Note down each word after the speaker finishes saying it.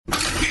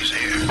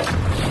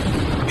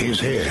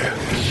here.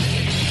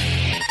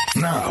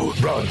 Now,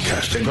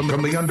 broadcasting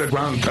from the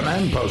underground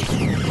command post,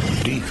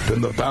 deep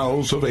in the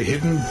bowels of a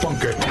hidden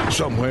bunker,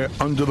 somewhere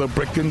under the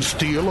brick and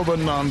steel of a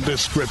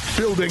nondescript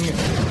building,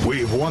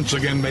 we've once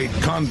again made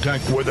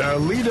contact with our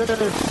leader,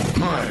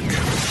 Mark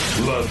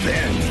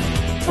Levin.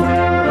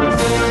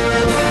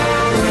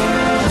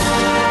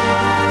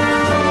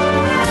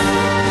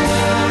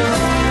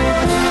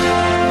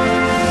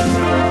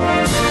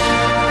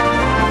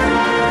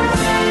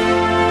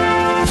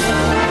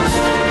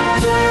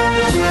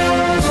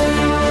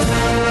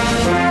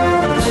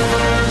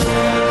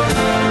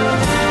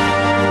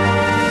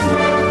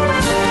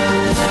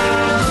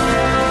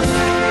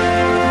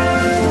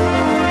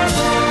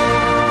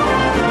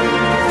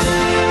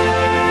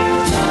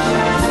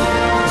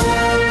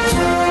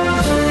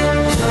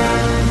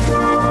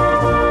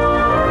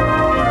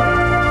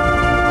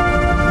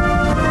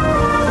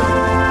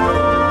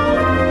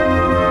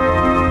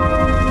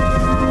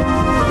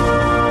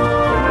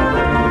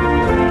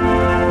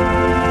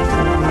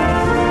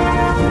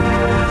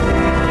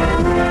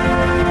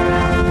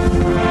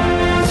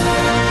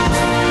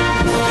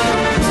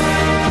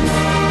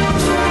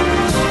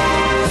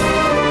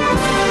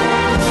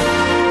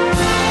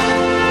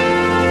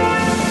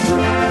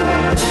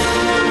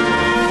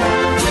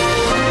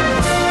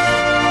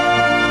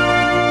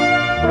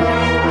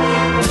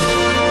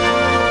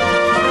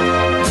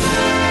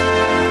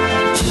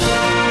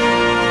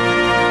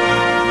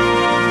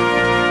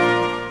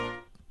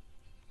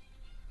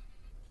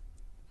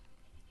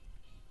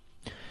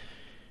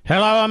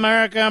 Hello,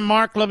 America.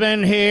 Mark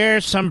Levin here.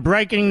 Some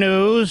breaking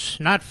news.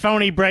 Not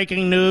phony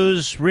breaking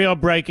news, real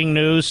breaking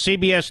news.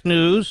 CBS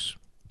News.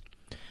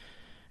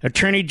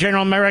 Attorney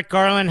General Merrick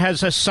Garland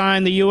has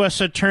assigned the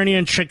U.S. Attorney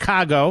in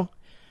Chicago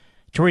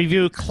to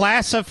review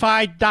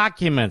classified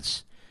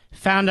documents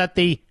found at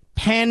the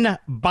Penn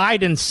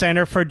Biden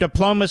Center for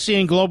Diplomacy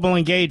and Global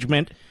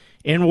Engagement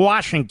in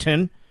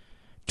Washington.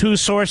 Two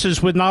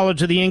sources with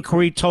knowledge of the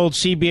inquiry told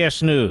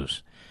CBS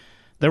News.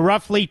 The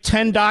roughly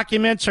 10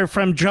 documents are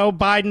from Joe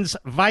Biden's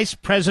vice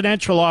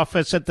presidential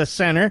office at the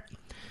center.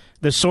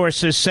 The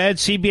sources said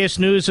CBS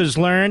News has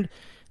learned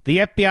the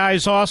FBI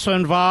is also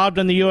involved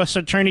in the U.S.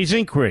 Attorney's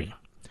inquiry.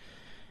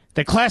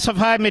 The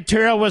classified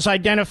material was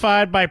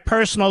identified by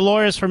personal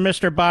lawyers for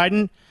Mr.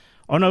 Biden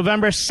on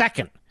November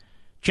 2nd,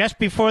 just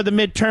before the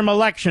midterm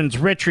elections.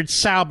 Richard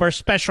Sauber,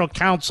 special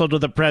counsel to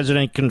the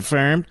president,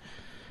 confirmed.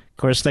 Of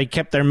course, they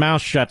kept their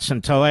mouths shut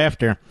until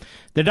after.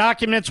 The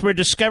documents were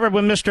discovered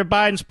when Mr.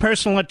 Biden's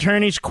personal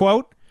attorneys,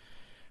 quote,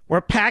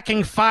 were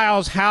packing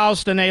files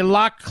housed in a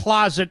locked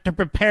closet to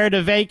prepare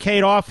to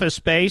vacate office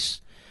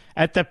space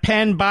at the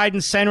Penn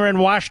Biden Center in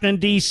Washington,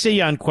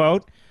 D.C.,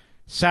 unquote.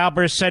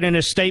 Sauber said in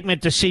a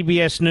statement to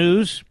CBS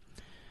News.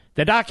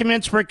 The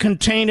documents were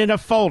contained in a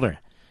folder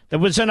that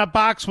was in a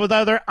box with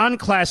other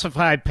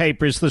unclassified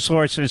papers, the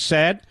sources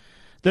said.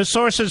 The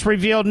sources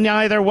revealed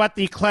neither what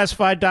the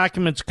classified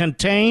documents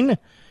contain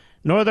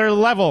nor their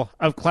level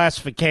of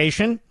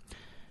classification.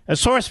 A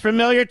source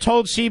familiar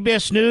told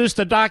CBS News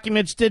the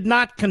documents did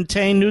not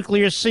contain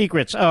nuclear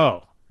secrets.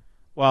 Oh,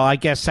 well, I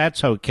guess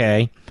that's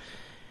okay.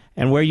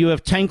 And where you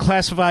have 10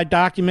 classified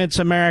documents,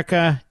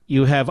 America,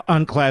 you have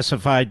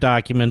unclassified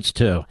documents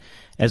too.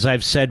 As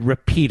I've said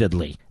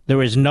repeatedly,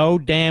 there is no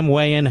damn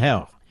way in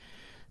hell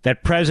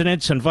that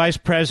presidents and vice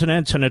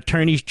presidents and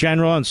attorneys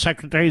general and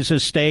secretaries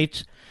of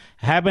state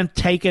haven't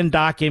taken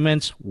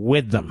documents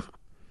with them.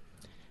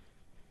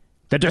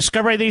 The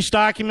discovery of these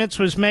documents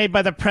was made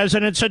by the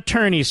president's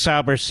attorney,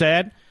 Sauber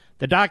said.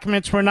 The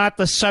documents were not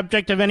the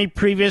subject of any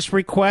previous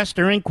request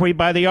or inquiry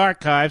by the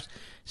archives.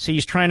 See,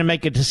 he's trying to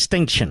make a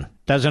distinction.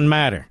 Doesn't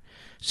matter.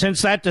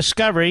 Since that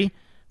discovery,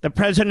 the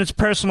president's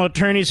personal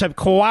attorneys have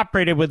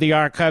cooperated with the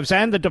archives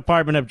and the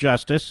Department of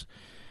Justice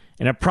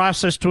in a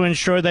process to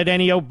ensure that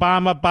any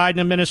Obama-Biden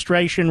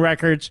administration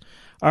records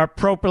are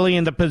appropriately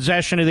in the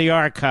possession of the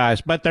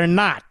archives. But they're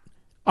not,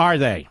 are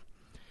they?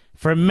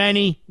 For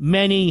many,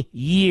 many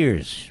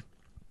years.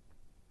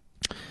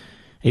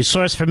 A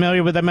source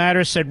familiar with the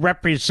matter said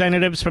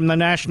representatives from the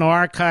National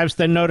Archives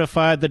then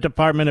notified the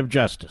Department of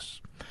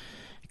Justice.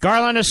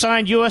 Garland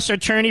assigned U.S.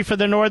 Attorney for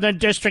the Northern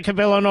District of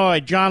Illinois,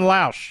 John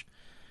Lausch,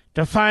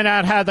 to find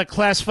out how the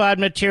classified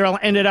material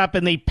ended up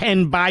in the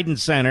Penn Biden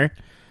Center.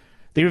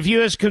 The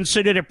review is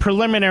considered a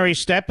preliminary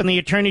step, and the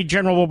Attorney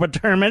General will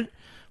determine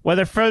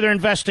whether further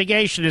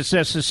investigation is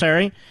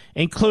necessary,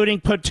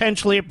 including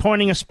potentially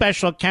appointing a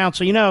special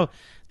counsel. You know,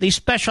 these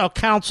special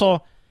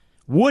counsel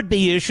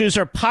would-be issues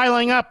are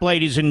piling up,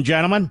 ladies and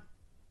gentlemen.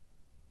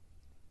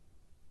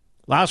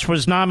 Lausch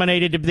was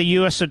nominated to be the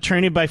U.S.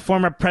 Attorney by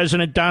former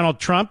President Donald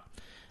Trump,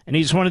 and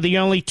he's one of the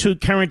only two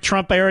current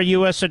Trump-era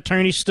U.S.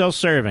 attorneys still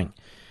serving.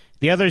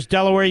 The other is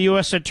Delaware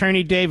U.S.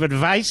 Attorney David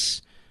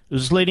Weiss,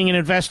 who's leading an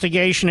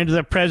investigation into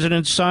the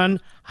president's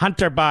son,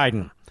 Hunter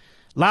Biden.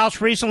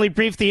 Lausch recently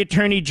briefed the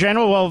Attorney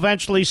General, will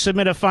eventually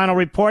submit a final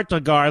report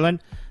to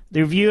Garland.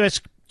 The review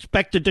is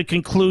expected to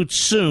conclude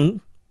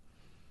soon.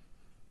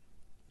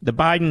 The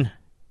Biden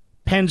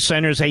Penn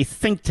Center is a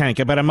think tank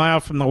about a mile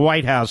from the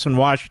White House in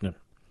Washington.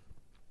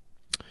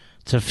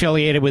 It's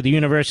affiliated with the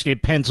University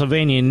of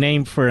Pennsylvania and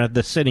named for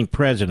the sitting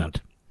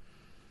president.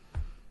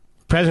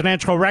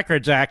 Presidential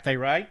Records Act, they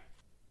write,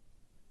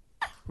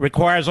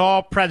 requires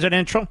all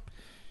presidential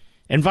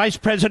and vice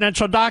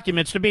presidential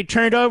documents to be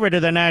turned over to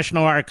the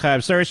National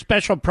Archives. There are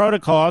special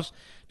protocols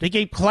to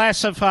keep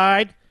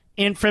classified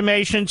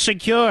information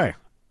secure.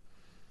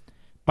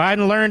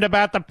 Biden learned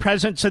about the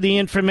presence of the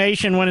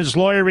information when his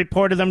lawyer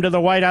reported them to the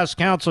White House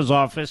counsel's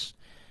office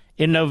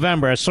in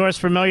November. A source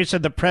familiar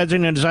said the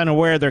president is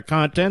unaware of their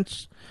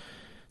contents.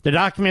 The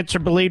documents are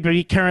believed to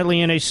be currently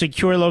in a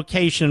secure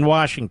location in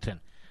Washington.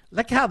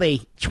 Look how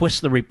they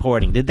twist the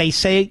reporting. Did they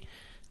say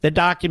the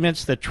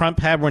documents that Trump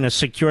had were in a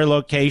secure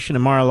location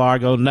in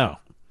Mar-a-Lago? No.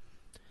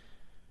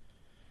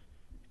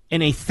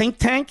 In a think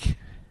tank?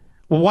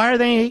 Well, why are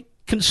they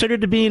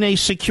considered to be in a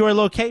secure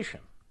location?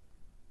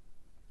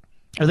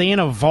 Are they in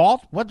a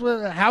vault?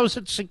 How is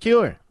it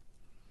secure?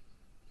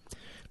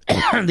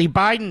 The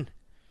Biden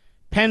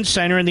Penn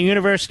Center and the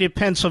University of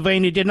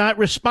Pennsylvania did not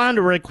respond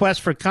to a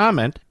request for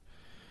comment.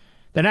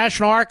 The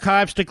National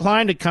Archives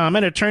declined to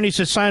comment. Attorneys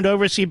assigned to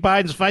oversee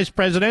Biden's vice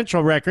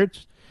presidential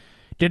records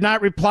did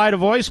not reply to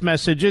voice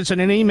messages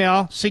and an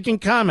email seeking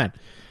comment.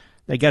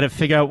 They got to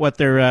figure out what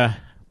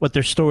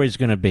their story is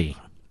going to be.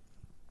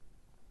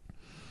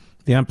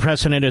 The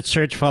unprecedented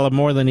search followed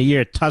more than a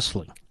year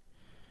tussling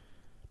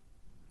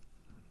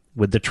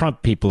with the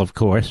Trump people, of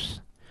course.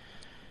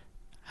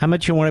 How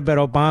much you want to bet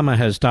Obama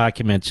has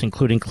documents,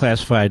 including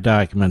classified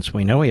documents?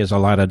 We know he has a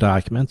lot of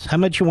documents. How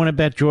much you want to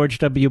bet George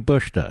W.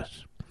 Bush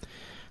does?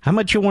 How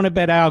much you want to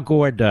bet Al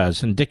Gore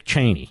does and Dick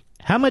Cheney?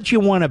 How much you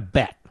want to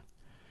bet?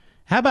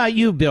 How about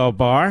you, Bill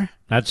Barr?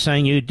 Not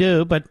saying you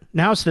do, but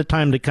now's the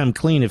time to come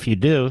clean if you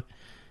do.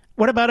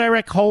 What about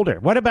Eric Holder?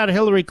 What about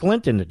Hillary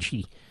Clinton? Did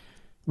she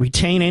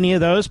retain any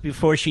of those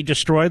before she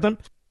destroyed them?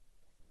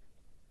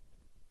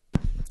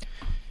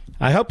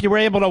 I hope you were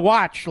able to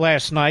watch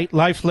last night,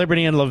 Life,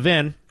 Liberty, and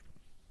Levin.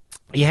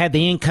 You had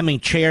the incoming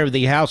chair of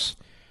the House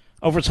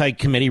Oversight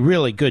Committee,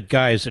 really good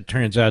guy, as it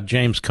turns out,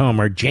 Jamie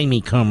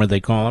Comer, they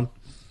call him.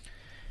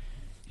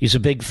 He's a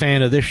big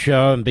fan of this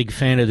show and big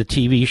fan of the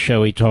TV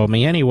show, he told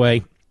me.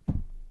 Anyway,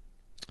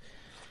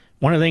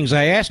 one of the things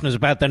I asked him is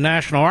about the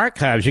National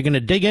Archives. You're going to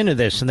dig into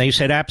this? And they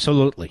said,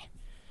 absolutely.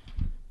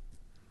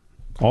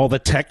 All the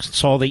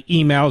texts, all the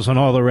emails, and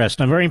all the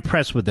rest. I'm very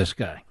impressed with this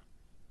guy.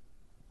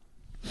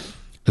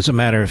 As a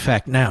matter of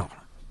fact, now,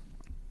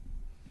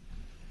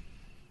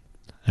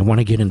 I want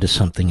to get into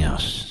something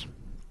else.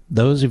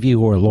 Those of you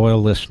who are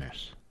loyal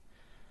listeners,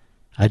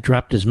 I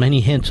dropped as many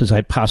hints as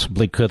I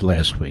possibly could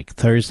last week,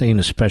 Thursday and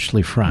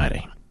especially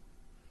Friday,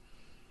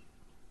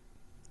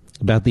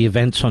 about the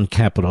events on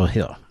Capitol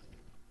Hill.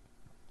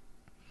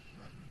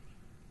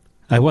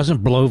 I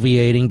wasn't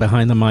bloviating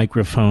behind the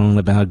microphone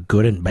about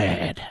good and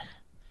bad,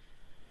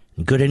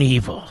 good and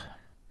evil.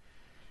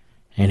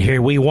 And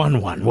here we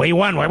won one. We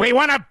won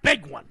a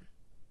big one.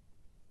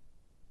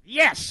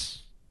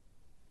 Yes.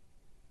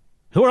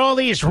 Who are all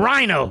these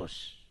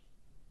rhinos?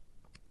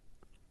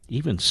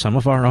 Even some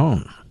of our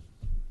own.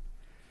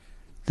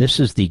 This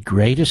is the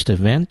greatest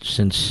event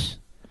since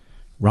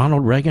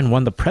Ronald Reagan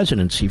won the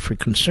presidency for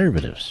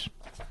conservatives.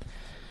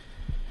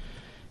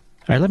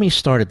 All right, let me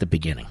start at the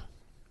beginning.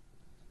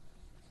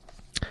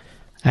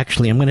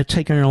 Actually, I'm going to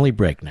take an early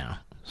break now,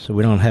 so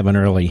we don't have an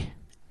early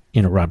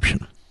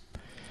interruption.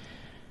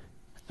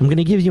 I'm going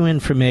to give you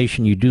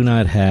information you do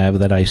not have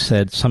that I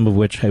said, some of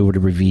which I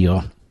would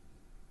reveal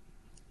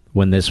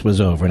when this was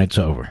over, and it's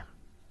over.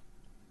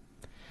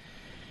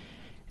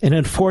 And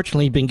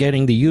unfortunately, been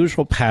getting the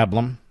usual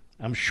pablum.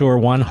 I'm sure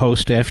one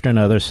host after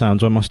another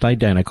sounds almost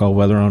identical,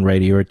 whether on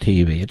radio or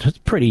TV. It's a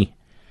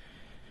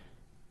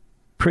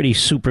pretty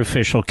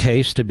superficial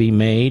case to be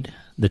made.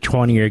 The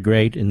 20 are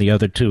great and the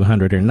other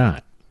 200 are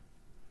not.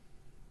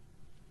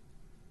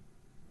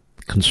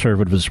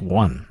 Conservatives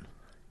won.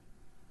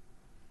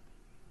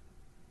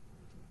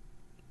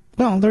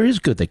 Well, there is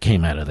good that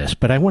came out of this,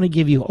 but I want to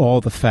give you all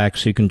the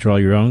facts so you can draw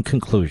your own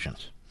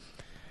conclusions.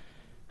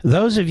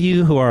 Those of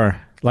you who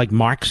are like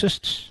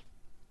Marxists,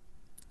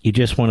 you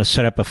just want to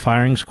set up a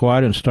firing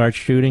squad and start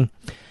shooting,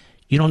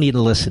 you don't need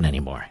to listen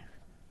anymore.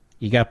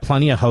 You got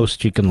plenty of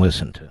hosts you can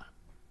listen to.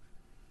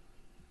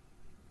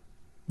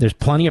 There's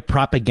plenty of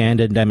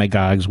propaganda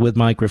demagogues with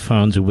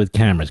microphones and with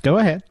cameras. Go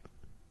ahead.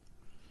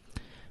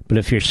 But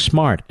if you're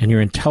smart and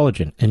you're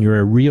intelligent and you're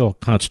a real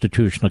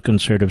constitutional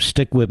conservative,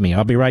 stick with me.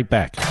 I'll be right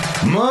back.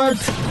 Mark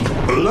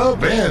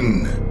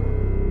Levin.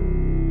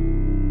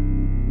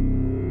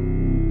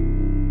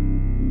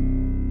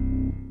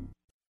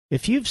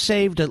 If you've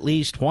saved at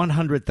least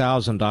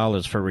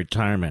 $100,000 for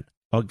retirement,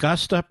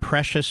 Augusta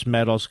Precious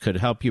Metals could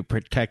help you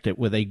protect it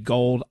with a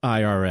gold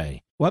IRA.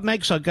 What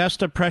makes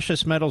Augusta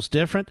Precious Metals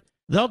different?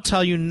 They'll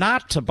tell you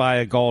not to buy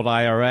a gold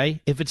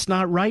IRA if it's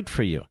not right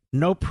for you.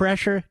 No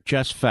pressure,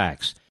 just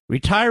facts.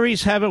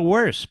 Retirees have it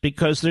worse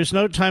because there's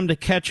no time to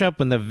catch up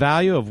when the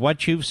value of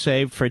what you've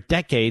saved for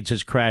decades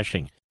is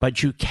crashing.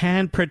 But you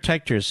can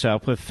protect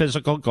yourself with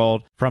physical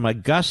gold from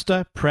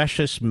Augusta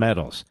Precious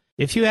Metals.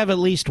 If you have at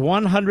least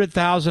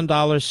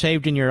 $100,000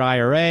 saved in your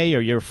IRA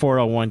or your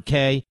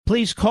 401k,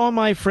 please call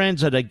my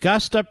friends at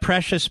Augusta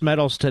Precious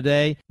Metals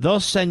today. They'll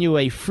send you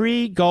a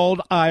free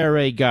gold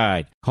IRA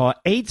guide. Call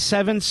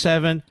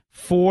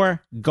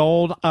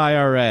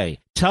 877-4-GOLD-IRA.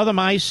 Tell them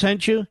I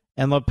sent you,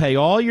 and they'll pay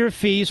all your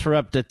fees for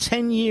up to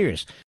 10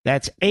 years.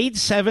 That's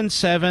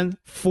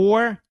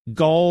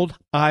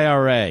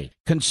 877-4-GOLD-IRA.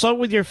 Consult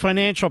with your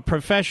financial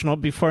professional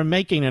before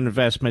making an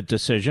investment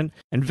decision,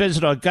 and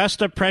visit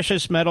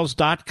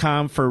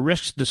AugustaPreciousMetals.com for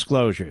risk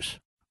disclosures.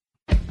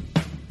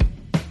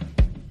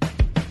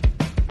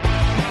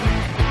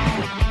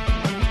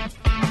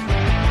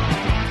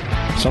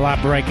 It's a lot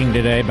breaking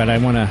today, but I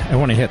want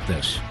to hit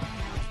this.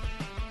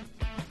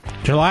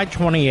 July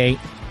 28,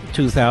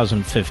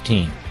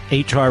 2015,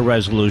 H.R.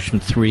 Resolution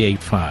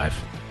 385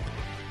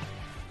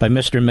 by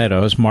Mr.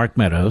 Meadows, Mark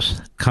Meadows,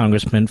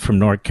 congressman from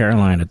North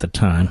Carolina at the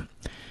time,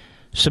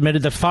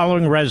 submitted the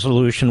following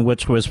resolution,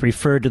 which was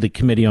referred to the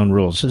Committee on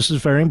Rules. This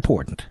is very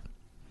important.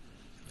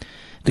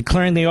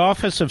 Declaring the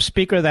office of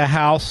Speaker of the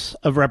House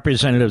of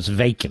Representatives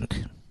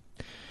vacant.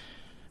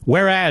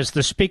 Whereas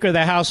the Speaker of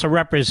the House of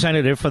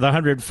Representatives for the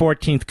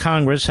 114th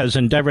Congress has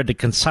endeavored to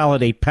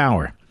consolidate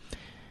power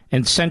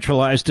and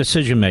centralize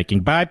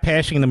decision-making,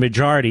 bypassing the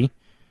majority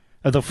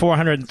of the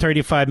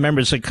 435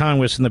 members of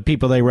Congress and the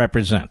people they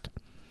represent.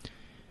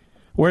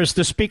 Whereas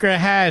the Speaker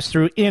has,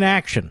 through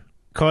inaction,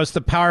 caused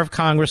the power of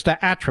Congress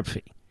to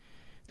atrophy,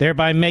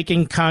 thereby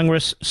making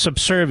Congress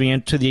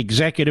subservient to the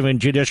executive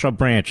and judicial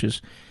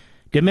branches,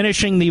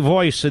 diminishing the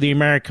voice of the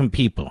American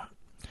people.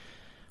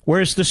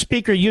 Whereas the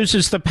Speaker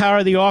uses the power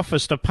of the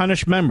office to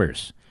punish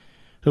members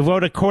who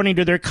vote according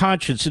to their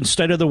conscience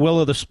instead of the will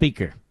of the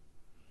Speaker.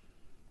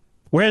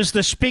 Whereas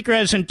the Speaker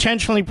has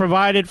intentionally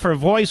provided for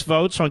voice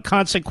votes on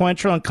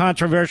consequential and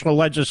controversial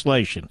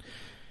legislation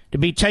to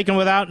be taken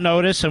without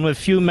notice and with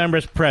few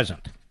members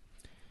present.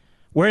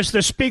 Whereas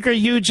the Speaker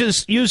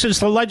uses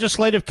the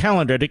legislative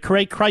calendar to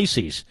create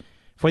crises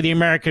for the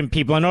American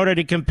people in order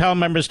to compel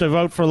members to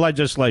vote for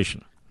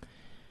legislation.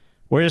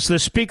 Whereas the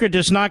Speaker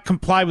does not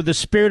comply with the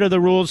spirit of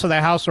the rules of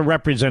the House of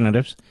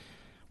Representatives,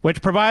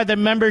 which provide that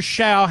members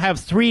shall have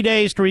 3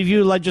 days to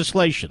review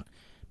legislation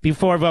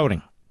before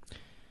voting.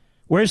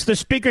 Whereas the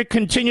Speaker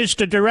continues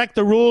to direct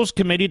the Rules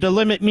Committee to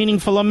limit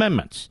meaningful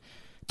amendments,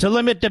 to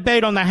limit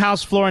debate on the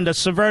House floor, and to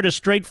subvert a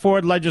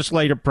straightforward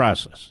legislative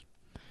process.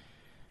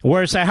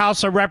 Whereas the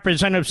House of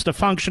Representatives to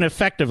function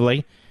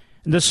effectively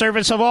in the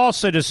service of all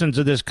citizens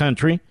of this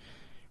country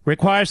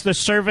requires the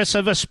service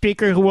of a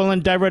Speaker who will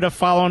endeavor to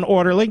follow an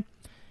orderly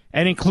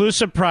and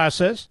inclusive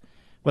process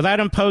without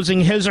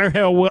imposing his or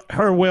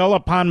her will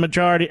upon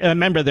a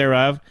member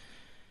thereof.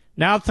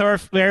 Now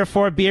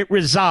therefore be it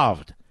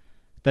resolved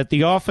that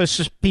the office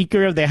of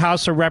Speaker of the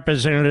House of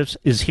Representatives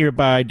is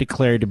hereby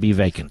declared to be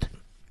vacant.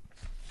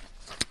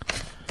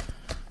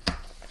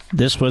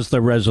 This was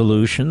the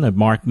resolution that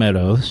Mark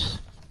Meadows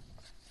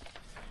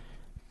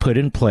put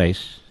in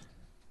place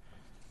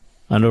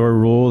under a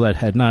rule that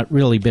had not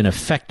really been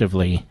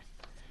effectively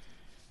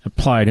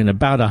applied in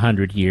about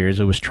 100 years.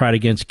 It was tried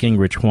against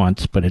Gingrich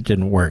once, but it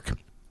didn't work.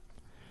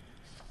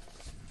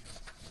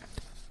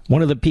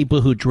 One of the people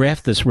who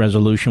drafted this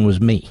resolution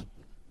was me.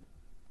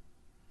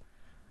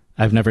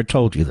 I've never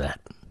told you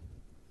that.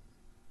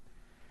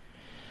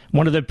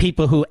 One of the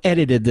people who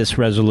edited this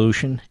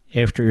resolution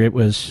after it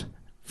was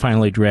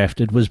finally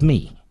drafted was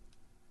me.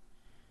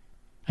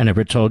 I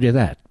never told you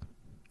that.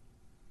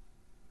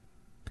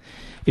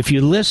 If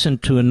you listen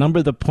to a number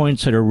of the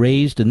points that are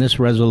raised in this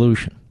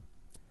resolution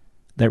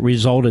that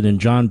resulted in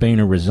John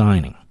Boehner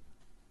resigning,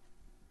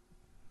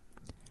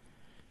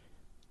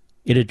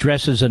 it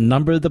addresses a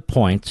number of the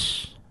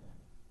points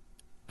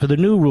for the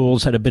new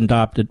rules that have been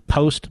adopted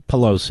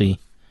post-Pelosi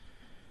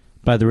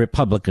by the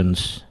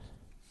Republicans,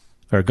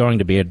 are going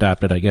to be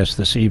adopted, I guess,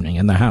 this evening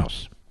in the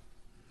House.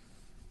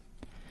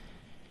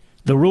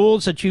 The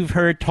rules that you've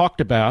heard talked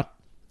about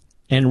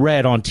and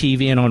read on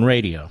TV and on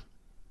radio,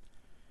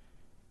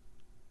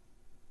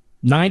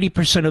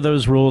 90% of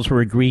those rules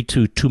were agreed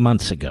to 2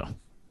 months ago,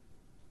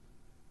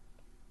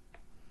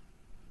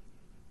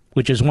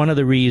 which is one of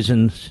the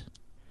reasons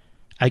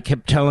I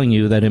kept telling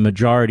you that a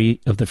majority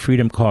of the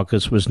Freedom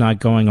Caucus was not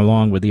going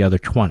along with the other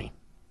 20.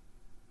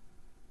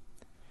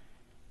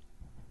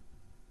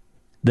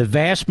 The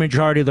vast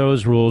majority of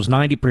those rules,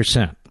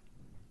 90%,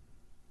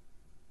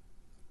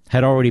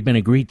 had already been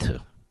agreed to.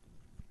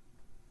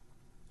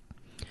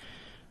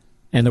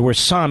 And there were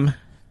some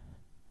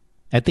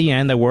at the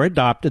end that were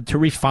adopted to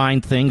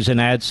refine things and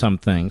add some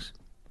things.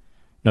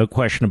 No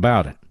question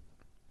about it.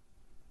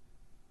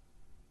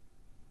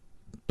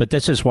 But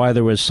this is why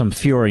there was some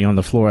fury on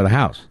the floor of the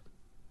House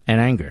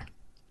and anger.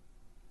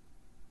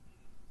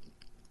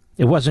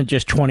 It wasn't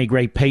just 20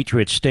 great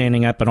patriots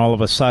standing up and all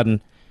of a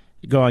sudden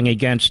going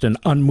against an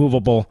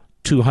unmovable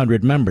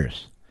 200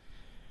 members.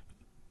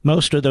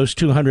 Most of those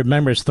 200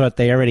 members thought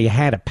they already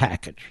had a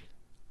package.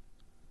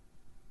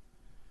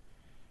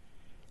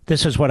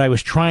 This is what I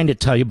was trying to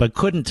tell you, but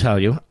couldn't tell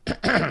you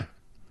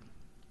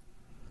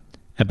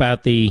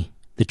about the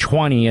the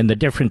 20 and the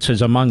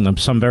differences among them.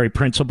 Some very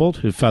principled,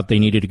 who felt they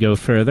needed to go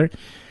further.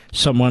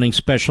 Some wanting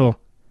special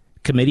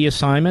committee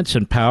assignments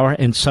and power,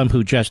 and some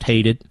who just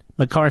hated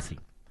McCarthy.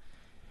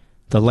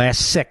 The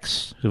last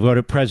 6 who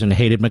voted president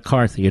hated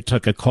McCarthy. It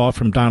took a call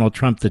from Donald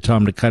Trump to tell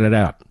him to cut it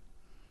out.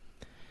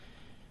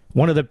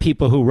 One of the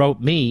people who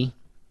wrote me,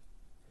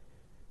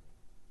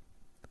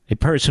 a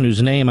person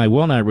whose name I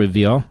will not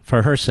reveal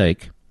for her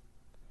sake,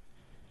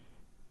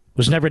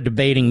 was never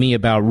debating me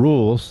about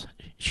rules.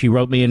 She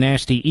wrote me a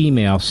nasty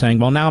email saying,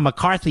 well, now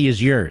McCarthy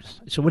is yours.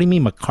 I said, what do you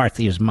mean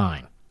McCarthy is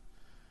mine?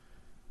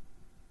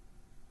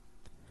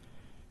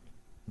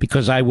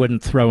 Because I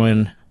wouldn't throw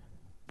in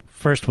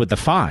first with the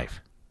 5.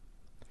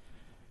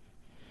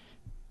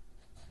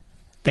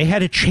 They had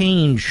to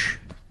change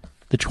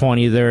the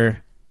 20,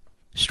 their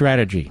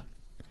strategy.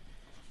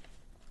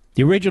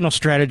 The original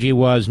strategy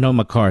was no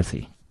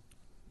McCarthy,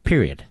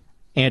 period.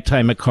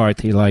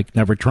 Anti-McCarthy, like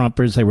never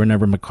Trumpers, they were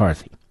never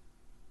McCarthy.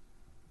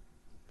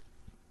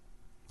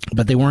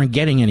 But they weren't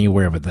getting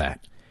anywhere with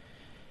that.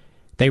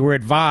 They were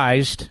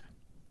advised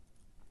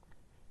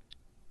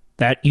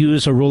that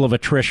use a rule of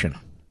attrition.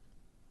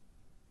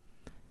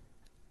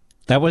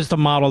 That was the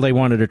model they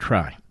wanted to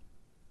try.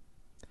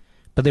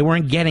 But they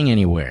weren't getting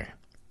anywhere.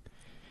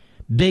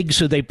 Biggs,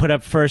 who they put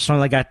up first,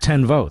 only got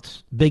 10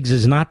 votes. Biggs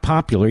is not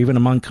popular even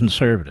among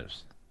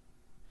conservatives.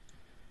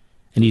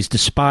 And he's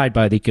despised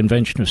by the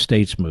Convention of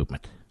States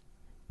movement.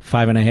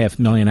 5.5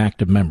 million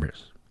active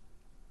members.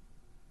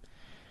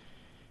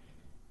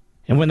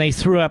 And when they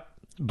threw up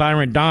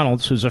Byron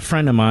Donalds, who's a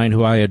friend of mine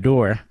who I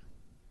adore,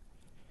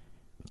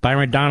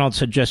 Byron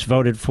Donalds had just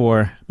voted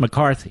for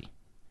McCarthy.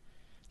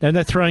 Then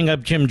they're throwing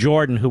up Jim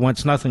Jordan, who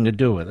wants nothing to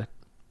do with it.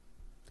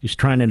 He's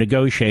trying to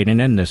negotiate and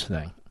end this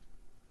thing.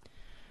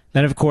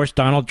 Then, of course,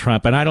 Donald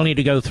Trump, and I don't need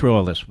to go through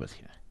all this with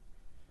you.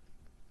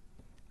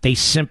 They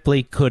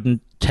simply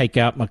couldn't take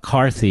out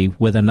McCarthy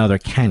with another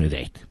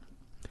candidate.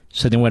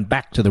 So they went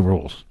back to the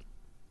rules.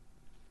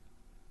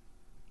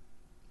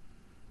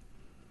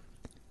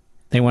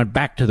 They went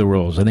back to the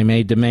rules and they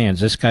made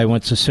demands. This guy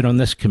wants to sit on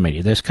this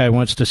committee. This guy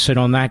wants to sit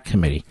on that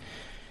committee.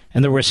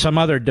 And there were some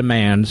other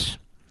demands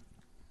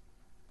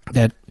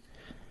that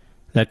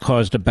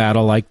caused a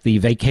battle, like the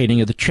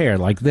vacating of the chair,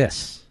 like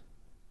this.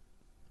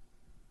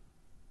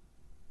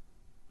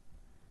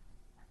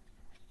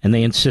 And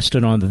they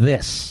insisted on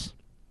this.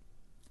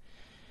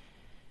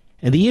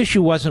 And the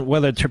issue wasn't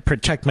whether to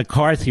protect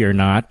McCarthy or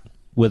not,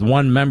 with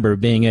one member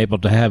being able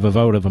to have a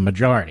vote of a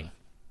majority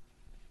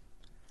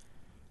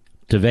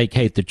to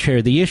vacate the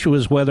chair. The issue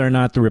was whether or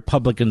not the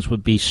Republicans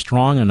would be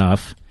strong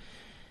enough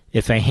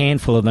if a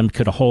handful of them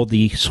could hold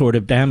the sword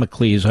of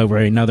Damocles over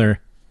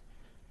another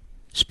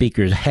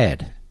speaker's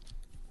head.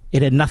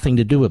 It had nothing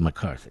to do with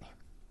McCarthy.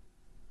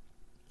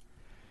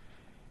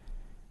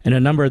 And a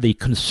number of the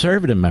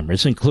conservative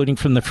members, including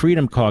from the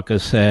Freedom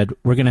Caucus, said,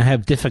 we're going to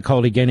have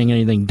difficulty getting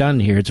anything done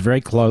here. It's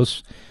very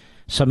close.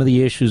 Some of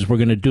the issues we're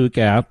going to duke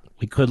out.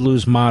 We could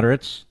lose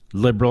moderates,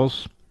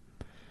 liberals.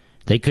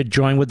 They could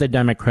join with the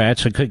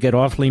Democrats. It could get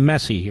awfully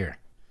messy here,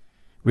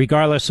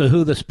 regardless of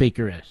who the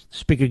speaker is. The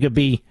speaker could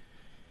be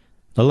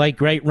the late,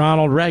 great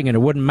Ronald Reagan.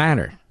 It wouldn't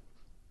matter.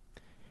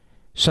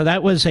 So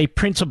that was a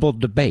principled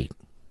debate.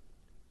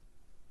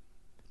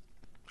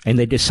 And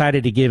they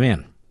decided to give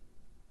in.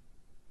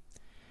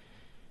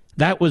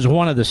 That was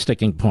one of the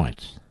sticking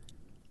points.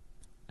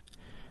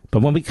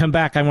 But when we come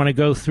back, I want to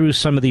go through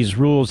some of these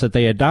rules that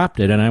they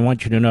adopted, and I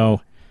want you to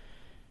know,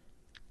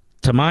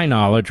 to my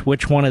knowledge,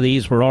 which one of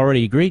these were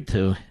already agreed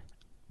to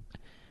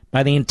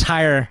by the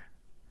entire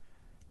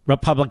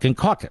Republican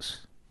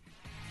caucus.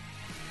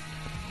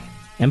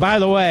 And by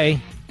the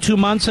way, 2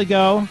 months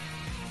ago,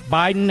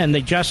 Biden and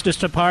the Justice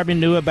Department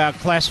knew about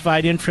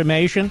classified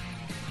information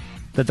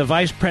that the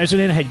vice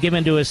president had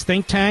given to his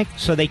think tank,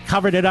 so they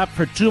covered it up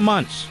for 2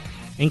 months,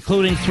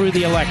 including through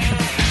the election.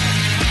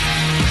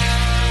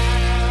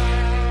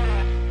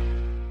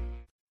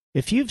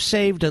 If you've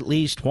saved at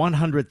least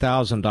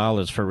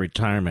 $100,000 for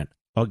retirement,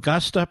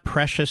 Augusta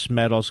Precious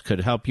Metals could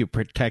help you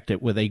protect it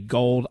with a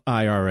gold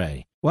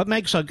IRA. What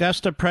makes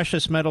Augusta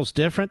Precious Metals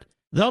different?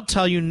 They'll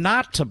tell you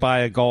not to buy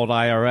a gold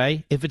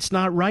IRA if it's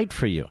not right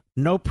for you.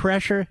 No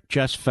pressure,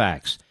 just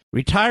facts.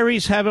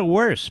 Retirees have it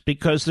worse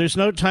because there's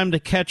no time to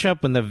catch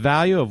up when the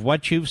value of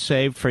what you've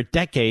saved for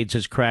decades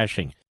is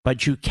crashing.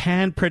 But you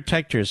can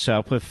protect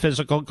yourself with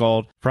physical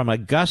gold from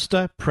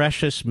Augusta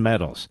Precious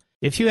Metals.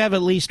 If you have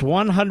at least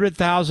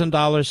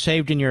 $100,000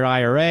 saved in your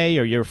IRA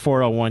or your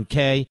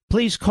 401k,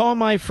 please call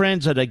my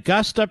friends at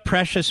Augusta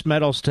Precious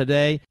Metals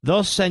today.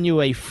 They'll send you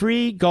a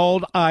free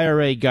gold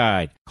IRA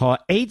guide. Call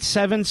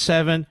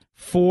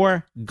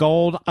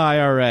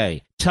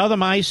 877-4-GOLD-IRA. Tell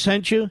them I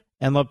sent you,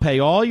 and they'll pay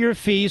all your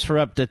fees for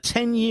up to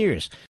 10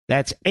 years.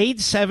 That's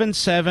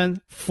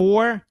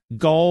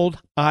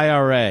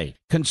 877-4-GOLD-IRA.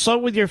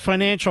 Consult with your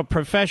financial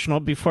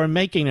professional before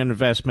making an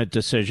investment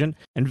decision,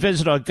 and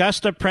visit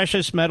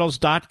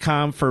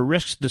AugustaPreciousMetals.com for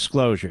risk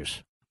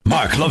disclosures.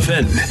 Mark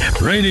Levin,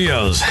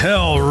 radio's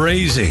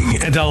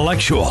hell-raising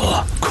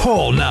intellectual.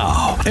 Call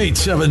now,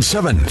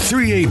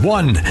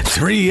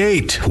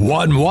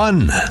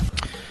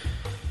 877-381-3811.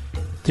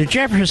 The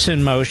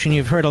Jefferson motion,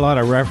 you've heard a lot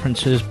of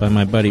references by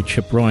my buddy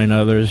Chip Roy and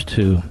others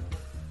to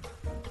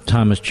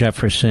Thomas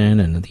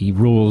Jefferson and the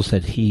rules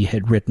that he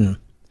had written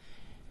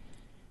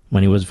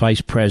when he was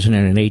vice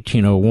president in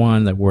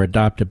 1801 that were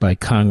adopted by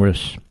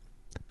Congress.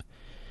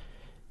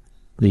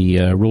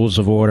 The rules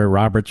of order,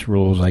 Robert's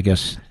rules, I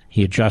guess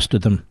he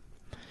adjusted them.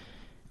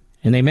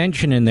 And they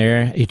mention in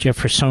there a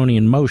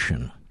Jeffersonian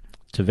motion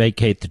to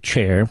vacate the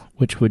chair,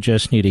 which would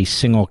just need a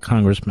single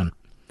congressman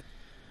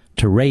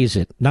to raise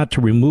it, not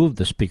to remove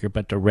the speaker,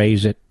 but to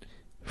raise it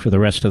for the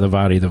rest of the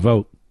body to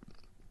vote.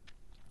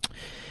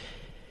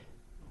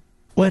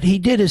 What he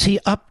did is he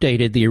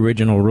updated the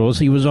original rules.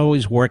 He was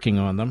always working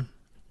on them.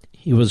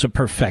 He was a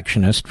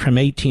perfectionist. From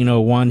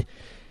 1801,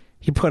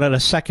 he put out a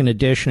second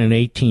edition in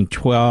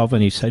 1812,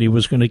 and he said he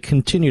was going to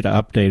continue to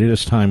update it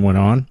as time went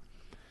on.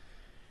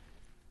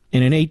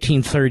 And in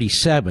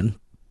 1837,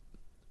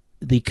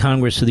 the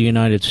Congress of the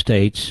United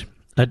States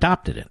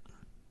adopted it.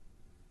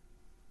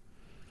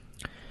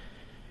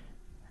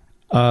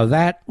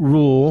 That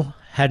rule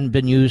hadn't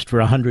been used for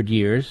 100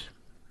 years.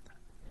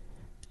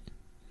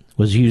 It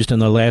was used in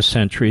the last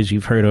century, as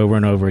you've heard over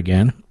and over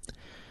again.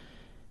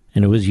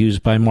 And it was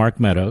used by Mark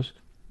Meadows.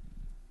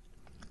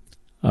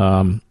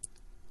 There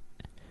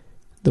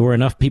were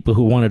enough people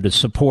who wanted to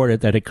support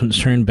it that it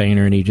concerned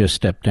Boehner, and he just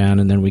stepped down,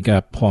 and then we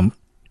got Paul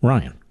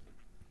Ryan.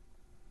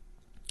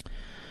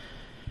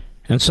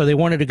 And so they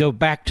wanted to go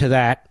back to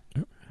that,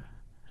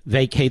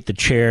 vacate the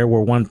chair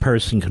where one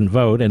person can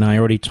vote, and I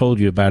already told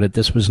you about it.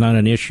 This was not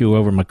an issue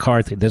over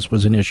McCarthy. This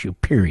was an issue,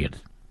 period.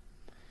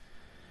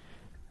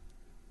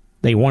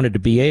 They wanted to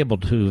be able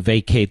to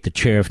vacate the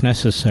chair if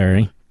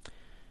necessary.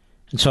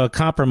 And so a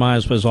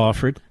compromise was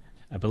offered.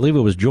 I believe it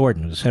was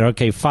Jordan who said,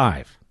 okay,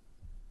 5.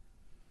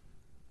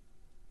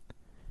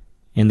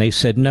 And they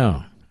said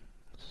no.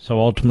 So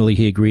ultimately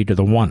he agreed to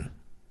the 1.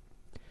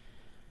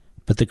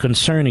 But the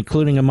concern,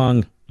 including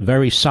among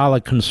very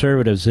solid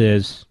conservatives,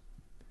 is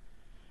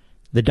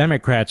the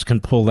Democrats can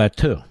pull that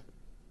too.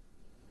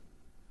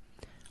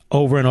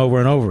 Over and over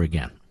and over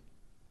again.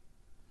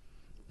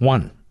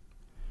 1.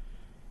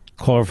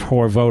 Call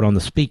for a vote on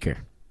the speaker.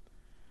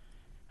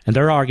 And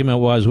their argument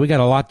was, we got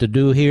a lot to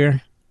do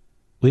here.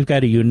 We've got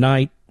to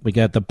unite. We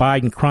got the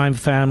Biden crime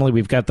family.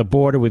 We've got the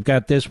border. We've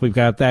got this. We've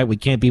got that. We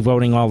can't be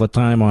voting all the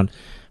time on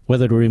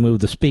whether to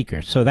remove the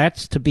speaker. So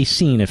that's to be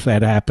seen if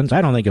that happens.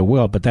 I don't think it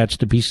will, but that's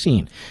to be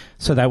seen.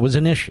 So that was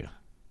an issue.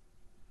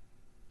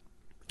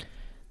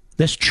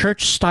 This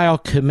church-style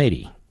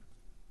committee,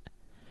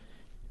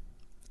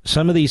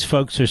 some of these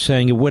folks are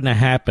saying it wouldn't have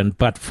happened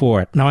but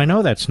for it. Now, I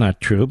know that's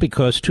not true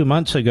because 2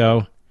 months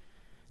ago,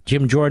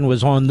 Jim Jordan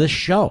was on this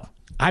show.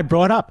 I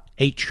brought up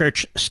a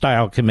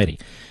church-style committee.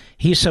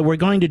 He said, we're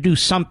going to do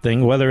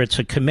something, whether it's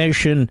a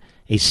commission,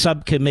 a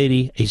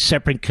subcommittee, a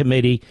separate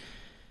committee.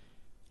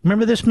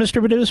 Remember this,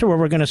 Mr. Producer, where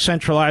we're going to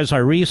centralize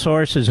our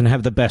resources and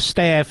have the best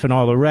staff and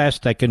all the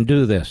rest that can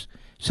do this.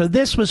 So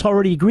this was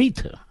already agreed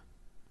to.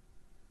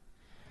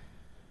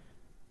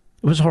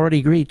 It was already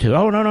agreed to.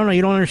 Oh, no,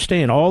 you don't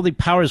understand. All the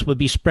powers would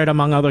be spread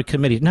among other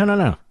committees.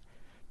 No.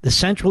 The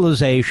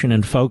centralization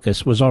and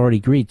focus was already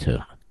agreed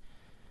to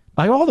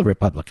by all the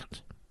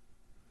Republicans.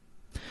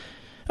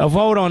 A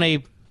vote on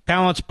a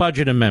balanced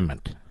budget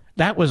amendment.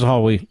 That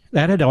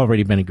had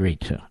already been agreed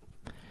to.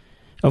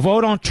 A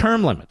vote on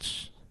term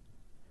limits.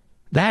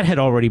 That had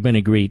already been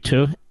agreed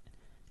to.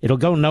 It'll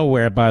go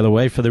nowhere, by the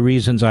way, for the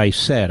reasons I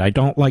said. I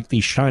don't like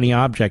these shiny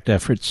object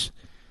efforts.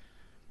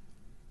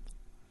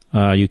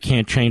 You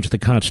can't change the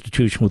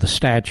Constitution with a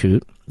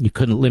statute. You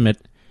couldn't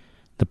limit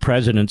the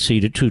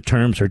presidency to 2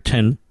 terms or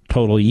 10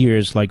 total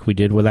years like we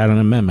did without an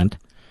amendment.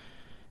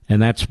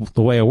 And that's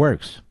the way it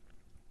works.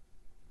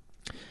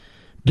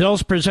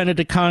 Bills presented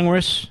to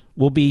Congress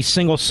will be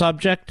single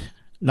subject,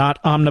 not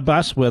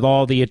omnibus with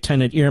all the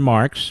attendant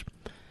earmarks.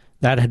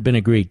 That had been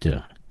agreed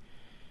to.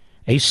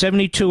 A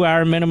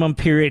 72-hour minimum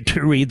period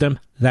to read them.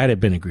 That had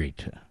been agreed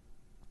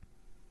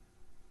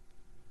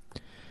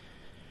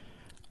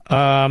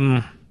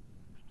to.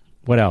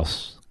 What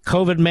else?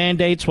 COVID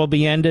mandates will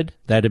be ended.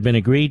 That had been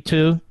agreed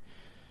to.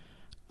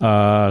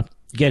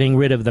 Getting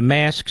rid of the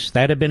masks.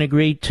 That had been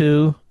agreed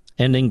to.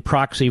 Ending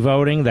proxy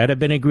voting. That had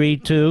been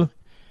agreed to.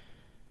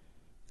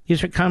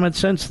 These are common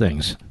sense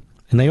things,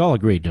 and they all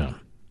agreed to them.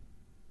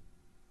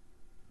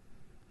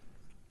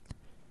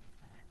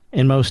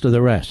 And most of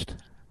the rest.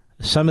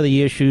 Some of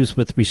the issues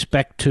with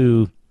respect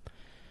to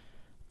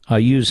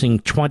using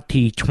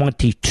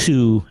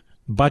 2022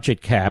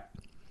 budget cap,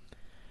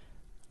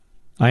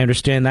 I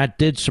understand that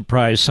did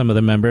surprise some of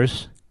the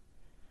members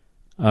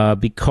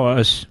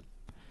because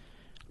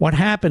what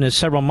happened is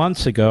several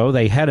months ago,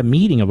 they had a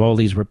meeting of all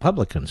these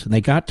Republicans, and they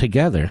got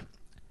together.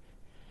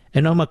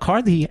 And no,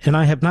 McCarthy and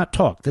I have not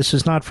talked. This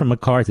is not from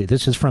McCarthy.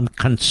 This is from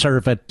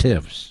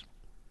conservatives.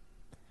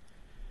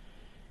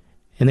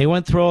 And they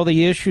went through all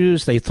the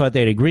issues. They thought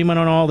they had agreement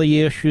on all the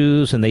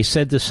issues. And they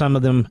said to some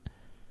of them,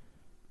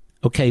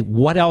 okay,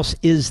 what else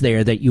is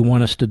there that you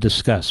want us to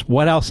discuss?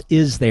 What else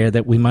is there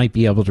that we might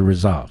be able to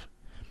resolve?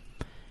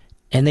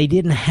 And they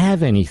didn't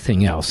have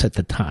anything else at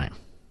the time.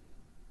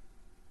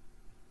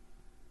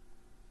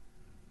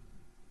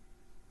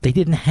 They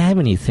didn't have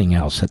anything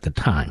else at the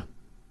time.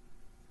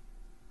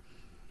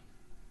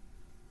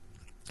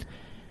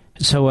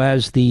 So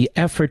as the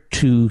effort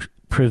to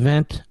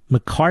prevent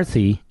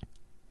McCarthy,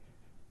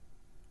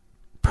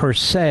 per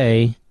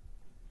se,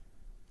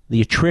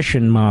 the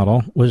attrition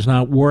model was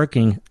not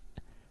working,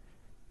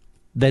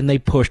 then they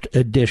pushed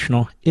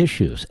additional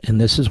issues.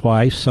 And this is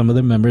why some of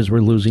the members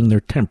were losing their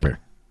temper.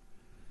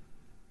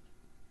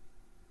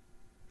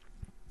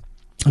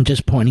 I'm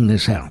just pointing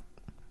this out.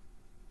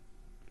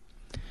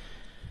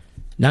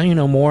 Now you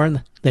know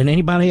more than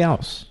anybody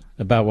else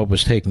about what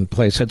was taking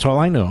place. That's all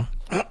I know.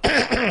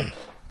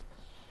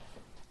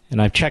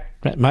 And I've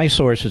checked, my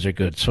sources are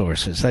good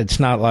sources. It's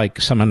not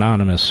like some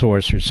anonymous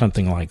source or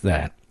something like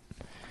that.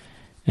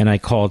 And I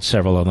called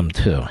several of them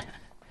too.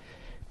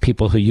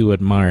 People who you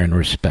admire and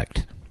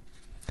respect.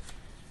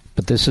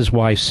 But this is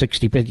why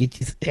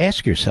 60%,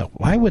 ask yourself,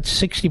 why would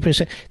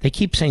 60%, they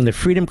keep saying the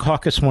Freedom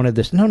Caucus wanted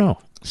this. No,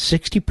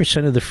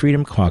 60% of the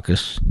Freedom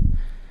Caucus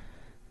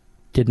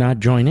did not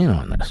join in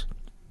on this.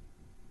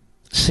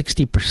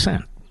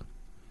 60%.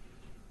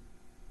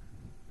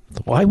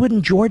 Why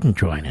wouldn't Jordan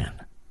join in?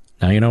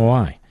 Now you know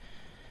why.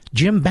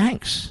 Jim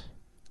Banks.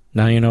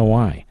 Now you know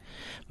why.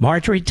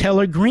 Marjorie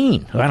Taylor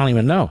Greene, who I don't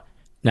even know.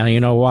 Now you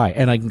know why.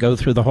 And I can go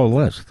through the whole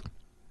list.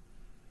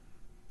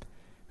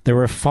 There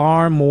were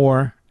far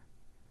more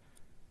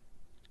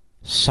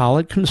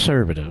solid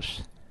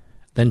conservatives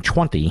than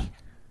 20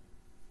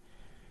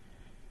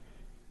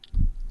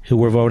 who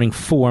were voting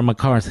for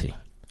McCarthy.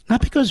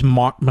 Not because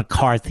Mark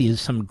McCarthy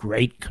is some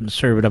great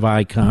conservative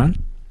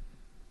icon,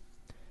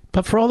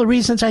 but for all the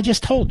reasons I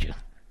just told you.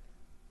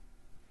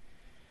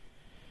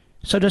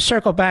 So to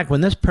circle back,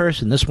 when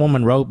this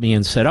woman wrote me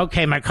and said,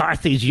 okay,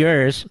 McCarthy's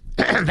yours,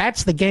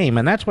 that's the game.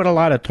 And that's what a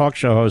lot of talk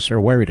show hosts are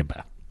worried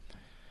about.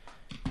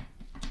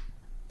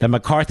 That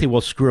McCarthy will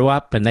screw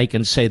up and they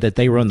can say that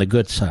they were on the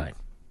good side.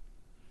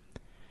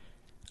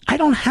 I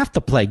don't have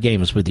to play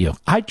games with you.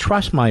 I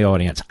trust my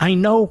audience. I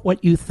know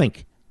what you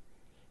think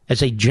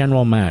as a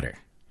general matter.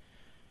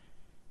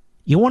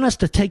 You want us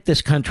to take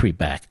this country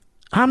back.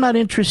 I'm not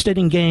interested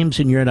in games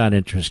and you're not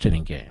interested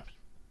in games.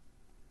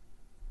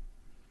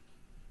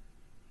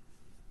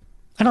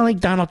 I don't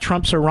think Donald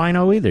Trump's a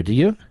rhino either, do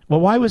you?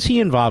 Well, why was he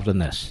involved in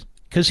this?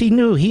 Because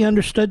he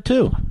understood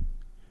too.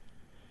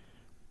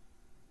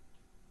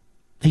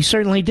 He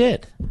certainly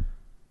did.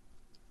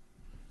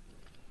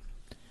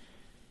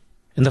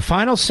 And the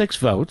final 6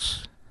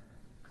 votes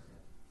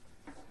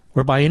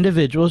were by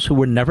individuals who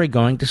were never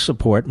going to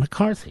support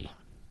McCarthy.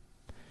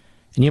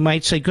 And you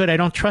might say, good, I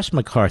don't trust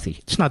McCarthy.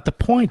 It's not the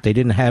point. They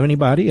didn't have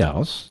anybody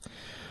else.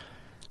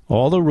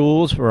 All the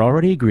rules were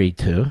already agreed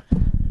to.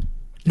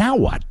 Now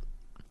what?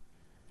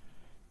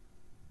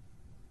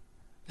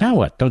 Now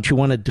what? Don't you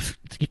want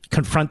to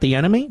confront the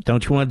enemy?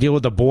 Don't you want to deal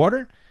with the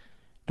border?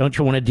 Don't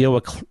you want to deal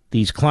with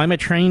these climate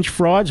change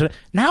frauds?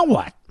 Now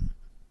what?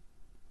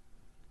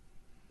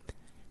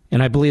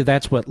 And I believe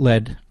that's what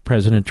led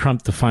President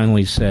Trump to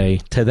finally say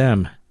to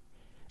them,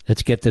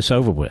 let's get this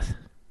over with.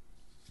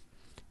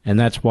 And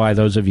that's why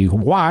those of you who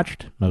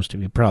watched, most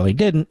of you probably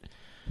didn't,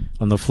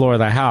 on the floor of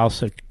the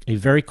House, a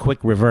very quick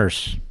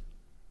reverse.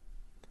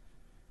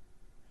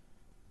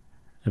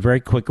 A very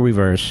quick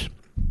reverse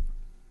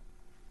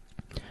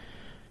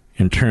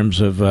in terms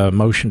of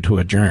motion to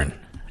adjourn.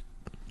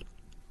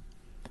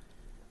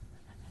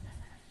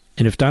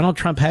 And if Donald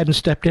Trump hadn't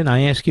stepped in,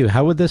 I ask you,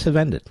 how would this have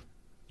ended?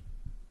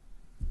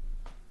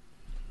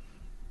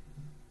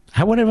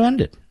 How would it have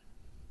ended?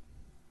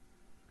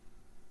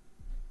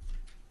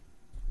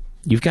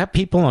 You've got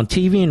people on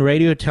TV and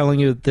radio telling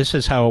you this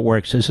is how it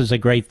works, this is a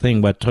great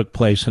thing, what took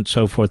place, and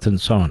so forth and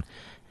so on.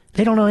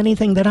 They don't know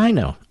anything that I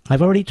know.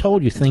 I've already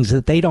told you things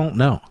that they don't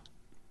know.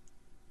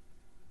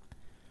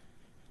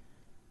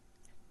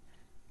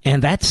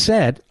 And that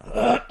said,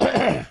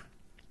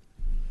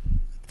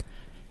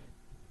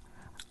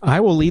 I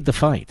will lead the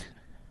fight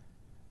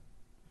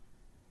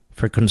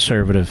for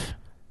conservative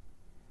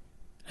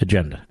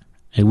agenda.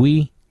 And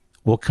we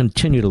will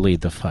continue to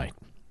lead the fight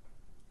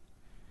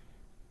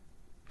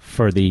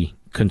for the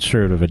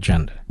conservative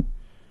agenda.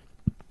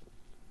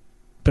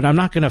 But I'm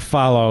not going to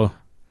follow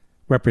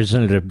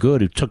Representative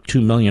Good, who took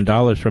 $2 million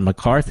from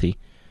McCarthy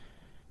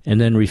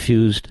and then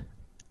refused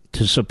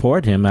to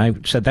support him. I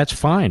said, that's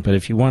fine, but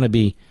if you want to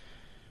be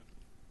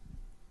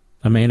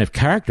a man of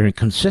character and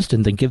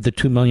consistent, then give the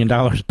 $2 million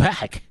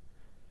back.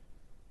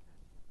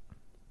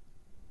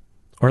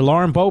 Or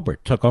Lauren Boebert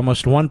took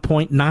almost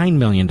 $1.9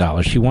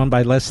 million. She won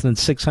by less than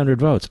 600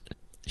 votes.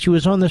 She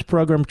was on this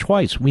program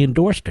twice. We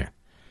endorsed her.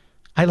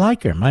 I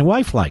like her. My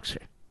wife likes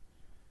her.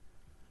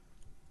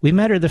 We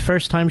met her the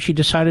first time she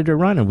decided to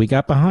run, and we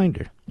got behind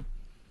her.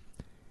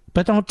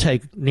 But don't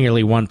take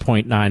nearly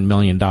 $1.9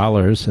 million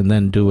and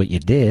then do what you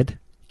did.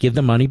 Give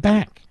the money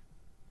back.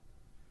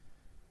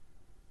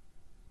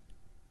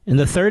 And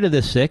the third of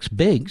the 6,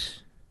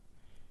 Biggs,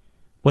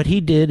 what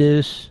he did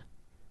is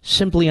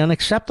simply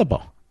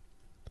unacceptable.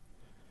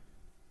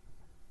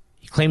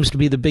 He claims to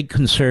be the big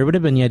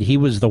conservative, and yet he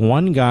was the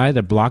one guy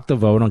that blocked the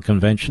vote on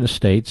Convention of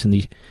States in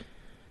the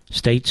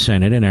state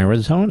Senate in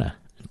Arizona.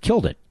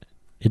 Killed it.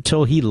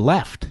 until he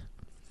left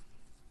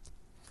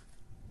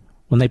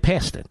when they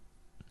passed it.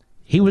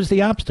 He was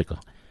the obstacle.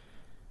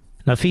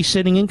 Now, if he's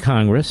sitting in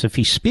Congress, if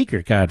he's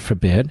Speaker, God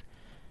forbid,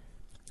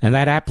 and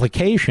that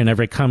application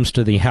ever comes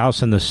to the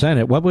House and the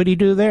Senate, what would he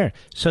do there?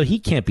 So he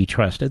can't be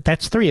trusted.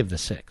 That's 3 of the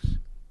 6.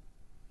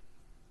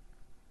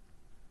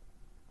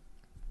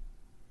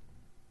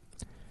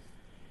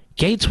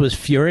 Gates was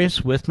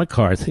furious with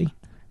McCarthy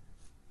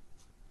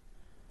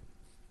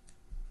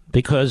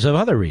because of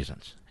other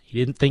reasons. He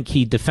didn't think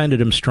he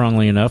defended him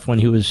strongly enough when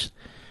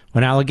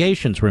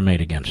allegations were made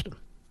against him,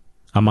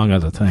 among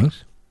other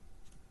things.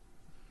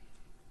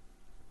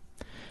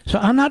 So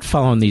I'm not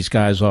following these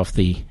guys off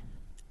the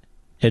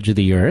edge of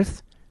the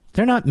earth.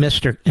 They're not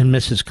Mr. and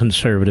Mrs.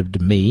 Conservative to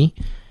me.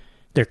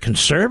 They're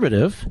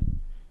conservative,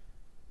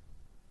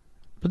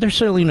 but they're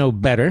certainly no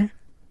better.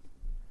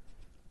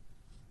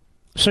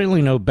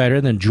 Certainly no better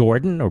than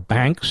Jordan or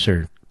Banks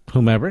or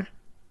whomever.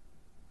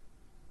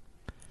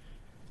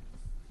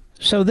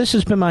 So this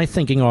has been my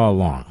thinking all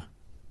along.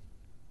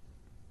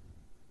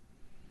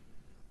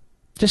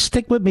 Just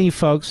stick with me,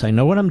 folks. I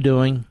know what I'm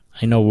doing.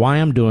 I know why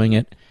I'm doing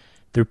it.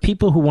 There are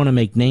people who want to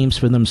make names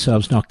for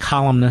themselves now,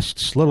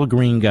 columnists, little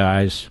green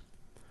guys,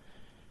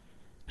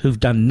 who've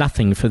done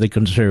nothing for the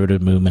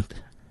conservative movement,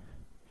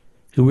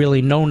 who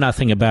really know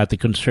nothing about the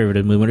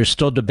conservative movement, are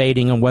still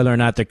debating on whether or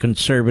not they're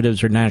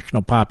conservatives or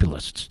national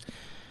populists.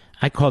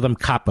 I call them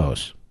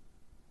capos.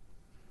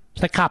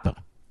 It's like capo.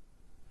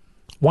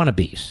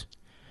 Wannabes.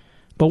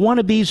 But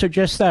wannabes are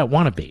just that,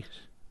 wannabes.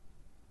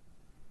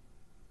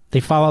 They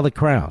follow the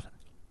crowd.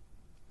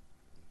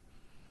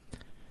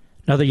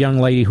 Another young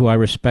lady who I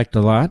respect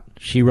a lot,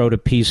 she wrote a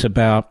piece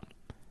about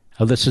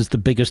how this is the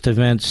biggest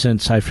event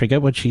since, I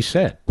forget what she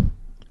said,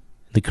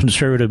 the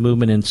conservative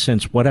movement and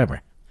since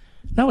whatever.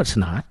 No, it's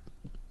not.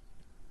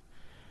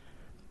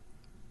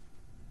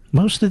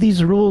 Most of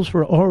these rules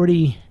were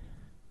already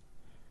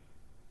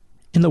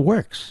in the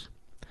works.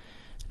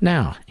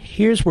 Now,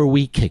 here's where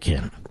we kick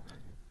in.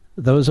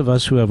 Those of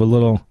us who have a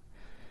little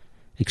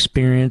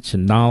experience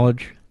and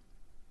knowledge.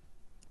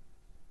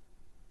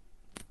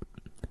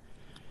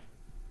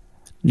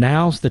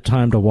 Now's the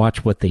time to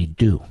watch what they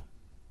do.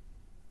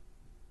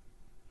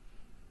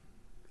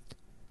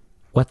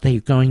 What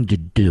they're going to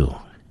do.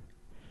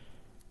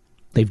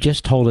 They've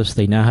just told us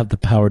they now have the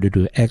power to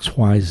do X,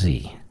 Y,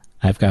 Z.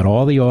 I've got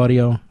all the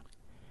audio.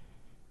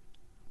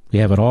 We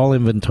have it all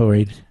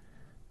inventoried.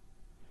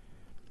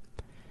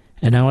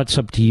 And now it's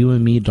up to you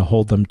and me to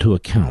hold them to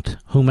account,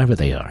 whomever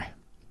they are.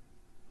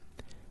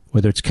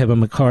 Whether it's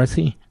Kevin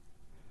McCarthy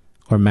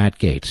or Matt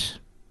Gaetz.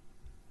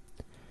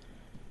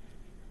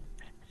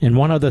 And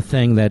one other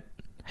thing that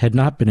had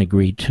not been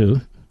agreed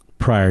to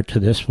prior to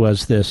this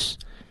was this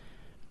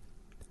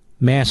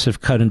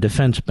massive cut in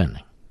defense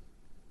spending.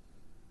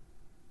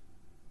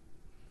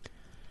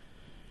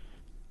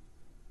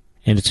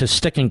 And it's a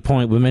sticking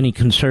point with many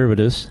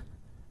conservatives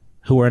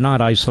who are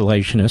not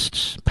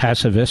isolationists,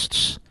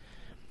 pacifists,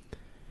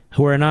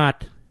 who are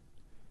not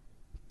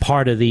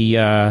part of the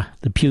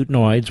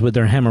Putinoids with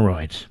their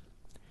hemorrhoids.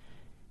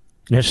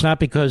 And it's not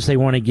because they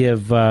want to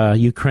give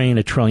Ukraine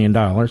 $1 trillion.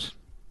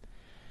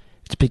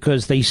 It's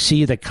because they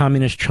see that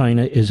communist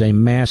China is a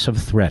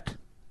massive threat.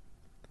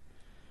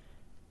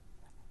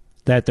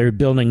 That they're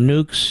building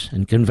nukes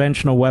and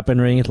conventional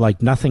weaponry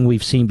like nothing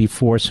we've seen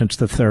before since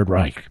the Third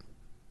Reich.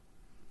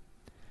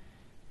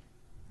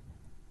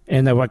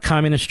 And that what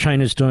communist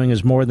China is doing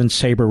is more than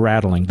saber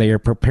rattling. They are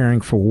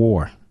preparing for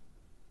war.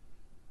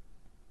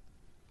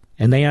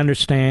 And they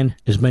understand,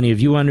 as many of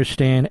you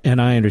understand,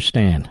 and I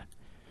understand.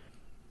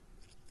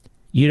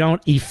 You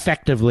don't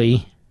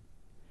effectively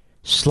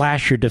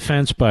slash your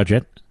defense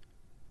budget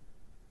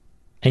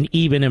and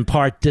even in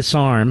part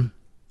disarm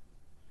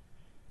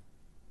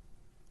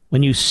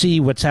when you see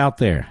what's out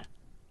there.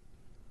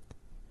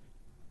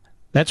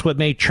 That's what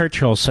made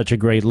Churchill such a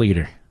great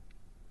leader.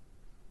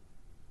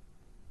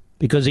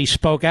 Because he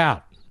spoke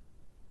out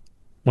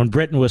when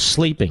Britain was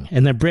sleeping,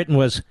 and then Britain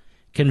was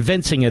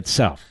convincing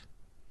itself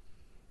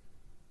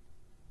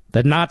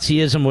that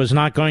Nazism was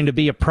not going to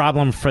be a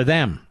problem for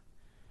them,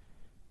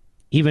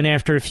 even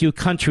after a few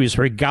countries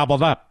were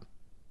gobbled up.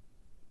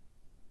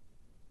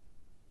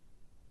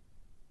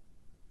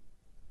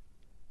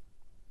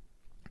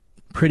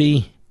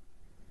 Pretty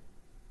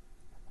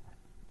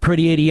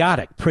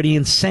idiotic, pretty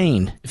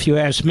insane, if you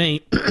ask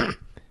me,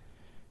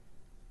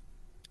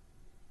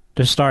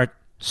 to start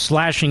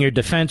slashing your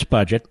defense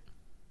budget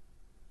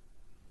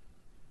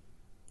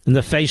in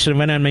the face of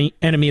an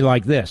enemy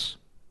like this.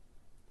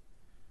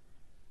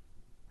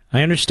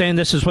 I understand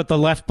this is what the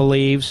left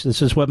believes.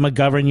 This is what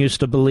McGovern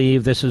used to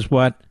believe. This is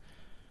what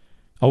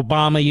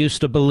Obama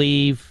used to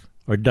believe,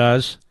 or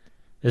does.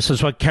 This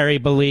is what Kerry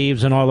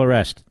believes, and all the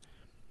rest.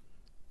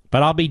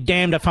 But I'll be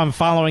damned if I'm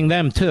following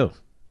them, too.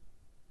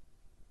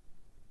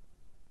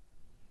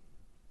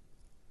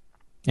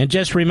 And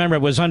just remember,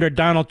 it was under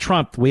Donald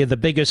Trump we had the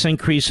biggest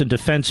increase in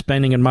defense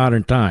spending in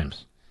modern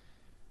times.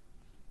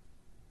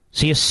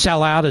 Is he a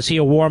sellout? Is he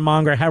a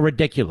warmonger? How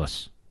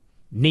ridiculous.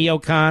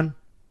 Neocon?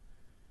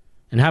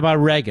 And how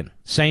about Reagan?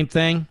 Same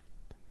thing?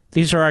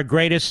 These are our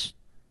greatest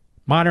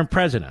modern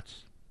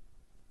presidents.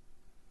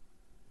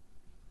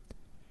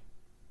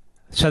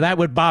 So that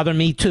would bother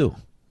me too.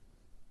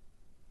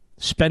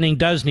 Spending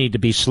does need to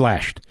be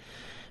slashed.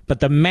 But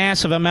the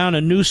massive amount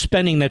of new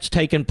spending that's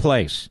taken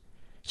place,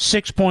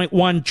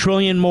 $6.1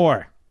 trillion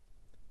more,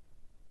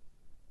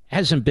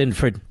 hasn't been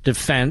for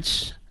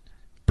defense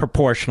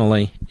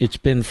proportionally. It's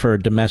been for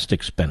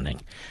domestic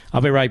spending.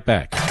 I'll be right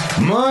back.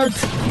 Mark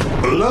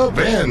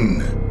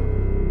Levin.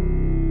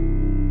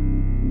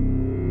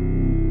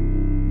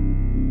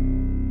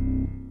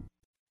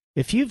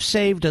 If you've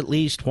saved at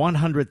least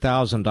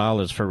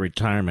 $100,000 for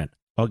retirement,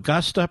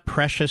 Augusta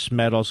Precious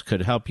Metals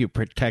could help you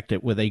protect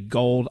it with a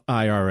gold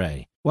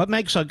IRA. What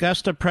makes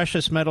Augusta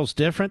Precious Metals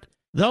different?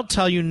 They'll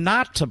tell you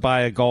not to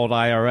buy a gold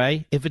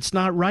IRA if it's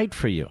not right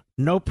for you.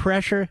 No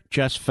pressure,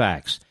 just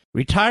facts.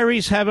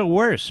 Retirees have it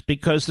worse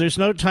because there's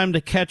no time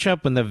to catch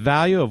up when the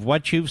value of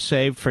what you've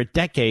saved for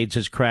decades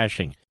is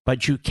crashing.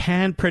 But you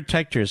can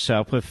protect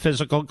yourself with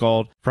physical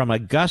gold from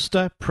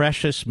Augusta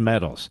Precious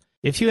Metals.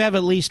 If you have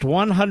at least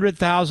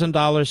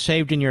 $100,000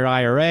 saved in your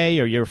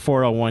IRA or your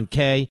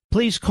 401k,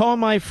 please call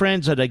my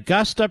friends at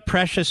Augusta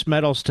Precious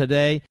Metals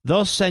today.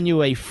 They'll send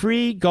you a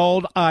free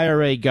gold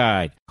IRA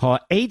guide. Call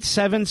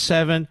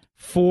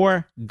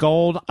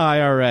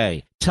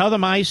 877-4-GOLD-IRA. Tell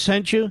them I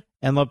sent you,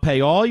 and they'll pay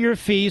all your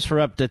fees for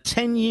up to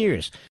 10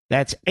 years.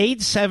 That's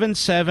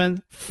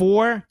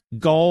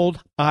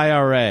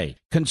 877-4-GOLD-IRA.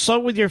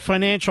 Consult with your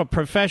financial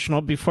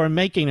professional before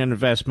making an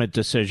investment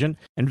decision,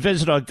 and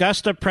visit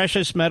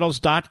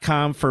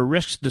AugustaPreciousMetals.com for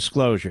risk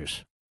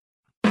disclosures.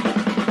 I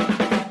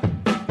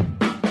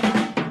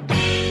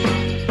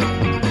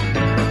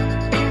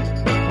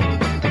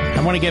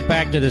want to get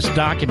back to this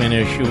document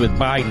issue with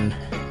Biden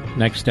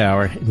next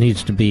hour. It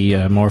needs to be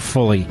more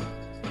fully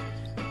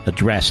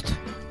addressed,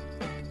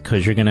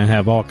 because you're going to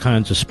have all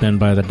kinds of spin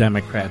by the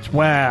Democrats.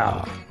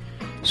 Well,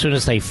 as soon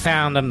as they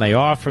found him, they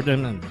offered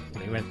him, and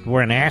they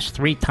weren't asked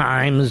 3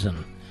 times, and,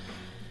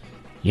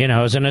 you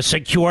know, is in a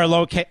secure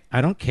location.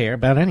 I don't care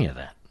about any of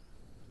that.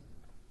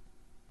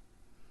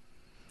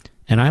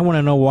 And I want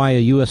to know why a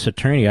U.S.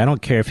 attorney, I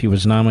don't care if he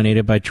was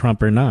nominated by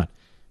Trump or not,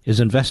 is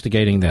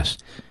investigating this.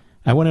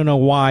 I want to know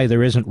why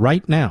there isn't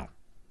right now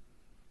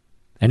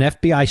an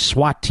FBI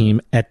SWAT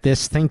team at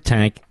this think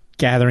tank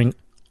gathering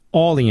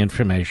all the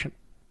information.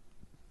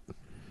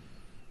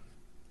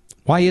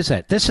 Why is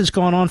that? This has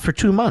gone on for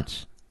 2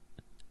 months.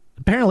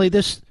 Apparently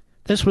this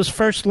was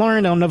first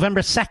learned on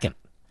November 2nd.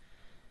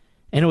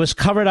 And it was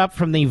covered up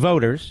from the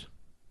voters.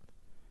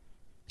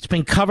 It's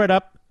been covered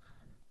up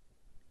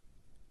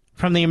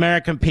from the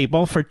American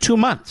people for 2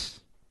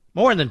 months.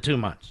 More than 2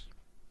 months.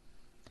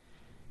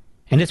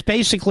 And it's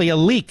basically a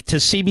leak to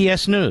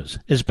CBS News,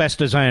 as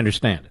best as I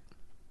understand it.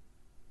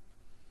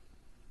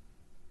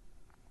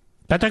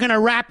 But they're going to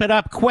wrap it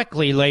up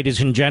quickly,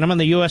 ladies and gentlemen.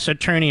 The U.S.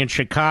 Attorney in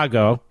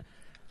Chicago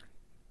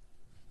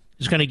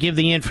is going to give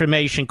the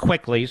information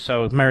quickly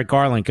so Merrick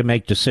Garland can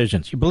make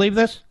decisions. You believe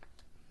this?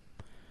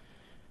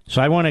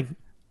 So I want to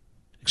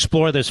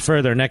explore this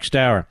further next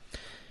hour.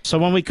 So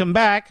when we come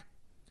back,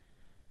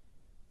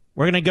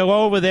 we're going to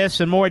go over this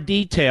in more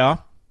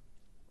detail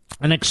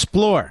and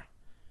explore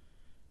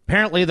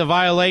apparently the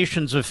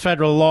violations of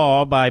federal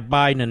law by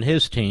Biden and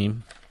his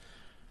team.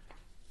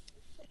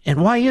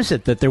 And why is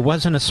it that there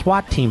wasn't a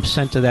SWAT team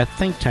sent to that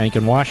think tank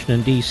in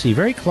Washington, D.C.,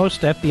 very close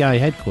to FBI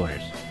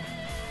headquarters?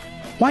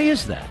 Why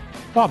is that?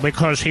 Well,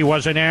 because he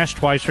wasn't asked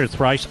twice or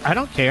thrice. I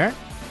don't care.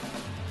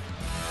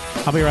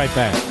 I'll be right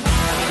back.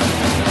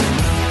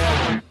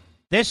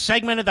 This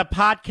segment of the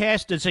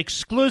podcast is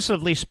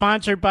exclusively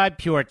sponsored by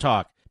Pure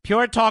Talk.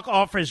 Pure Talk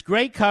offers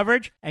great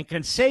coverage and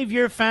can save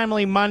your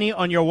family money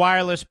on your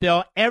wireless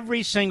bill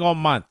every single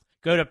month.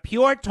 Go to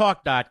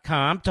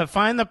puretalk.com to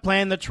find the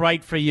plan that's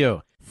right for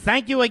you.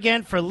 Thank you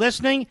again for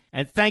listening,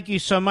 and thank you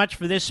so much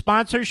for this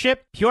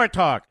sponsorship, Pure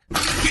Talk.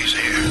 He's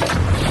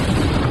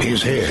here.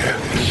 He's here.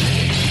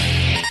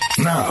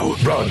 Now,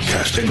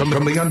 broadcasting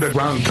from the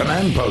underground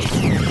command post,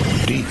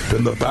 deep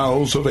in the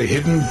bowels of a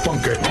hidden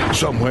bunker,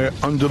 somewhere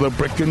under the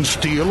brick and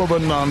steel of a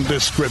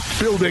nondescript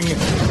building,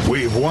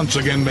 we've once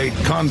again made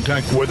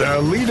contact with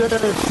our leader,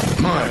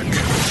 Mark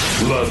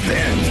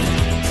Levin.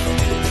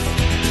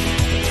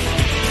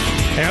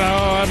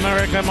 Hello,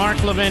 America.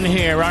 Mark Levin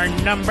here. Our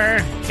number,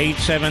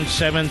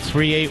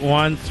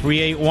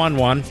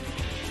 877-381-3811.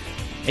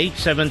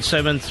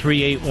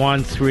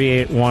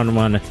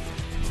 877-381-3811.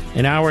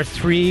 In hour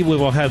 3, we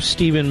will have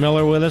Stephen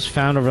Miller with us,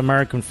 founder of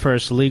American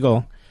First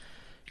Legal,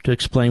 to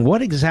explain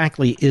what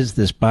exactly is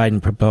this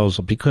Biden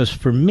proposal, because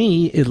for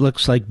me, it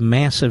looks like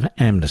massive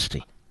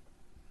amnesty.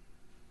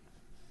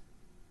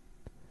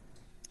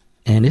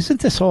 And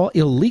isn't this all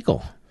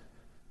illegal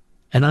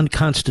and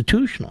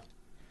unconstitutional?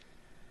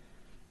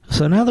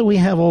 So now that we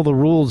have all the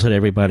rules that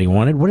everybody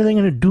wanted, what are they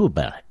going to do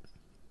about it?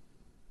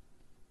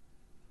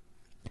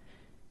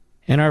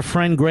 And our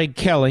friend Greg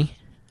Kelly,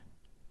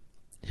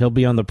 he'll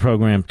be on the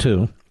program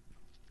too,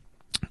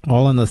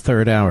 all in the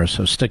third hour,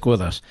 so stick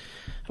with us.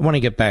 I want to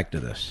get back to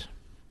this.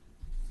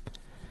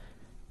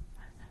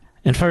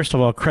 And first of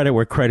all, credit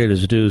where credit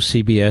is due.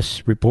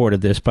 CBS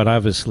reported this, but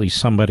obviously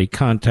somebody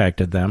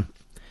contacted them.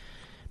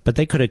 But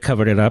they could have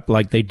covered it up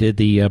like they did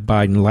the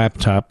Biden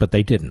laptop, but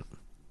they didn't.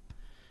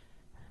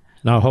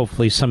 Now,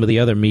 hopefully some of the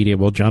other media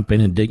will jump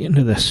in and dig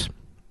into this.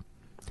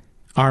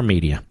 Our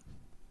media.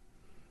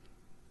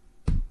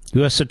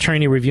 U.S.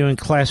 Attorney reviewing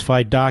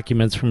classified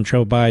documents from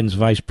Joe Biden's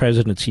vice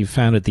presidency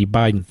found at the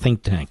Biden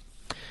think tank.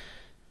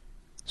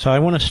 So I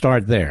want to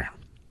start there.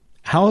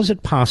 How is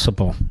it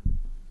possible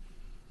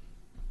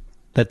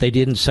that they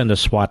didn't send a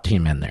SWAT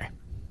team in there?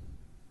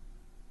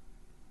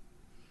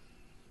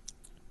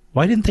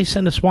 Why didn't they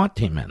send a SWAT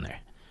team in there?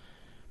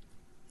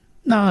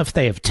 Now, if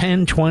they have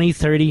 10, 20,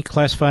 30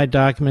 classified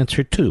documents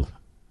or 2,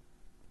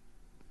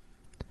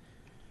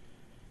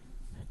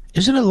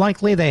 isn't it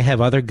likely they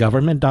have other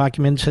government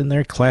documents in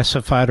there,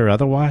 classified or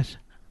otherwise?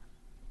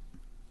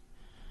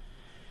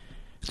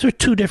 These are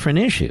 2 different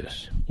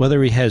issues.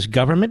 Whether he has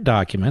government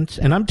documents,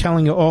 and I'm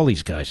telling you, all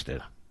these guys do.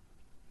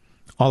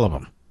 All of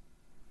them.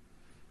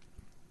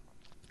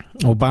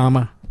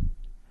 Obama,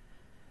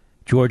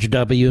 George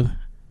W.,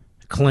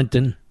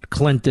 Clinton,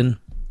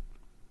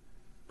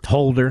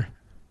 Holder,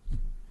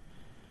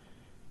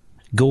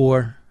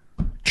 Gore,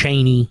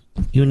 Cheney,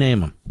 you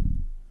name them.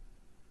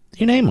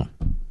 You name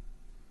them.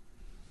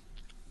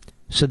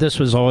 So this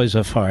was always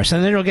a farce.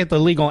 And then you'll get the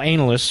legal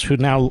analysts who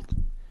now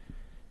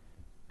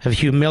have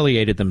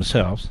humiliated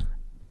themselves,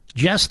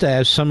 just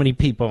as so many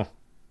people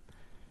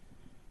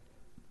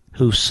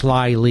who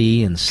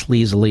slyly and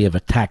sleazily have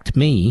attacked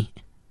me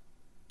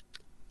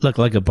look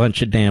like a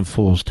bunch of damn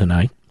fools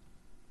tonight.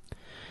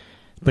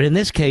 But in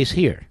this case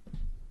here,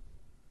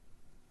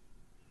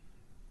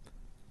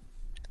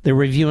 they're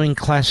reviewing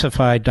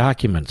classified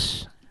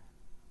documents.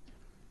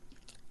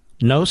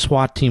 No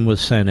SWAT team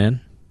was sent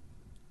in.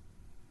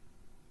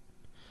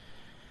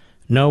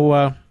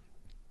 No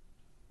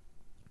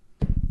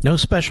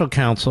special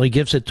counsel. He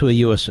gives it to a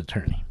U.S.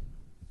 attorney.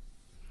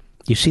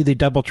 You see the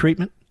double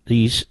treatment?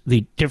 The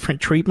different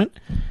treatment?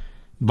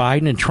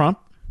 Biden and Trump?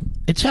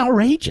 It's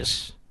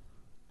outrageous.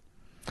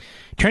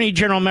 Attorney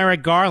General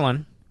Merrick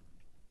Garland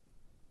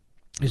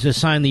is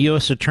assigned the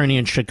U.S. attorney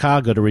in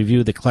Chicago to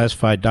review the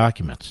classified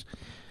documents.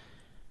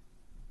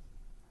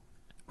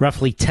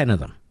 Roughly 10 of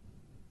them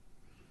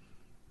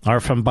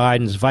are from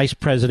Biden's vice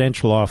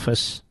presidential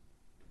office.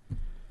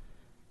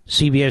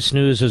 CBS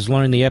News has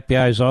learned the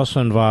FBI is also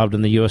involved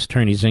in the U.S.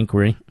 attorney's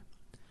inquiry.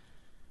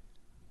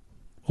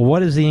 Well,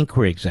 what is the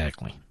inquiry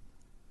exactly?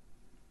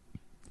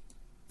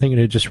 Thinking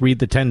to just read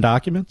the 10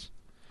 documents?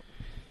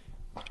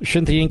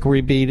 Shouldn't the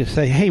inquiry be to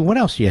say, hey, what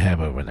else do you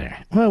have over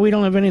there? Well, we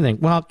don't have anything.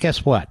 Well,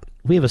 guess what?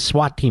 We have a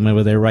SWAT team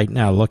over there right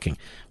now looking.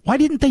 Why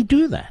didn't they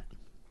do that?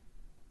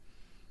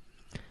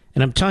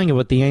 And I'm telling you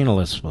what the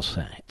analysts will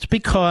say. It's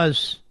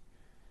because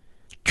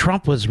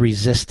Trump was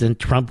resistant.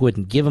 Trump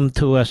wouldn't give them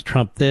to us.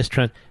 Trump this,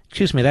 Trump...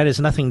 Excuse me, that has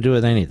nothing to do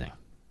with anything.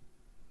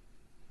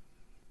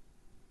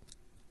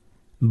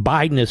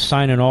 Biden is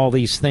signing all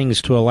these things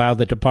to allow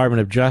the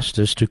Department of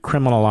Justice to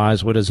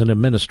criminalize what is an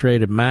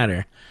administrative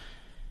matter.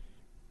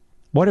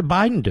 What did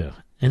Biden do?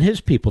 And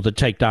his people to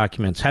take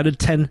documents. How did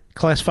 10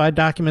 classified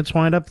documents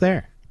wind up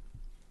there?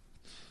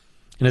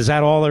 And is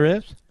that all there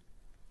is?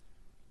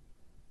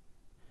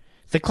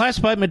 The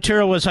classified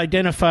material was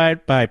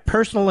identified by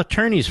personal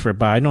attorneys for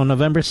Biden on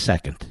November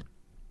 2nd,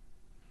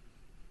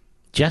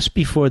 just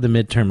before the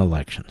midterm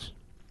elections.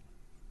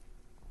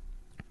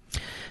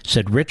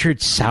 Said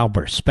Richard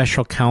Sauber,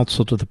 special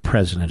counsel to the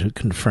president, who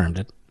confirmed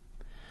it.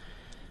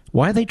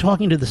 Why are they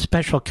talking to the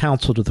special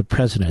counsel to the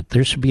president?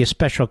 There should be a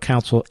special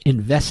counsel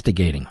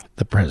investigating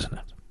the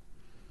president.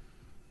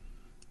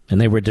 And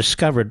they were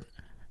discovered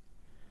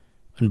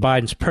when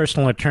Biden's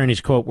personal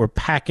attorneys, quote, were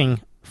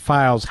packing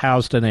files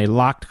housed in a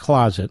locked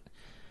closet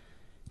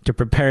to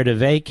prepare to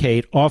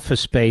vacate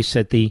office space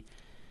at the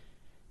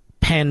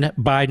Penn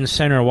Biden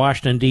Center,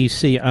 Washington,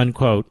 D.C.,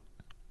 unquote.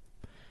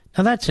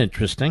 Now, that's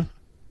interesting.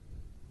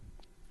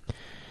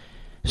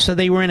 So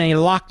they were in a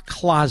locked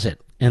closet,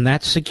 and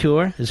that's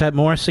secure? Is that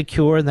more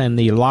secure than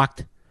the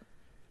locked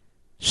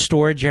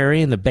storage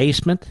area in the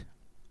basement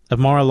of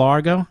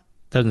Mar-a-Lago?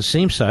 Doesn't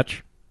seem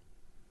such.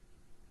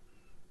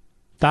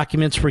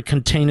 Documents were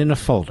contained in a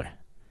folder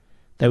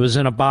that was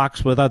in a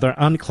box with other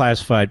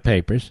unclassified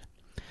papers.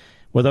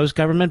 Were those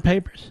government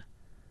papers?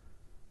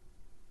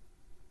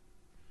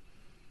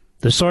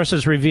 The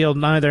sources revealed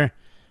neither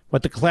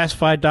what the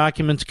classified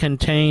documents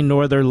contained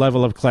nor their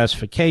level of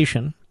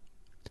classification.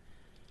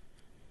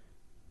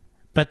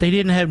 But they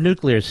didn't have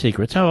nuclear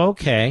secrets. Oh,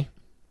 okay.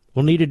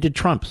 Well, neither did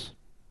Trump's.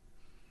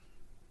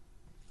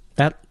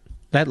 That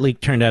leak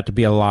turned out to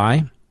be a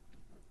lie.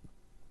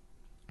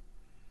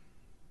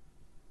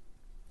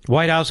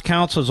 White House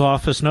counsel's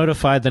office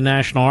notified the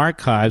National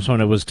Archives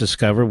when it was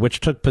discovered, which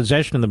took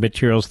possession of the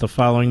materials the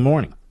following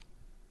morning.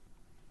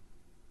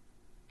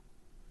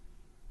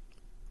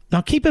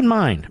 Now, keep in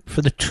mind,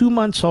 for the 2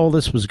 months all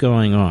this was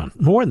going on,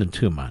 more than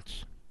 2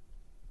 months,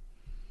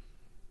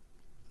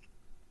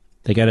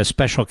 they got a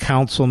special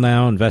counsel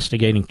now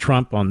investigating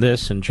Trump on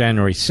this on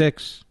January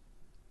 6th.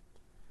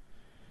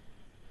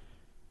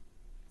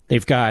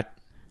 They've got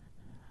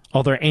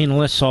all their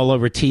analysts all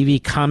over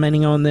TV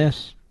commenting on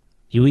this.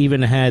 You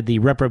even had the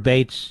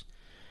reprobates,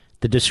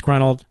 the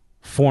disgruntled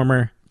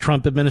former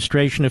Trump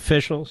administration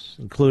officials,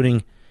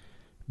 including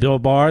Bill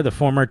Barr, the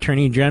former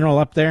attorney general,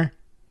 up there,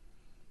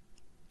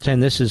 saying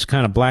this is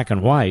kind of black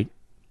and white.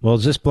 Well,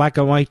 is this black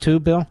and white too,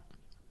 Bill?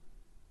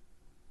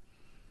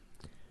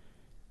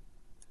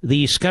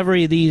 The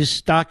discovery of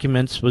these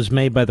documents was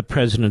made by the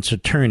president's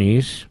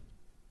attorneys.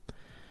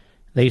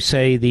 They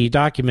say the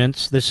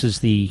documents, this is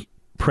the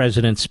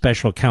president's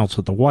special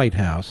counsel at the White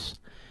House,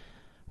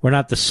 were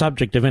not the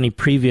subject of any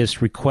previous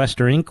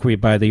request or inquiry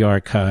by the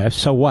archives.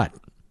 So what?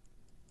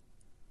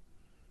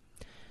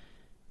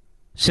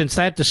 Since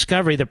that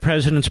discovery, the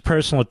president's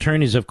personal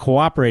attorneys have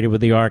cooperated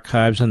with the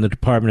archives and the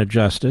Department of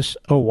Justice.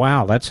 Oh,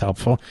 wow, that's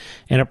helpful.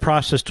 In a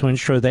process to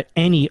ensure that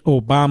any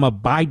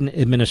Obama-Biden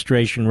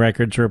administration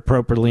records are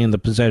appropriately in the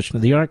possession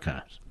of the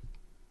archives.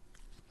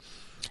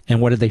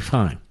 And what did they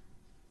find?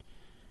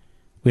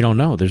 We don't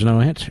know. There's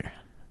no answer.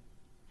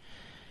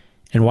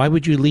 And why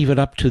would you leave it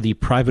up to the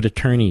private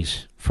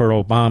attorneys for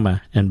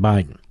Obama and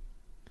Biden?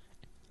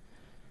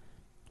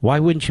 Why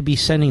wouldn't you be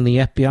sending the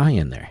FBI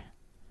in there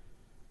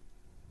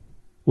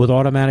with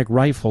automatic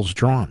rifles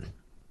drawn?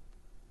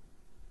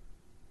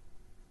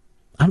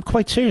 I'm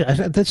quite serious.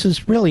 This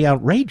is really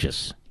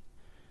outrageous.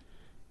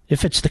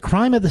 If it's the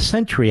crime of the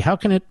century, how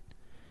can it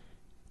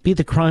be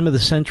the crime of the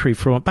century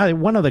for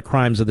one of the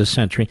crimes of the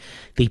century?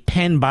 The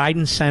Penn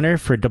Biden Center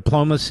for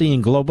Diplomacy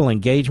and Global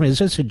Engagement. Is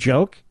this a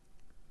joke?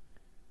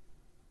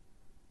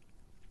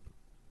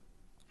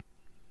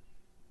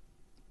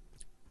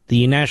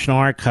 The National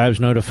Archives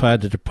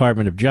notified the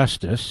Department of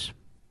Justice.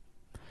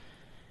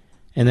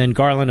 And then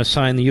Garland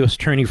assigned the U.S.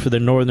 Attorney for the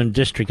Northern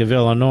District of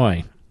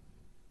Illinois.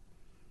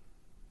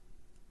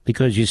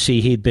 Because, you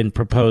see, he'd been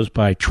proposed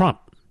by Trump.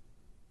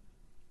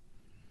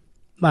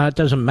 Well, it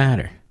doesn't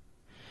matter.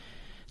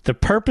 The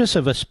purpose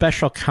of a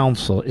special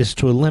counsel is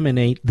to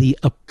eliminate the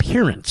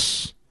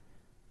appearance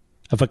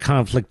of a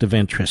conflict of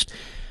interest.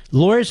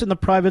 Lawyers in the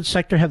private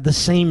sector have the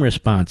same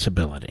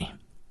responsibility.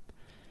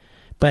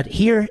 But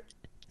here,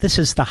 this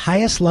is the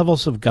highest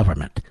levels of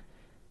government.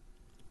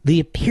 The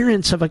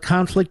appearance of a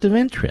conflict of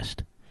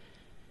interest.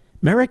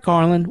 Merrick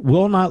Garland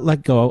will not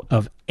let go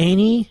of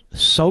any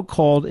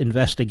so-called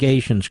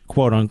investigations,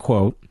 quote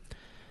unquote,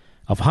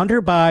 of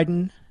Hunter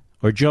Biden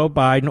or Joe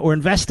Biden, or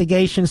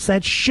investigations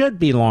that should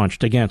be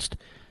launched against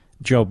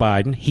Joe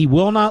Biden. He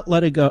will not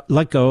let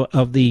go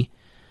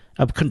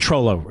of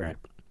control over it.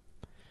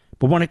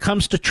 But when it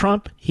comes to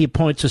Trump, he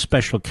appoints a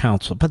special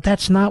counsel. But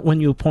that's not when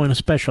you appoint a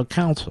special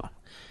counsel.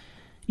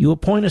 You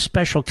appoint a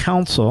special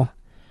counsel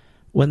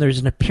when there's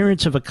an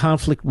appearance of a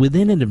conflict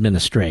within an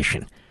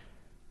administration.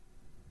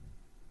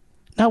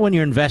 Not when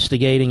you're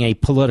investigating a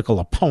political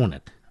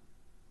opponent.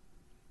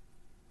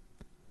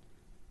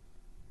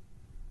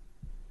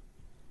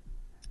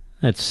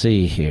 Let's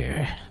see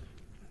here.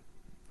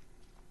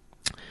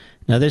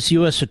 Now, this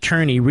U.S.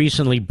 attorney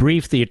recently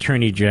briefed the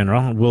Attorney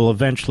General and will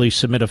eventually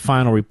submit a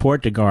final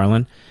report to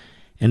Garland,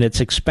 and it's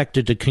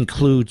expected to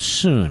conclude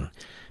soon.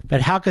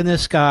 But how can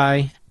this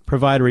guy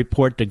provide a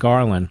report to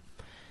Garland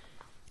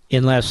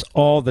unless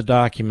all the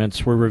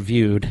documents were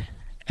reviewed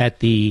at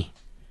the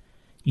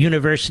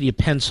University of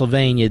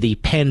Pennsylvania, the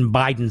Penn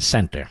Biden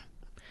Center?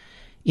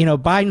 You know,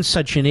 Biden's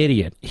such an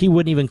idiot. He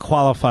wouldn't even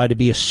qualify to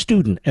be a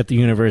student at the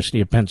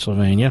University of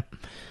Pennsylvania.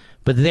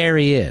 But there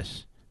he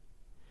is.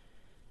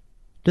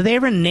 Do they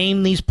ever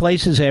name these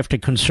places after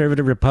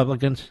conservative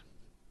Republicans?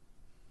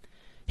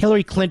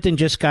 Hillary Clinton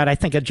just got, I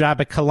think, a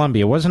job at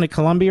Columbia. Wasn't it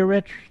Columbia,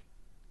 Rich?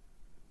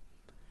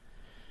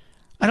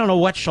 I don't know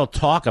what she'll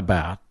talk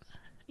about.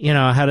 You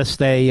know, how to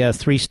stay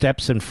 3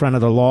 steps in front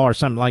of the law or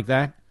something like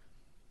that.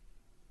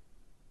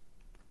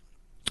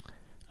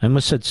 I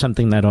almost said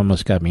something that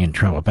almost got me in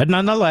trouble. But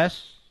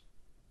nonetheless,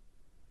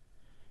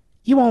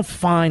 you won't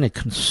find a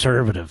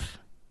conservative.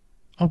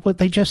 Oh, what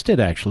they just did,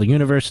 actually.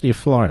 University of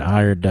Florida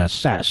hired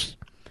Sass.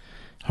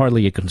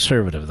 Hardly a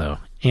conservative, though.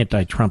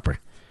 Anti-Trumper.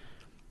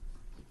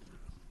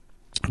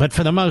 But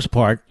for the most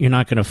part, you're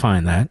not going to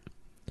find that.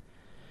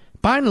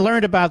 Biden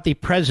learned about the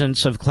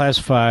presence of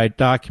classified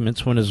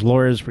documents when his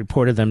lawyers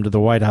reported them to the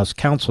White House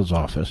counsel's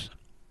office.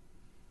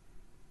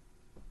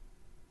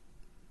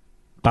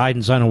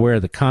 Biden's unaware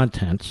of the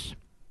contents.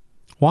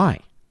 Why?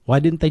 Why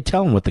didn't they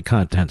tell him what the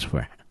contents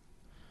were?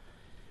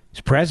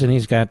 He's president.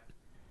 He's got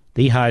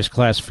the highest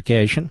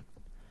classification,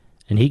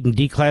 and he can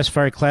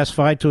declassify or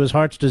classify to his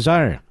heart's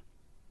desire.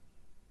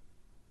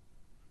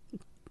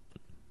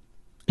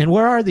 And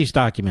where are these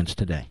documents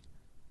today?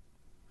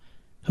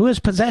 Who has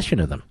possession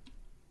of them?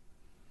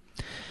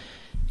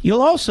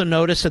 You'll also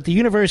notice that the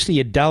University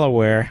of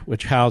Delaware,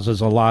 which houses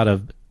a lot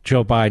of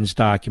Joe Biden's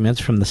documents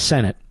from the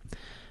Senate,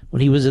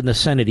 when he was in the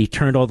Senate, he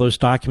turned all those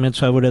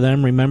documents over to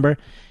them, remember?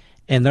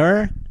 And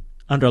they're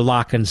under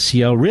lock and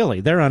seal, really.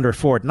 They're under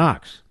Fort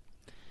Knox.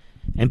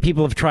 And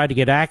people have tried to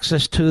get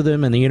access to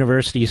them, and the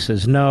university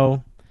says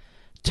no.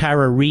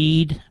 Tara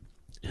Reid,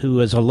 who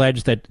has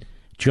alleged that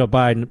Joe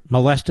Biden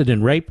molested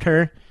and raped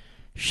her,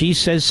 She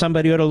says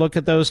somebody ought to look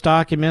at those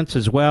documents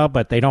as well,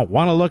 but they don't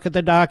want to look at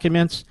the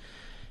documents.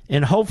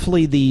 And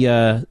hopefully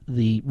the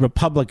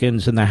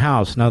Republicans in the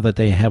House, now that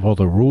they have all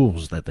the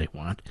rules that they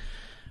want,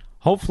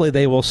 hopefully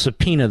they will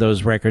subpoena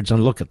those records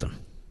and look at them.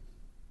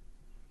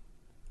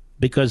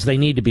 Because they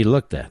need to be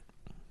looked at.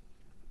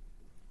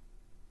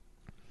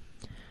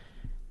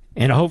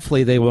 And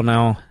hopefully they will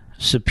now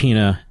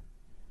subpoena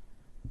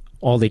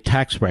all the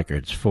tax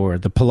records for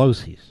the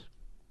Pelosi's.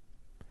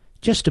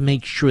 Just to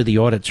make sure the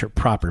audits are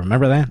proper.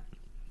 Remember that?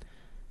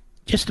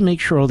 Just to make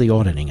sure all the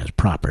auditing is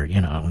proper,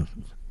 you know.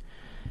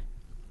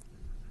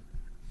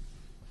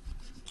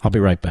 I'll be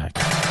right back.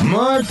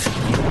 Mark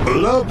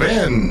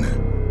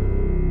Levin.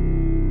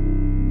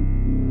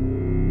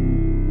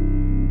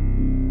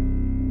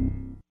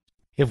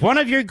 If one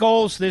of your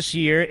goals this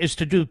year is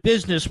to do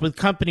business with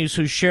companies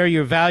who share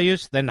your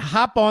values, then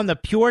hop on the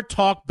Pure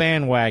Talk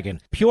bandwagon.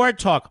 Pure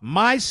Talk,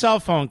 my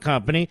cell phone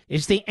company,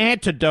 is the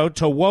antidote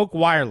to woke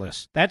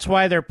wireless. That's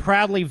why they're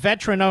proudly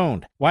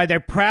veteran-owned, why they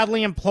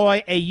proudly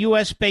employ a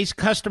U.S.-based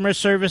customer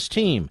service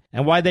team,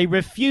 and why they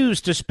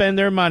refuse to spend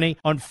their money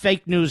on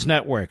fake news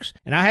networks.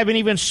 And I haven't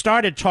even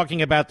started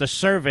talking about the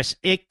service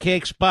it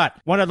kicks butt,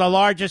 one of the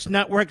largest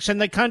networks in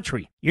the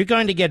country. You're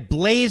going to get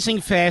blazing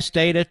fast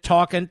data,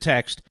 talk, and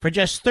text for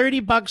just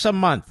 $30 a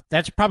month.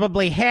 That's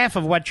probably half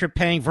of what you're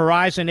paying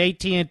Verizon,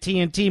 AT&T,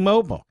 and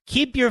T-Mobile.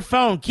 Keep your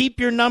phone, keep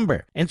your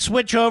number, and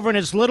switch over in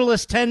as little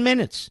as 10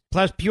 minutes.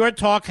 Plus, Pure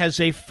Talk has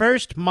a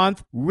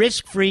first-month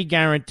risk-free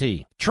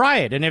guarantee. Try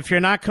it, and if you're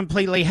not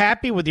completely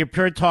happy with your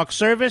Pure Talk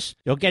service,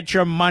 you'll get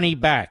your money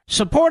back.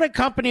 Support a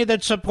company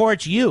that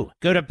supports you.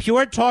 Go to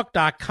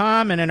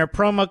puretalk.com and enter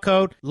promo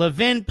code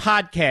Levin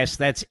Podcast.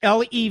 That's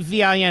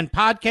Levin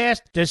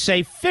Podcast to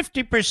save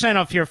 50%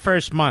 off your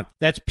first month.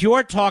 That's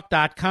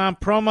puretalk.com,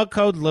 promo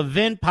code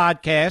Levin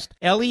Podcast,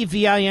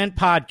 Levin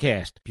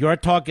Podcast. Pure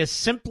Talk is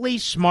simply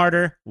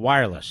smarter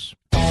wireless.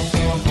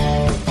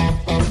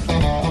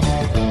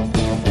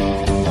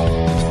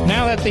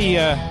 Now that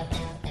the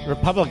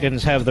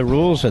Republicans have the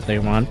rules that they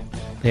want,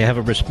 they have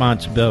a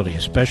responsibility,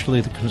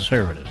 especially the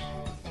conservatives.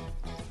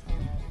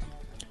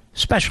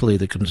 Especially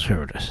the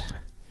conservatives.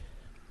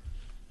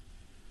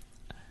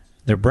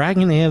 They're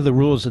bragging they have the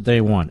rules that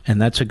they want,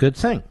 and that's a good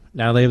thing.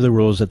 Now they have the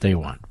rules that they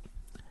want.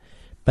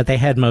 But they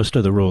had most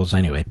of the rules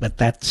anyway, but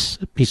that's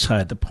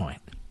beside the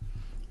point.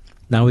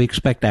 Now we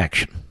expect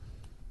action.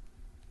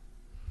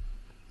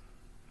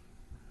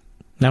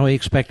 Now we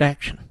expect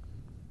action.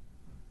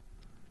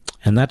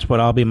 And that's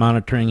what I'll be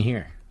monitoring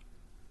here.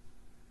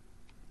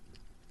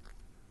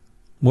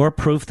 More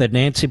proof that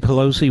Nancy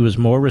Pelosi was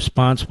more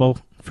responsible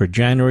for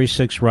January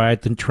 6th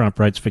riot than Trump,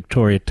 writes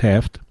Victoria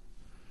Taft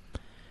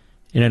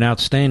in an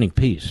outstanding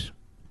piece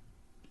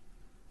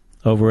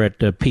over at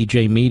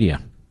PJ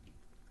Media.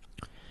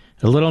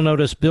 A little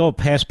notice bill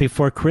passed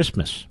before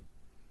Christmas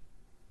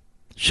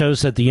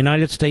shows that the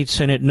United States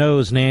Senate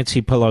knows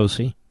Nancy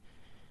Pelosi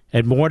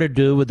had more to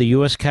do with the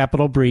U.S.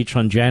 Capitol breach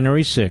on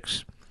January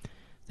 6th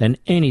than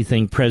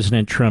anything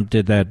President Trump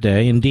did that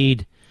day.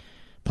 Indeed,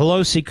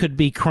 Pelosi could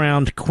be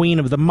crowned queen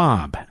of the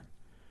mob,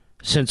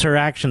 since her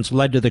actions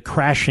led to the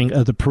crashing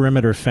of the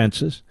perimeter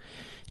fences,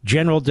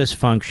 general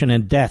dysfunction,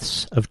 and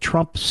deaths of a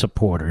Trump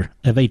supporter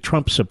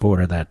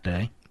that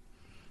day.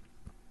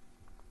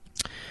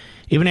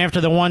 Even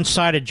after the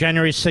one-sided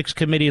January 6th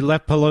committee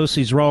left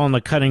Pelosi's role on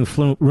the cutting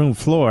room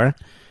floor,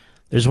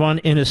 there's one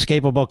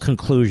inescapable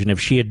conclusion. If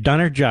she had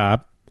done her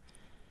job,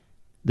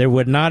 there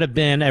would not have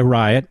been a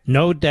riot,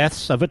 no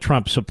deaths of a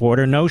Trump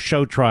supporter, no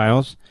show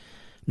trials,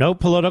 no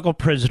political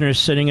prisoners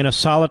sitting in a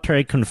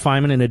solitary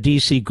confinement in a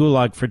D.C.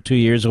 gulag for 2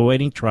 years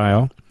awaiting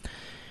trial.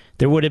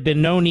 There would have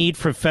been no need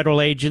for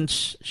federal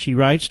agents, she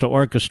writes, to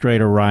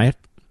orchestrate a riot.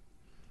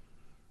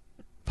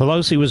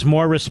 Pelosi was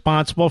more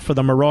responsible for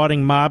the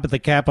marauding mob at the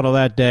Capitol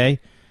that day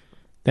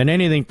than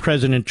anything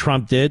President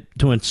Trump did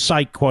to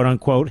incite,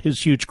 quote-unquote,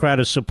 his huge crowd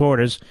of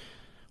supporters,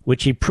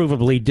 which he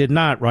provably did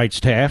not, writes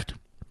Taft.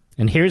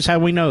 And here's how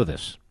we know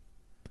this.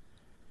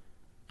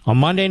 On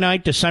Monday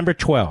night, December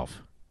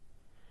 12,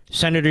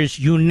 senators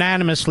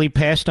unanimously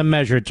passed a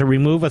measure to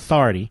remove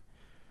authority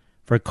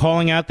for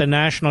calling out the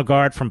National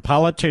Guard from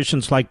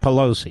politicians like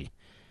Pelosi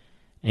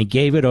and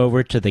gave it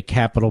over to the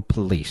Capitol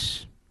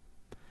Police.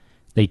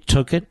 They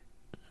took it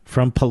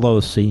from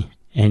Pelosi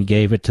and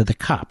gave it to the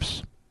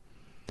cops.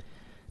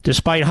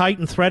 Despite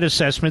heightened threat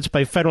assessments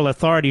by federal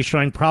authorities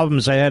showing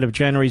problems ahead of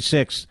January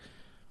 6th,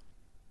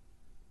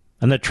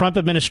 and the Trump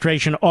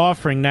administration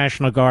offering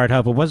National Guard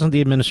help, it wasn't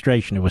the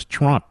administration, it was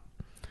Trump.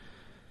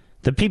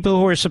 The people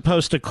who were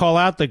supposed to call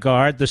out the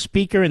Guard, the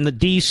Speaker and the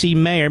D.C.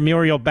 Mayor,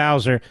 Muriel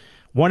Bowser,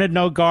 wanted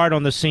no Guard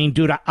on the scene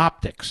due to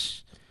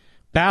optics.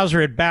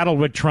 Bowser had battled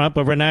with Trump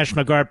over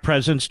National Guard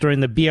presence during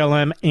the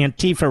BLM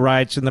Antifa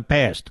riots in the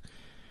past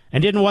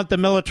and didn't want the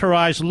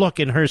militarized look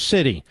in her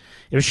city.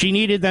 If she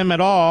needed them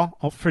at all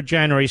for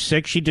January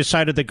 6th, she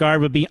decided the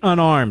Guard would be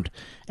unarmed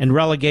and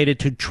relegated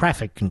to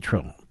traffic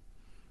control.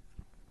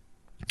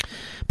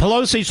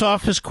 Pelosi's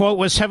office, quote,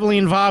 was heavily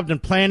involved in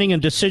planning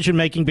and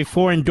decision-making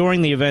before and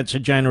during the events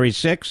of January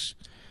 6th,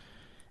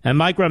 and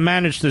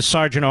micromanaged the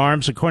Sergeant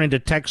Arms, according to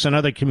texts and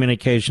other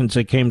communications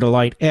that came to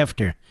light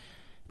after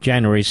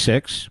January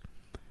 6th.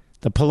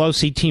 The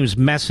Pelosi team's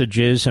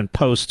messages and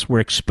posts were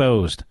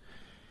exposed.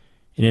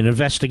 In an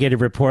investigative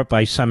report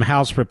by some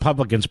House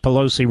Republicans,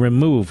 Pelosi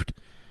removed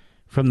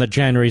from the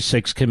January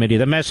 6th committee.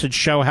 The message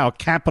show how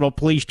Capitol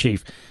Police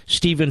Chief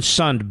Stephen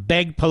Sund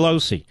begged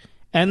Pelosi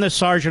and the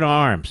Sergeant at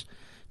Arms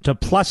to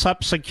plus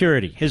up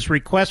security. His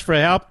request for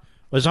help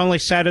was only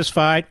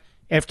satisfied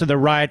after the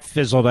riot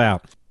fizzled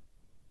out.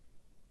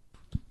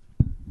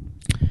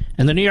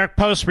 And the New York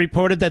Post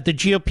reported that the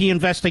GOP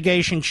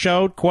investigation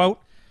showed,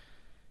 quote,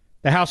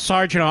 the House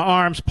Sergeant at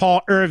Arms,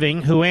 Paul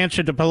Irving, who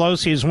answered to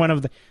Pelosi as one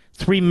of the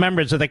 3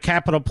 members of the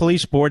Capitol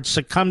Police Board,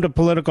 succumbed to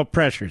political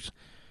pressures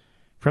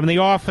from the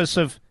office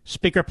of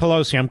Speaker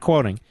Pelosi, I'm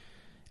quoting,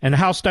 and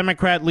House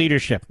Democrat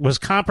leadership, was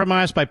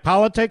compromised by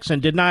politics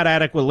and did not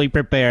adequately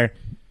prepare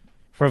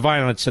for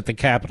violence at the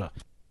Capitol.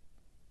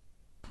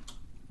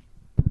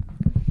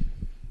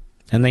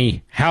 And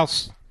the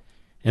House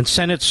and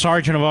Senate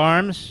Sergeant of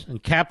Arms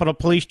and Capitol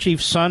Police Chief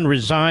Sund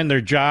resigned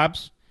their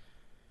jobs.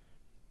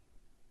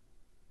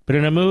 But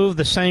in a move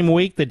the same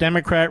week, the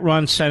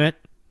Democrat-run Senate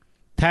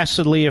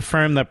tacitly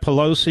affirmed that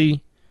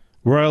Pelosi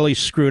royally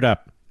screwed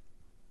up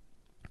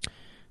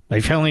by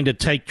failing to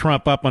take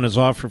Trump up on his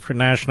offer for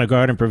National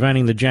Guard and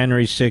preventing the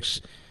January 6th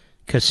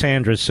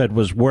Cassandra said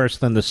was worse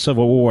than the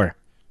Civil War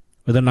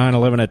or the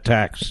 9/11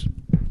 attacks.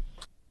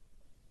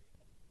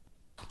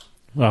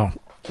 Well,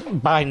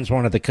 Biden's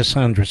one of the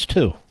Cassandras,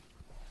 too.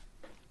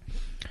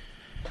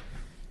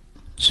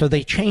 So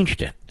they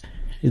changed it.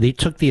 They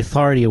took the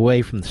authority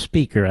away from the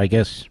Speaker, I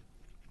guess.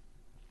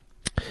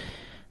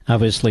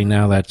 Obviously,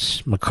 now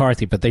that's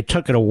McCarthy, but they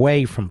took it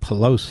away from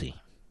Pelosi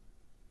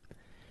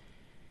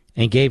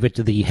and gave it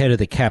to the head of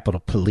the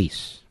Capitol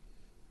Police.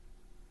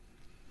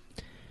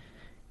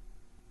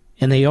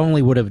 And they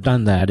only would have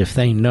done that if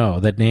they know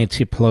that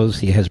Nancy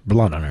Pelosi has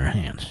blood on her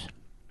hands.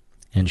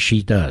 And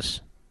she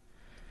does.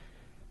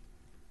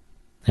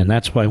 And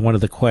that's why one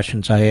of the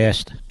questions I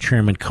asked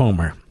Chairman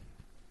Comer,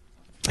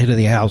 head of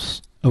the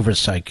House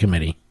Oversight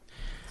Committee,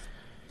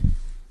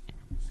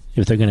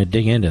 if they're going to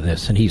dig into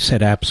this, and he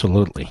said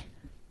absolutely.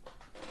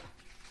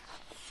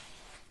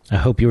 I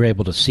hope you were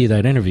able to see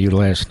that interview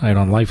last night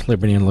on Life,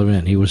 Liberty, and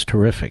Levin. He was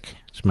terrific,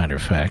 as a matter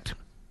of fact.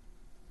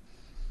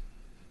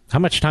 How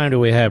much time do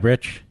we have,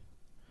 Rich?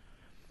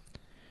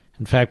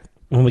 In fact,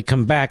 when we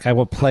come back, I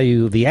will play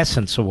you the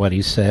essence of what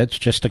he said. It's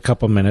just a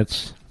couple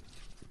minutes.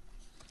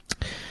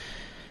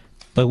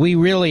 But we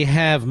really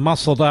have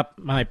muscled up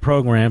my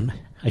program.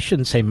 I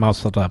shouldn't say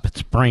muscled up.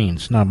 It's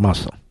brains, not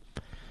muscle.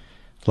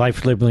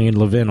 Life, Liberty, and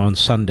Levin on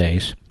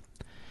Sundays.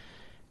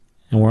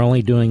 And we're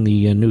only doing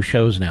the new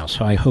shows now,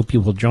 so I hope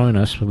you will join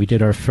us. We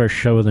did our first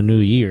show of the new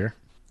year.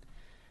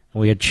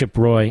 We had Chip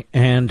Roy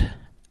and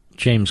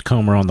James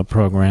Comer on the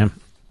program.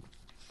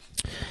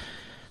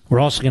 We're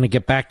also going to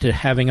get back to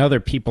having other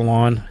people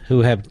on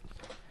who have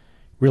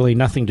really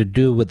nothing to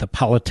do with the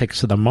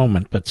politics of the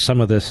moment, but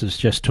some of this is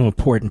just too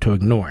important to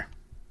ignore.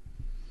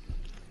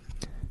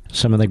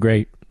 Some of the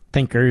great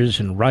thinkers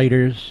and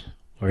writers,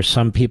 or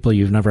some people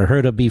you've never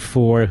heard of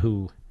before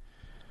who,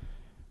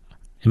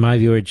 in my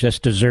view, are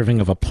just deserving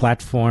of a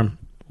platform.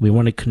 We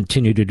want to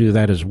continue to do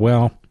that as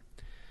well.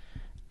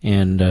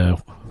 And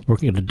we're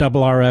going to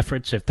double our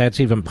efforts, if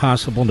that's even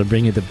possible, to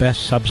bring you the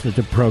best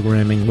substantive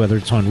programming, whether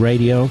it's on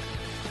radio,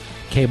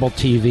 cable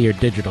TV, or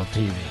digital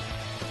TV.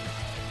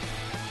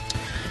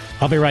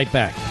 I'll be right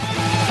back.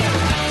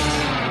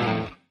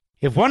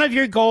 If one of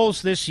your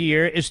goals this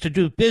year is to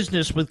do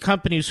business with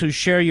companies who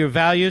share your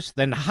values,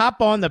 then hop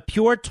on the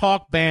Pure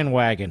Talk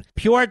bandwagon.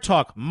 Pure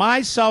Talk,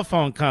 my cell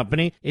phone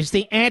company, is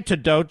the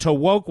antidote to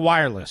woke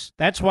wireless.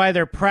 That's why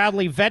they're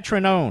proudly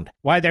veteran-owned,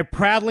 why they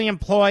proudly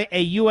employ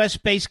a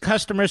U.S.-based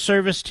customer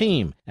service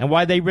team, and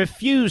why they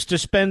refuse to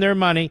spend their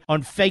money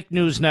on fake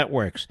news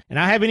networks. And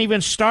I haven't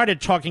even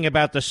started talking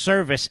about the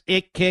service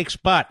it kicks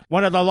butt,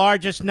 one of the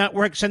largest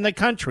networks in the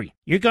country.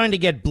 You're going to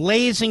get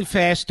blazing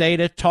fast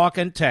data, talk,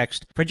 and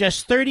text for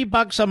just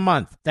 $30 a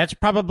month. That's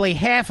probably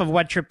half of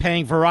what you're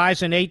paying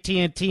Verizon,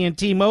 AT&T, and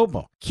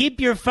T-Mobile. Keep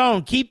your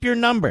phone, keep your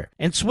number,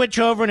 and switch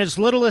over in as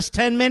little as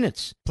 10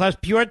 minutes. Plus,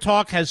 Pure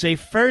Talk has a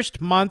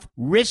first-month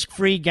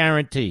risk-free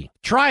guarantee.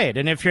 Try it,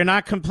 and if you're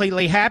not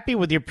completely happy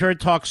with your Pure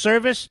Talk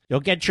service, you'll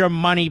get your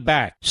money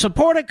back.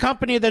 Support a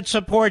company that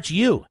supports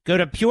you. Go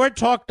to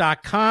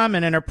puretalk.com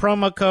and enter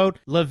promo code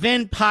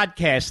Levin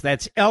Podcast.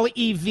 That's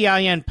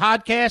Levin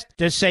Podcast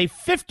to save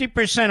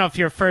 50% off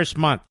your first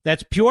month.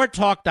 That's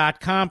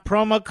puretalk.com,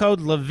 promo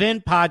code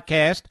Levin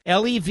Podcast,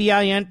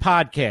 Levin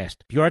Podcast.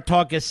 Pure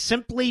Talk is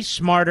simply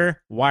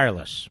smarter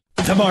wireless.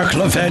 The Mark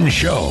Levin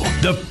Show,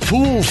 the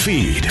pool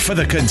feed for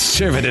the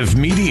conservative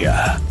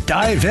media.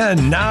 Dive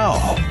in now.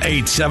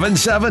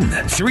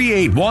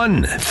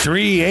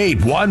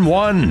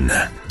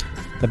 877-381-3811.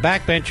 The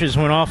backbenchers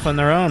went off on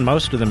their own,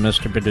 most of them,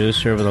 Mr.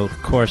 Producer, over the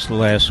course of the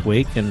last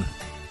week, and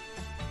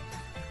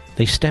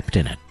they stepped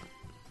in it.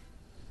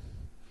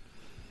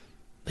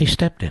 They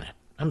stepped in it.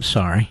 I'm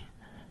sorry.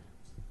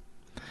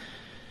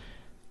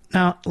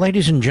 Now,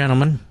 ladies and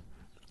gentlemen,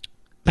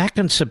 Back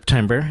in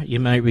September, you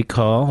might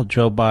recall,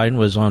 Joe Biden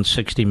was on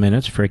 60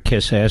 Minutes for a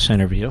kiss-ass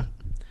interview.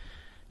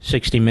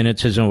 60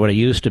 Minutes isn't what it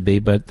used to be,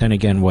 but then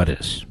again, what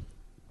is?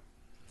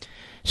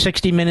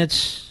 60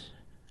 Minutes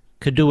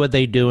could do what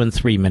they do in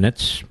 3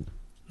 minutes.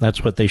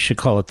 That's what they should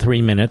call it,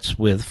 3 minutes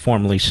with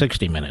formerly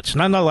 60 Minutes.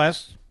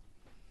 Nonetheless,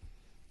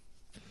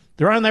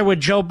 they're on there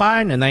with Joe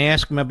Biden, and they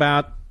ask him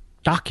about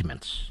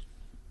documents.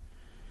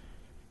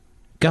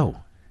 Go.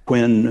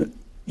 When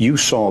you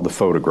saw the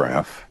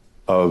photograph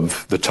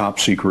of the top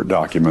secret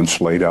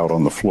documents laid out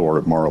on the floor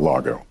at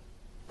Mar-a-Lago,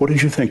 what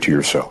did you think to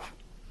yourself,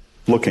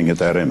 looking at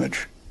that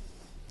image?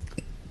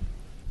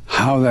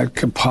 How that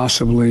could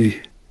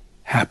possibly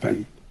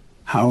happen,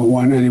 how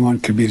anyone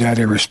could be that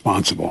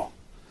irresponsible.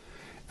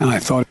 And I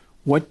thought,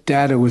 what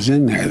data was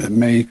in there that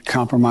may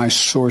compromise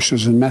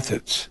sources and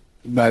methods?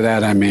 By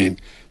that I mean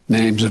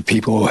names of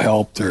people who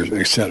helped, or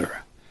et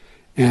cetera.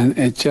 And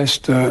it's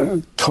just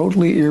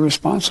totally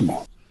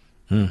irresponsible.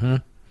 Mm-hmm.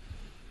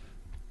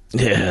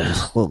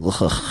 Yeah.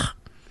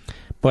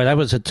 Boy, that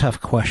was a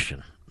tough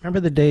question. Remember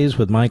the days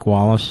with Mike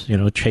Wallace,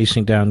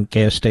 chasing down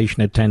gas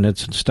station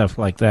attendants and stuff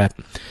like that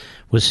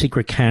with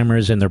secret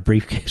cameras in their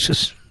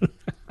briefcases?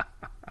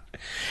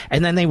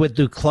 And then they would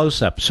do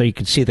close-ups so you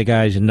could see the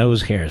guy's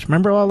nose hairs.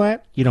 Remember all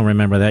that? You don't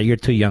remember that. You're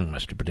too young,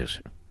 Mr.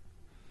 Producer.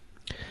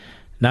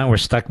 Now we're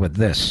stuck with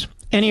this.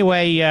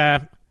 Anyway,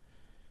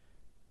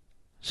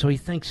 so he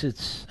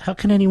thinks how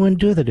can anyone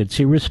do that? It's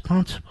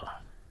irresponsible.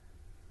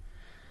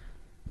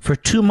 For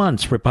 2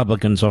 months,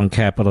 Republicans on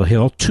Capitol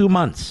Hill, 2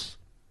 months.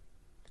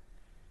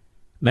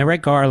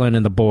 Merrick Garland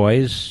and the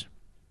boys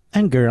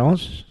and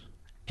girls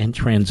and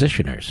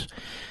transitioners,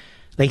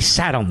 they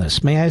sat on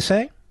this, may I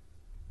say?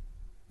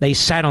 They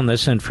sat on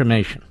this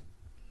information.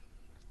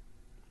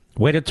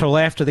 Waited till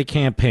after the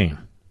campaign.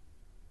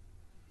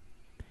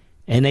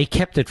 And they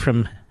kept it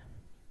from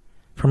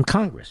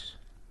Congress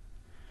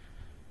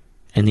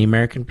and the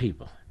American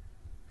people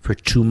for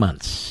 2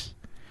 months.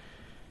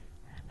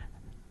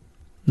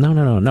 No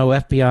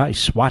FBI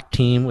SWAT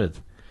team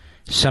with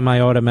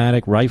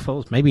semi-automatic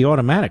rifles, maybe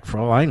automatic for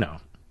all I know.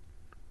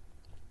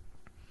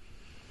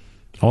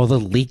 All the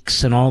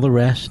leaks and all the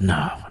rest?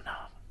 No.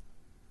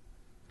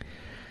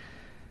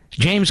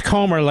 James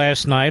Comer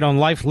last night on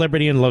Life,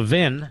 Liberty, and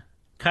Levin.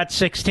 Cut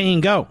 16,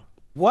 go.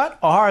 What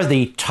are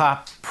the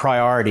top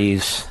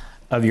priorities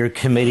of your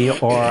committee,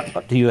 or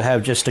do you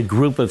have just a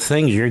group of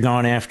things you're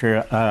going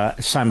after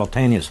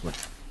simultaneously?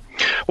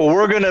 Well,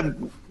 we're going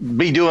to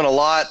be doing a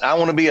lot. I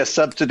want to be a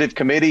substantive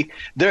committee.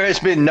 There has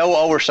been no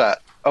oversight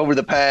over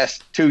the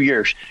past 2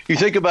 years. You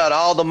think about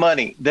all the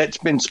money that's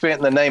been spent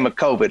in the name of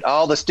COVID,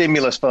 all the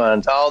stimulus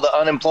funds, all the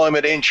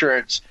unemployment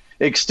insurance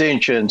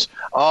extensions,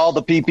 all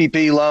the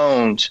PPP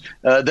loans,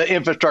 the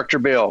infrastructure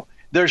bill.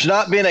 There's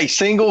not been a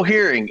single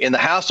hearing in the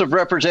House of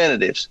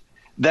Representatives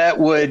that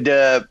would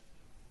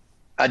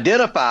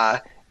identify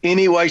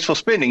any wasteful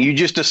spending. You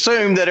just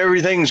assume that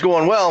everything's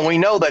going well, and we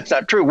know that's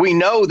not true. We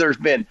know there's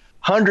been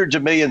hundreds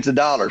of millions of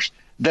dollars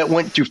that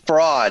went to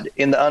fraud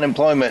in the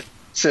unemployment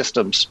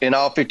systems in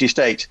all 50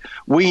 states.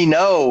 We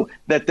know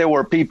that there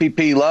were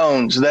PPP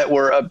loans that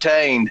were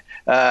obtained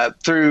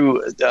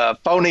through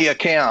phony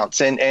accounts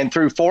and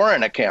through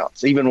foreign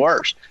accounts, even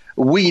worse.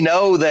 We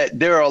know that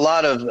there are a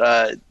lot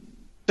of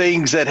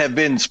things that have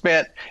been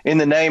spent in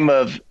the name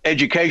of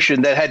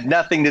education that had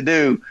nothing to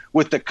do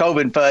with the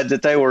COVID funds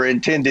that they were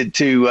intended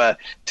to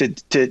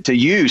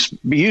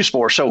be used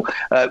for. So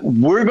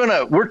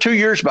we're 2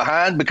 years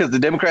behind because the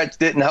Democrats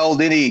didn't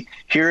hold any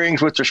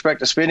hearings with respect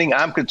to spending.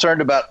 I'm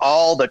concerned about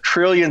all the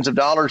trillions of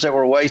dollars that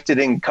were wasted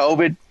in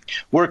COVID.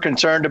 We're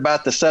concerned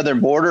about the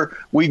southern border.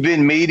 We've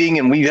been meeting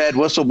and we've had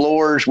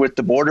whistleblowers with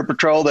the Border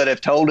Patrol that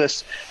have told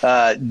us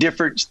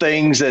different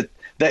things that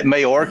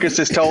Mayorkas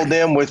has told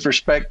them with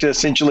respect to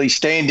essentially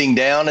standing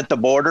down at the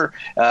border.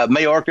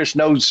 Mayorkas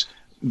knows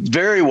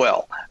very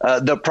well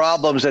the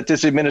problems that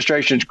this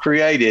administration's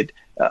created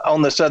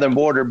on the southern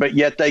border, but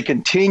yet they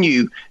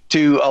continue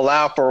to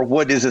allow for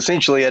what is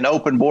essentially an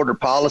open border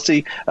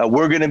policy.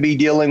 We're going to be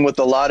dealing with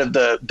a lot of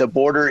the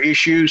border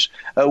issues.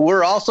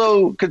 We're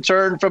also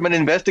concerned from an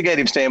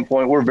investigative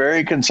standpoint. We're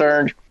very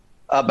concerned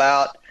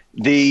about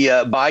the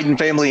Biden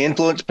family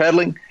influence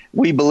peddling.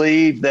 We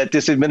believe that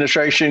this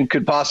administration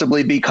could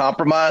possibly be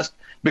compromised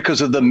because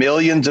of the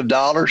millions of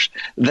dollars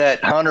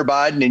that Hunter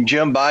Biden and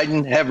Jim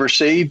Biden have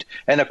received.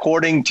 And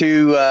according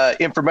to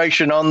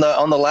information on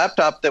the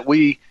laptop that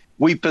we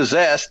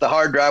possess, the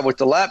hard drive with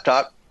the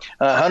laptop,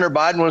 Hunter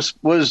Biden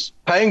was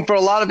paying for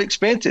a lot of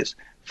expenses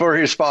for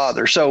his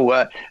father.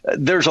 So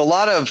there's a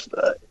lot of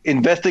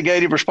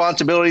investigative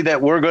responsibility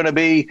that we're going to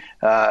be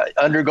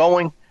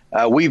undergoing.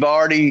 We've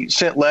already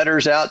sent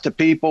letters out to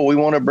people. We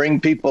want to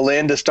bring people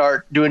in to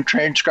start doing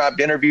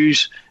transcribed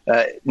interviews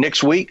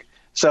next week.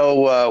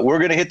 So we're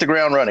going to hit the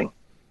ground running.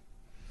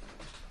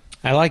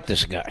 I like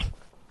this guy.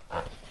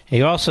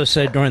 He also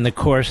said during the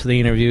course of the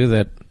interview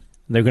that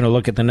they're going to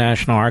look at the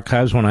National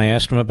Archives when I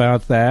asked him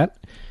about that,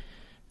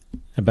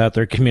 about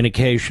their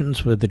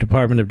communications with the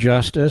Department of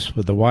Justice,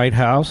 with the White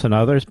House and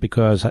others,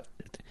 because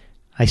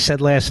I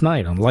said last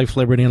night on Life,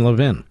 Liberty, and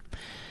Levin,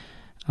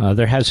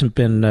 There hasn't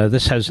been,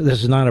 this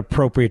is not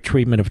appropriate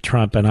treatment of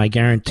Trump, and I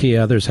guarantee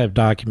others have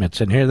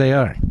documents, and here they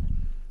are.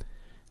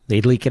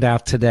 They leak it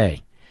out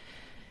today.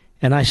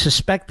 And I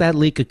suspect that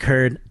leak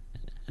occurred,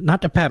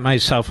 not to pat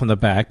myself on the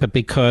back, but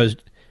because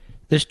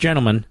this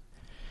gentleman,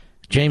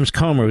 James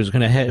Comer,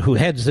 who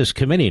heads this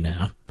committee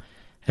now,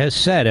 has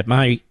said at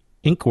my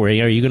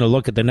inquiry, are you going to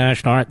look at the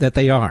national art, that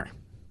they are.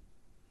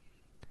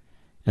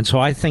 And so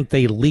I think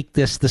they leaked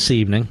this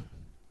evening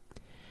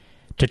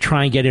to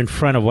try and get in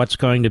front of what's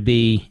going to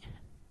be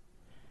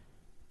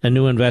a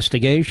new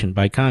investigation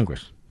by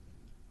Congress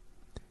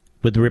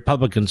with the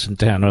Republicans in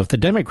town. Now, if the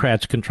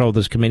Democrats controlled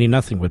this committee,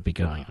 nothing would be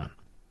going on.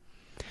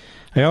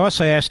 I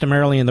also asked him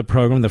early in the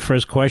program, the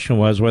first question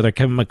was whether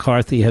Kevin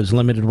McCarthy has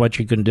limited what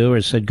you can do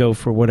or said go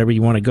for whatever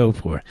you want to go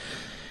for.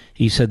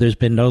 He said there's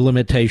been no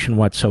limitation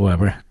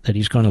whatsoever, that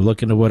he's going to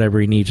look into whatever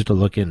he needs to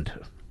look into.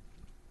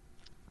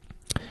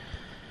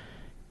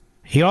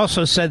 He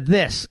also said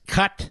this,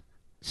 cut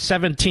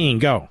 17,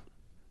 go.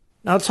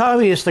 Now, it's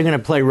obvious they're going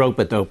to play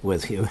rope-a-dope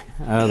with you.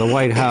 The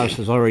White House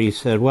has already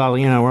said, well,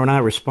 we're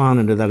not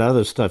responding to that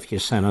other stuff you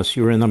sent us.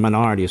 You were in the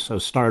minority, so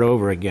start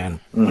over again.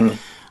 Mm-hmm.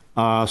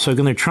 So they're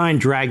going to try and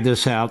drag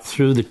this out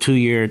through the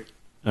 2-year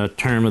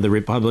term of the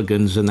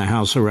Republicans in the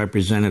House of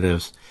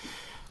Representatives.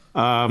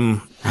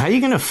 How are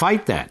you going to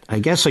fight that? I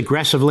guess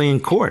aggressively in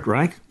court,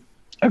 right?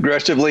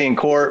 Aggressively in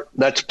court.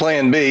 That's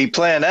plan B.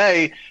 Plan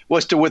A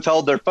was to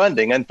withhold their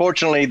funding.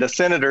 Unfortunately, the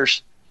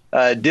senators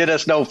did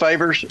us no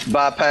favors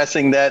by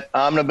passing that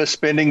omnibus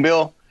spending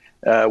bill.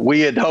 We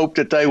had hoped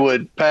that they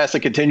would pass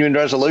a continuing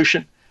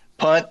resolution,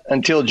 punt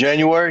until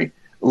January,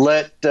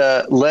 let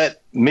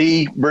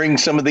me bring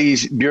some of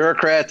these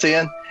bureaucrats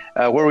in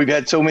where we've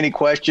had so many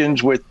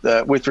questions with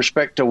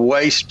respect to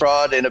waste,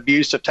 fraud, and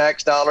abuse of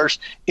tax dollars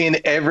in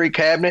every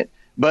cabinet.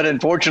 But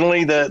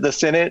unfortunately, the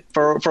Senate,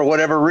 for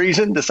whatever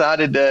reason,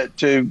 decided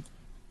to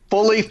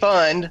fully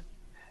fund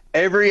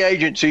every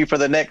agency for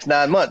the next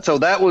 9 months. So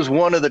that was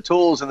one of the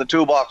tools in the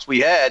toolbox we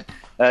had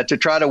to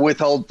try to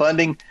withhold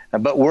funding.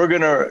 But we're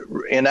going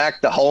to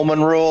enact the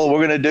Holman rule.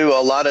 We're going to do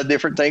a lot of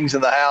different things in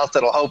the House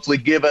that'll hopefully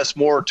give us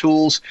more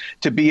tools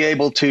to be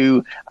able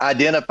to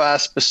identify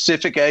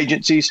specific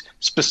agencies,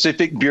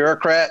 specific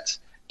bureaucrats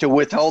to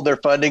withhold their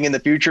funding in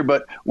the future.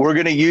 But we're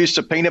going to use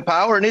subpoena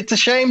power. And it's a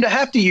shame to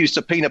have to use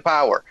subpoena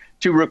power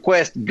to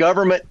request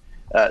government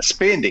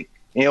spending.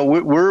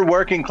 We're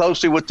working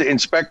closely with the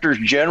inspectors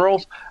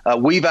general.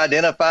 We've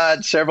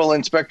identified several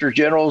inspectors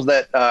generals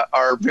that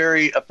are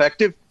very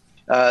effective,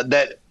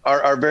 that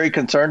are very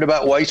concerned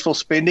about wasteful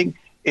spending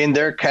in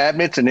their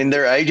cabinets and in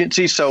their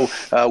agencies. So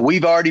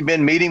we've already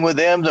been meeting with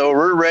them. So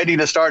we're ready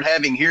to start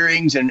having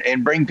hearings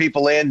and bring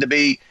people in to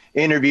be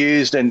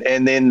interviewed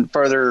and then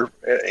further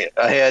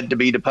ahead to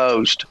be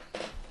deposed.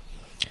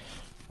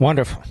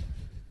 Wonderful.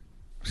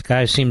 This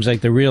guy seems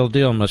like the real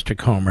deal, Mr.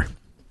 Comer.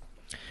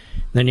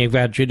 Then you've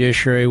got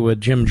Judiciary with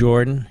Jim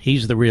Jordan.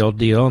 He's the real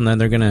deal. And then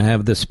they're going to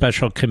have this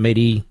special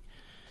committee.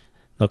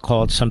 They'll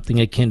call it something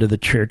akin to the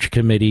Church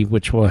Committee,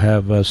 which will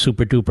have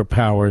super-duper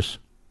powers.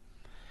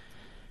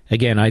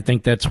 Again, I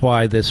think that's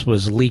why this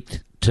was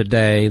leaked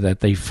today, that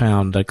they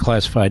found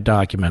classified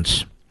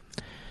documents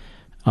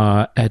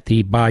at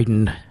the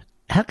Biden.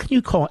 How can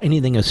you call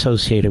anything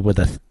associated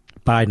with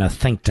Biden a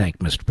think tank,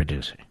 Mr.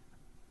 Producer?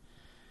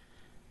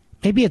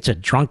 Maybe it's a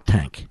drunk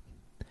tank.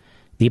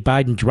 The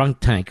Biden drunk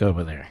tank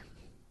over there.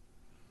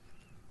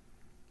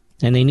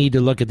 And they need to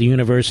look at the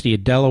University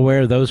of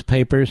Delaware, those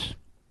papers.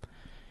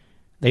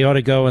 They ought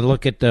to go and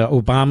look at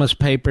Obama's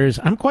papers.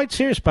 I'm quite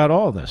serious about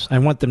all this. I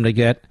want them to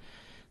get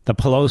the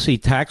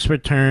Pelosi tax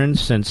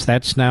returns, since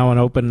that's now an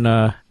open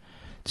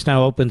it's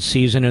now open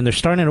season, and they're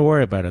starting to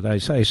worry about it.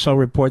 I saw a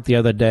report the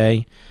other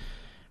day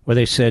where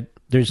they said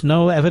there's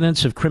no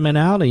evidence of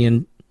criminality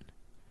in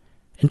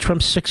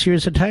Trump's 6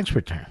 years of tax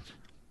returns.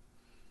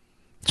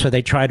 So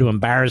they try to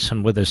embarrass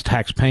him with his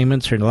tax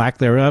payments or lack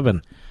thereof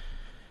and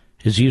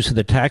his use of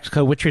the tax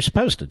code, which you're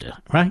supposed to do,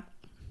 right?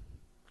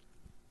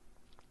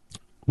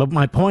 But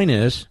my point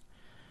is,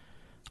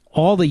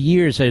 all the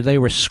years that they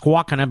were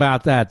squawking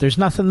about that, there's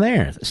nothing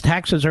there. His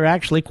taxes are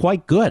actually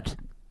quite good.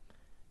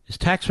 His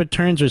tax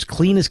returns are as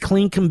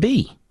clean can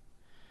be.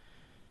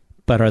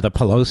 But are the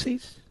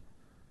Pelosi's?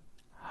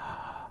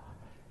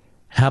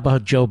 How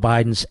about Joe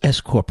Biden's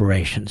S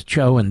corporations,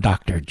 Joe and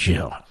Dr.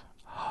 Jill?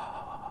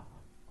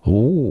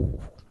 Oh,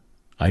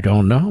 I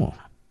don't know.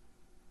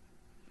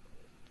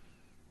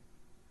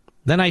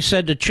 Then I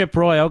said to Chip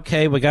Roy,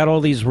 okay, we got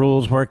all these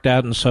rules worked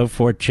out and so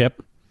forth,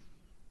 Chip.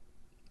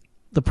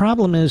 The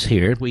problem is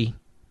here, we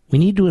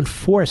need to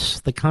enforce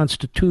the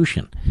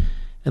Constitution.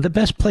 And the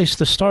best place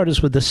to start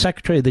is with the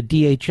Secretary of the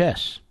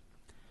DHS.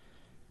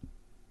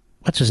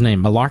 What's his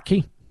name,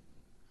 Malarkey?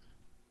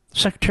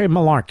 Secretary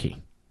Malarkey.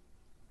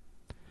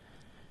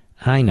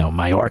 I know,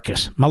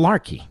 Mayorkas.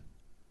 Malarkey.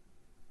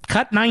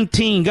 Cut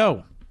 19,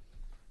 go.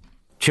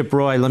 Chip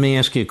Roy, let me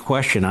ask you a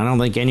question. I don't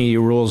think any of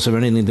your rules have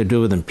anything to do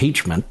with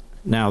impeachment.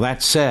 Now,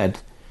 that said,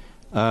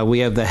 we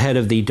have the head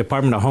of the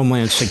Department of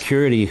Homeland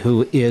Security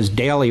who is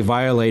daily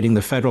violating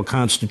the federal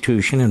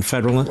Constitution and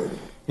federal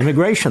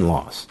immigration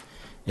laws.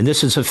 and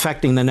this is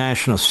affecting the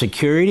national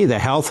security, the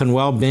health and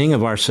well-being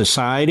of our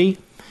society.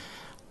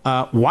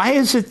 Why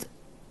is it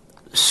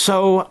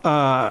so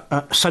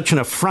such an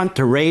affront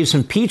to raise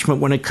impeachment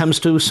when it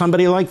comes to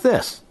somebody like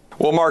this?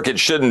 Well, Mark, it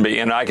shouldn't be.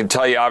 And I can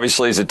tell you,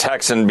 obviously, as a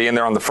Texan, being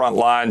there on the front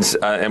lines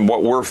and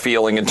what we're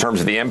feeling in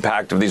terms of the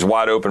impact of these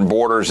wide open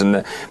borders and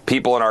the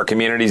people in our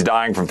communities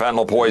dying from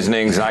fentanyl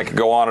poisonings. And I could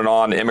go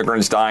on,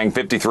 immigrants dying,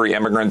 53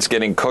 immigrants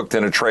getting cooked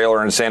in a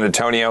trailer in San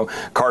Antonio,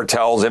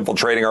 cartels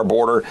infiltrating our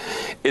border.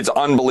 It's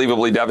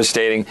unbelievably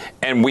devastating.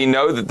 And we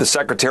know that the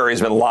secretary has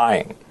been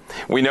lying.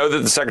 We know that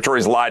the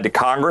secretary's lied to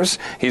Congress.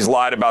 He's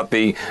lied about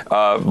the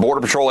Border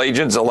Patrol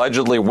agents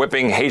allegedly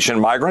whipping Haitian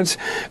migrants.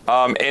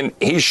 And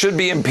he should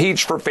be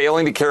impeached for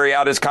failing to carry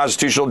out his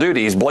constitutional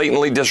duty. He's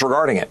blatantly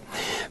disregarding it.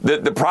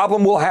 The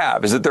problem we'll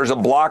have is that there's a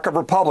block of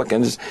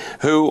Republicans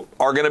who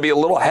are going to be a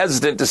little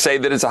hesitant to say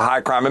that it's a high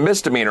crime and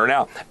misdemeanor.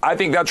 Now, I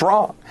think that's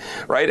wrong,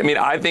 right? I mean,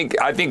 I think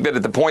that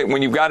at the point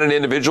when you've got an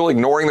individual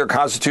ignoring their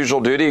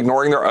constitutional duty,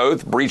 ignoring their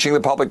oath, breaching the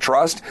public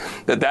trust,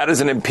 that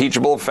is an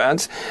impeachable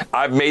offense.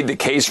 I've made the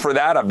case for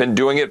that. I've been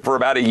doing it for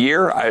about a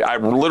year. I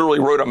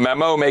literally wrote a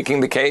memo making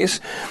the case.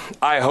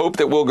 I hope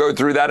that we'll go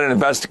through that and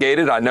investigate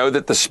it. I know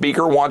that the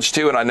Speaker wants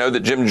to, and I know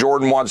that Jim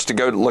Jordan wants to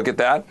go look at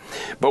that.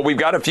 But we've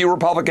got a few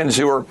Republicans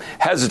who are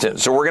hesitant.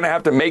 So we're going to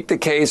have to make the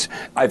case.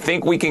 I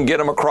think we can get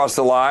him across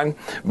the line,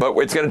 but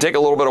it's going to take a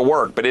little bit of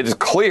work. But it is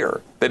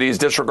clear that he's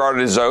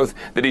disregarded his oath,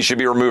 that he should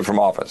be removed from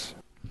office.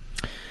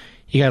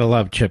 You got to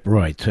love Chip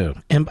Roy, too.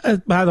 And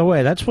by the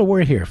way, that's what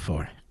we're here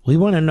for. We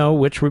want to know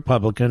which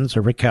Republicans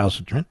are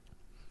recalcitrant.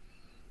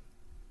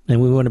 And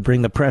we want to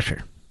bring the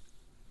pressure.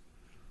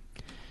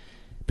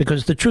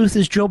 Because the truth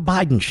is Joe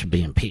Biden should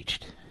be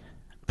impeached.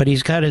 But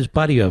he's got his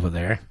buddy over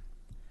there.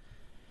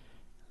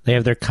 They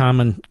have their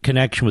common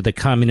connection with the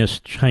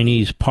Communist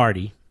Chinese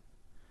Party.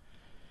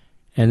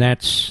 And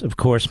that's, of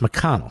course,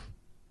 McConnell.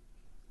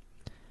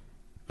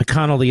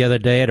 McConnell the other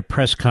day at a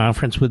press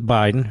conference with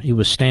Biden, he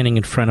was standing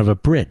in front of a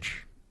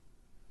bridge.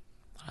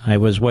 I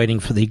was waiting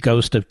for the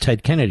ghost of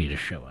Ted Kennedy to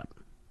show up.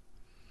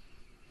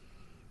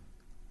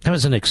 That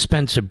was an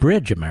expensive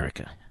bridge,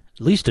 America.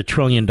 At least $1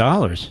 trillion.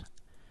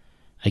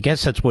 I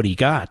guess that's what he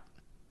got.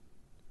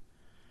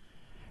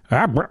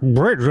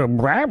 Bridge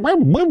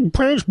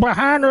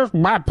behind us,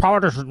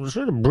 bipartisan.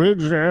 See the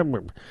bridge there?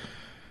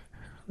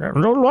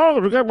 No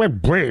longer we got a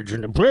bridge in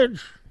the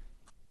bridge.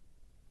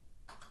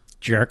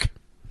 Jerk.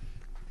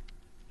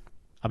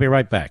 I'll be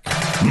right back.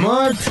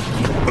 Mark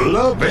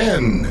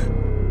Levin.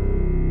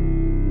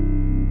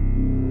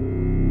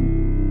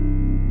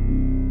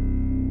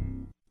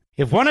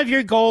 If one of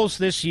your goals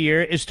this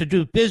year is to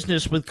do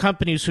business with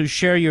companies who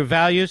share your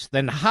values,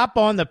 then hop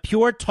on the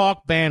Pure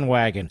Talk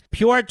bandwagon.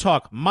 Pure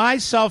Talk, my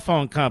cell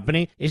phone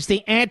company, is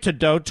the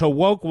antidote to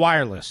woke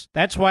wireless.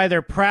 That's why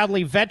they're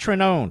proudly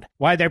veteran-owned,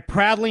 why they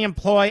proudly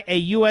employ a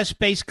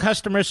U.S.-based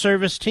customer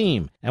service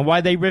team, and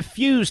why they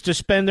refuse to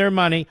spend their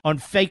money on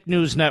fake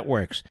news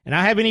networks. And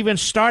I haven't even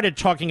started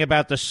talking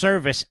about the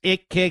service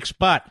it kicks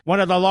butt, one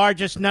of the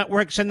largest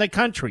networks in the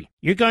country.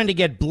 You're going to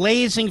get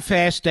blazing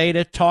fast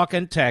data, talk,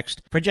 and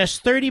text for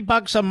just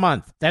 $30 a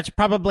month. That's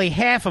probably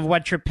half of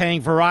what you're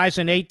paying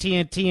Verizon,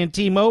 AT&T, and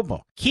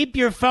T-Mobile. Keep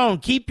your phone,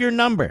 keep your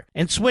number,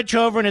 and switch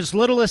over in as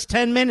little as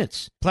 10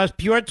 minutes. Plus,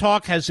 Pure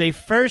Talk has a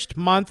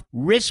first-month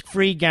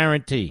risk-free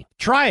guarantee.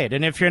 Try it,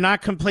 and if you're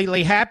not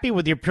completely happy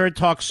with your Pure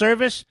Talk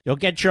service, you'll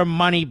get your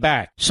money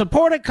back.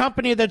 Support a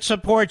company that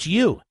supports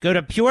you. Go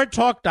to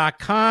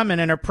puretalk.com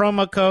and enter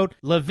promo code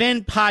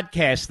Levin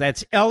Podcast.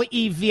 That's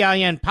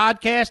Levin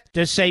Podcast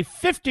to save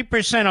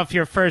 50% off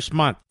your first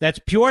month. That's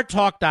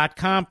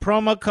puretalk.com,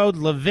 promo code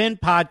Levin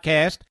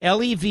Podcast,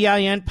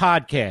 Levin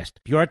Podcast.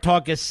 Pure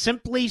Talk is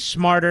simply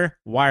smarter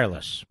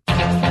wireless.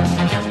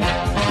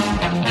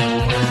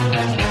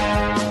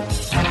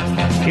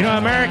 You know,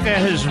 America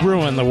has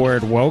ruined the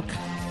word woke.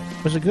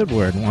 It was a good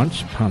word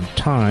once upon a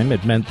time.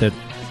 It meant that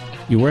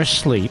you were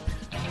asleep,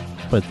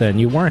 but then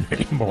you weren't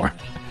anymore.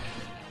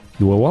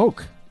 You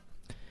awoke.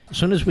 As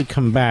soon as we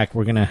come back,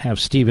 we're going to have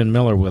Stephen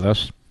Miller with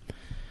us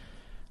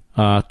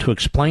to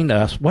explain to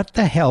us what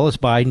the hell is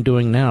Biden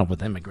doing now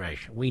with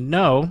immigration. We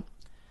know,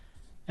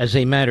 as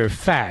a matter of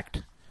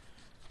fact,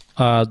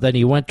 that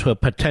he went to a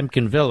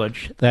Potemkin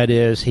village. That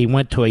is, he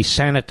went to a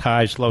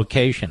sanitized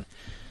location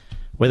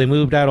where they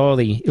moved out all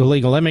the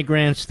illegal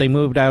immigrants, they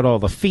moved out all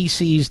the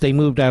feces, they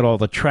moved out all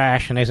the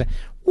trash, and they said,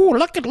 "Ooh,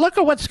 look at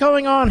what's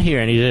going on here."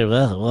 And he said,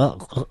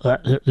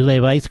 "Do they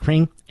have ice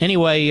cream?"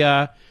 Anyway,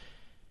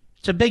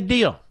 it's a big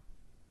deal.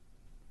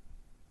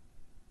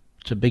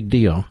 It's a big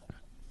deal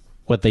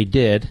what they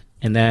did,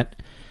 and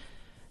that,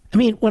 I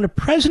mean, when a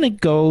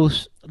president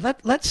goes,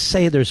 let's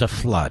say there's a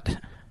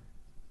flood,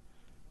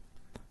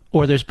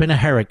 or there's been a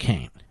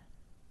hurricane,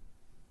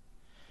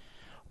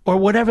 or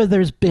whatever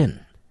there's been.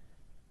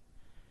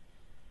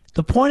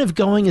 The point of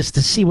going is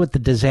to see what the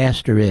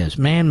disaster is,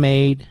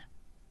 man-made,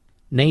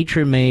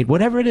 nature-made,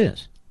 whatever it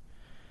is,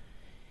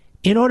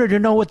 in order to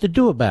know what to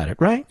do about it,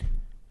 right?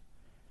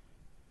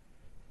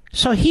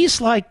 So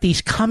he's like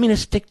these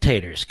communist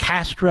dictators,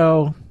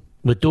 Castro,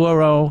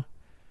 Maduro,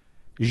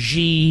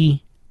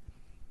 Xi,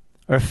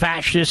 or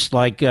fascists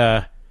like,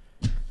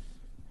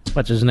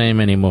 what's his name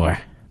anymore?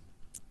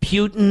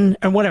 Putin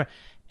or whatever.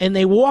 And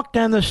they walk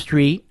down the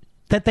street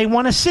that they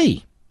want to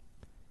see.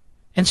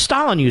 And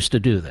Stalin used to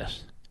do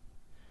this.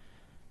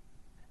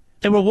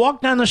 They will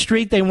walk down the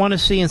street they want to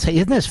see and say,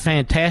 isn't this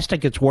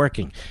fantastic? It's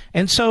working.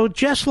 And so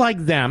just like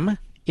them,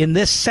 in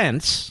this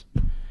sense,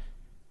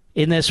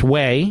 in this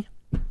way,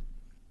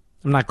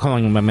 I'm not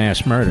calling him a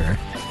mass murderer,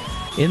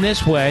 in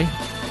this way,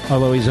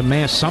 although he's a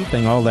mass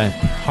something, all the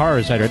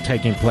horrors that are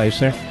taking place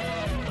there,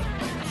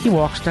 he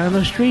walks down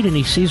the street and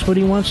he sees what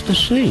he wants to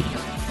see.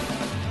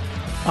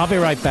 I'll be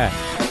right back.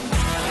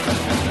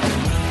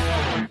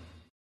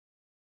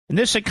 In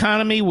this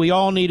economy, we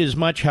all need as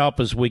much help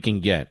as we can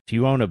get. If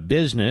you own a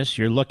business,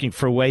 you're looking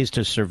for ways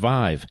to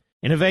survive.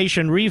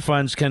 Innovation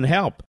Refunds can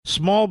help.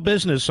 Small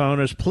business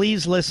owners,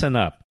 please listen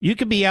up. You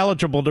could be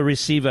eligible to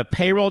receive a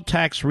payroll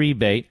tax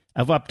rebate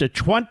of up to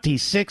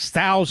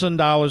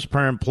 $26,000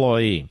 per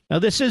employee. Now,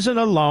 this isn't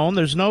a loan.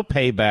 There's no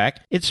payback.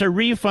 It's a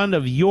refund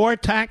of your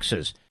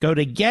taxes. Go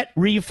to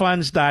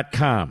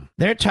getrefunds.com.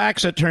 Their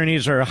tax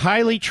attorneys are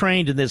highly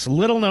trained in this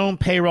little-known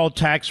payroll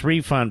tax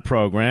refund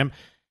program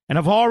and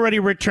have already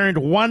returned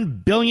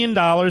 $1 billion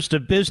to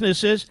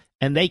businesses,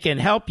 and they can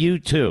help you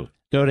too.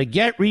 Go to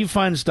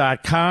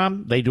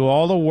getrefunds.com. They do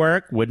all the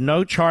work with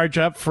no charge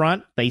up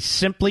front. They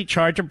simply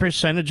charge a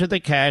percentage of the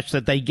cash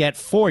that they get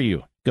for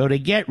you. Go to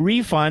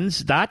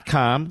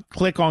getrefunds.com,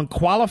 click on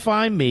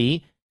Qualify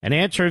Me, and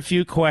answer a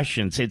few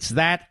questions. It's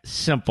that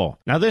simple.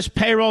 Now, this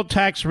payroll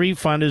tax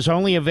refund is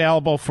only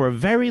available for a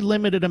very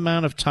limited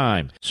amount of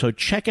time, so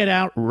check it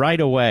out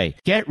right away.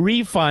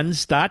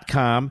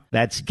 GetRefunds.com.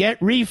 That's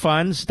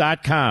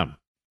GetRefunds.com.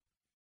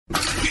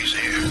 He's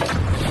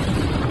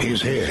here.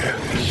 He's here.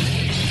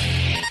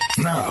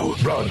 Now,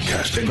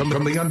 broadcasting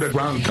from the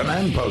underground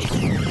command post,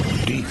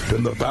 deep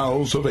in the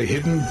bowels of a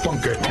hidden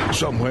bunker,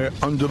 somewhere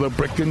under the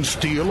brick and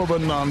steel of a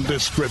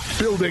nondescript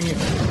building,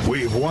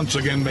 we've once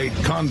again made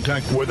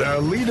contact with our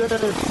leader,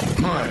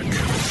 Mark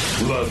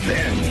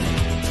Levin.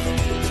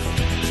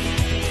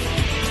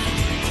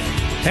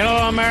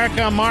 Hello,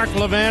 America. Mark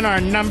Levin,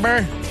 our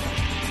number,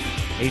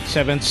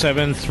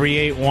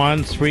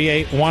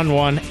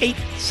 877-381-3811,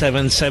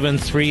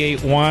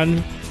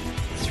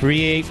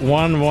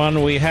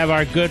 877-381-3811. We have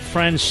our good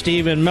friend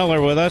Stephen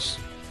Miller with us,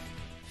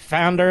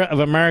 founder of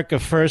America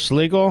First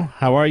Legal.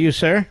 How are you,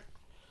 sir?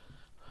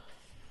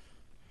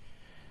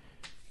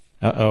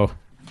 Uh-oh.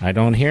 I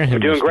don't hear him.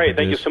 I'm doing great.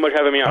 Thank you so much for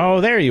having me on. Oh,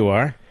 there you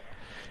are.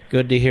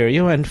 Good to hear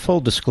you. And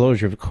full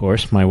disclosure, of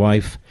course, my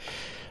wife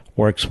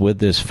works with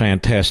this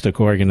fantastic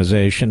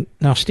organization.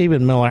 Now,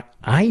 Stephen Miller,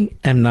 I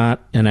am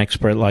not an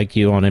expert like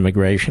you on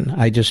immigration.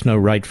 I just know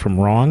right from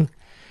wrong.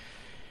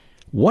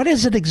 What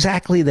is it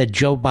exactly that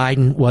Joe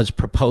Biden was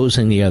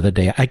proposing the other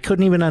day? I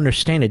couldn't even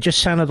understand. It just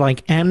sounded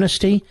like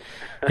amnesty.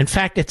 In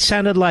fact, it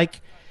sounded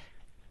like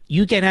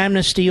you get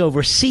amnesty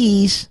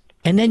overseas,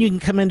 and then you can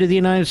come into the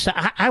United States.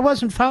 I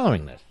wasn't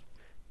following this.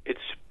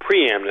 It's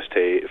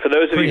pre-amnesty. For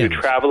those of you who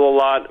travel a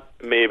lot,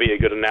 maybe a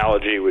good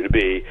analogy would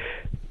be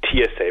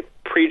TSA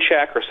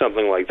pre-check or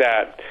something like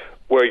that,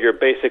 where you're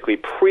basically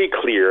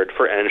pre-cleared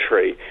for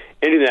entry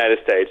into the United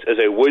States as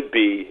a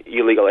would-be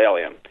illegal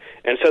alien.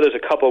 And so there's a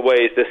couple of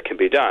ways this can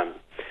be done.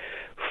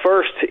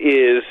 First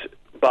is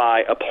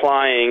by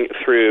applying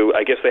through,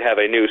 I guess they have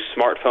a new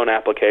smartphone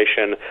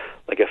application,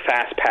 like a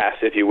fast pass,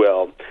 if you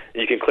will.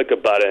 You can click a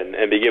button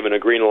and be given a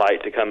green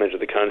light to come into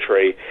the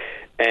country.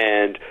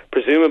 And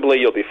presumably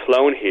you'll be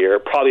flown here,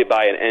 probably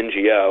by an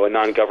NGO, a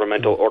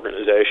non-governmental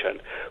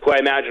organization, who I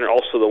imagine are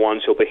also the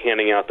ones who'll be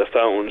handing out the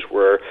phones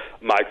where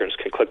migrants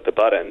can click the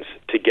buttons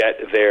to get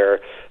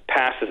their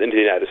passes into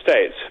the United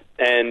States.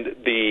 And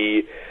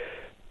the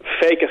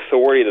fake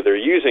authority that they're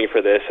using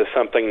for this is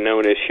something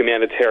known as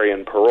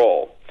humanitarian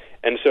parole.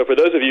 And so for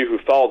those of you who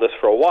followed this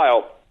for a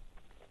while,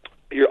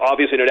 you're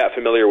obviously no doubt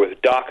familiar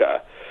with DACA,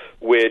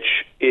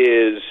 which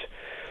is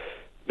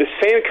the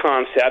same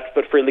concept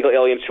but for illegal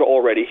aliens who are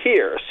already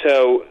here.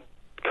 So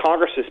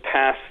Congress has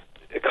passed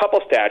a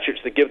couple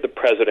statutes that give the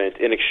president,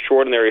 in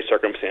extraordinary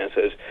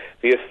circumstances,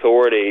 the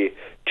authority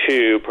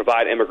to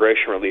provide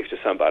immigration relief to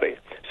somebody.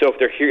 So if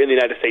they're here in the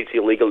United States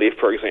illegally,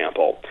 for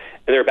example,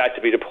 and they're about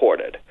to be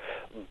deported,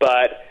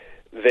 but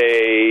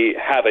they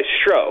have a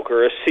stroke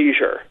or a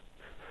seizure,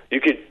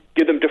 you could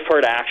give them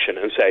deferred action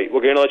and say,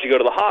 we're going to let you go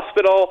to the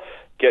hospital,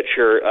 get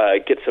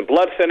some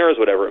blood thinners,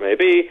 whatever it may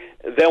be,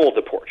 then we'll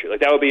deport you.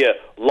 Like, that would be a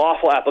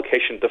lawful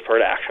application of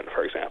deferred action,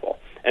 for example.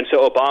 And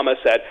so Obama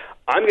said,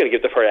 I'm going to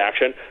give deferred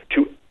action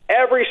to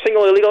every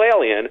single illegal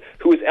alien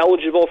who is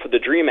eligible for the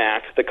DREAM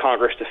Act that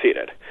Congress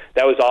defeated.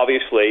 That was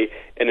obviously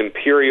an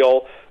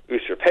imperial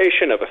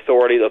usurpation of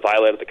authority that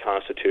violated the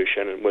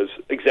Constitution and was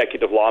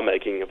executive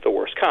lawmaking of the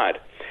worst kind.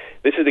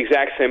 This is the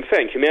exact same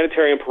thing.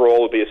 Humanitarian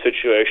parole would be a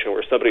situation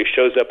where somebody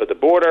shows up at the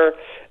border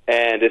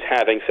and is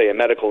having, say, a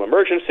medical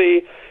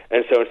emergency,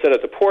 and so instead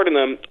of deporting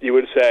them, you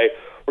would say,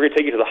 we're going to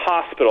take you to the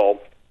hospital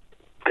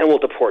and we'll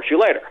deport you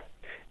later.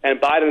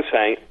 And Biden's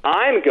saying,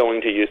 I'm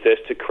going to use this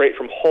to create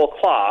from whole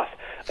cloth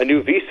a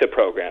new visa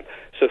program.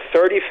 So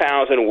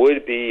 30,000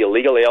 would-be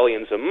illegal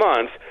aliens a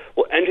month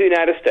will enter the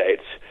United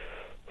States,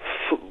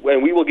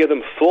 and we will give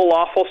them full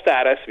lawful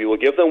status. We will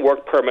give them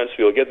work permits.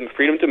 We will give them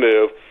freedom to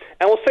move.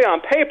 And we'll say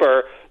on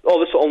paper,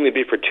 this will only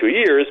be for 2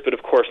 years, but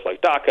of course,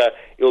 like DACA,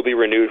 it will be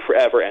renewed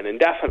forever and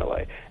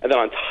indefinitely. And then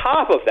on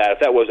top of that, if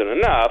that wasn't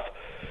enough,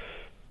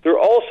 they're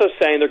also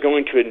saying they're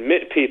going to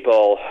admit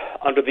people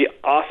under the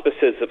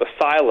auspices of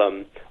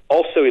asylum,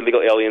 also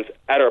illegal aliens,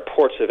 at our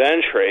ports of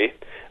entry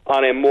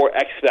on a more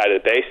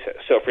expedited basis.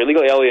 So for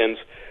illegal aliens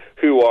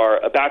who are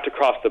about to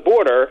cross the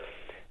border,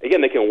 again,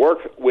 they can work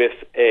with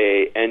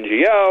a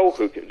NGO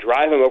who can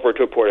drive them over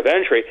to a port of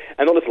entry,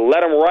 and they'll just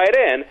let them right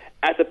in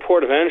at the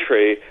port of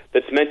entry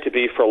that's meant to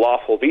be for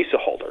lawful visa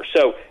holders.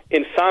 So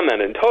in sum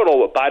and in total,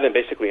 what Biden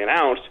basically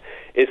announced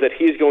is that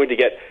he's going to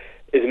get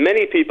as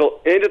many people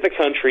into the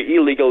country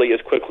illegally as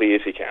quickly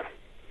as he can.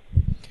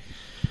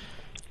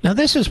 Now,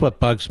 this is what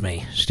bugs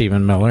me,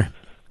 Stephen Miller.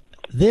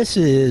 This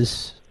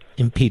is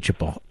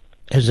impeachable.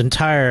 His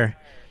entire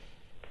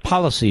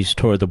policies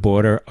toward the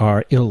border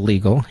are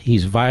illegal.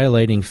 He's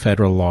violating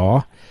federal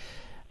law.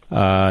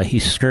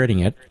 He's skirting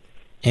it.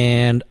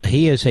 And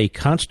he has a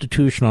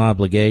constitutional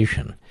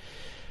obligation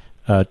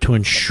to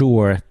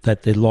ensure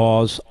that the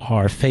laws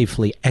are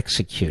faithfully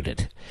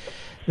executed.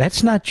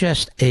 That's not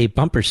just a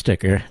bumper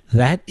sticker.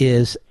 That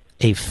is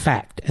a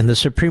fact. And the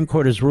Supreme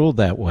Court has ruled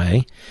that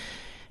way.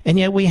 And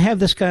yet we have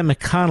this guy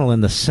McConnell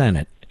in the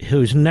Senate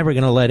who's never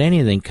going to let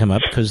anything come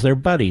up because they're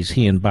buddies,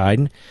 he and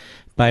Biden,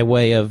 by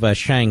way of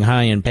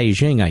Shanghai and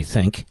Beijing, I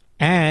think.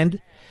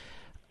 And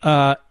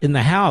in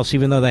the House,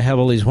 even though they have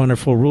all these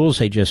wonderful rules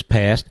they just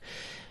passed,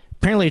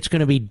 apparently it's going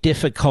to be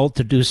difficult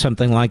to do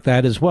something like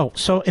that as well.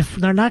 So if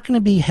they're not going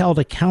to be held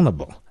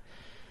accountable,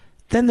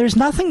 then there's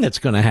nothing that's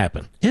going to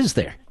happen, is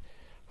there?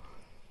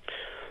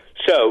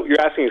 So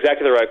you're asking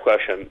exactly the right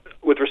question.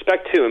 With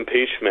respect to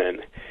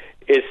impeachment,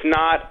 it's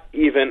not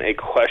even a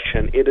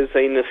question. It is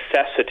a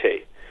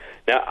necessity.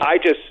 Now, I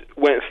just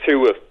went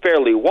through a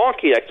fairly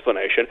wonky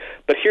explanation,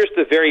 but here's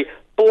the very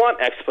blunt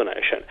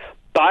explanation.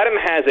 Biden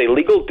has a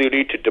legal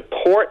duty to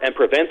deport and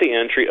prevent the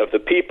entry of the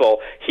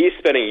people he's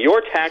spending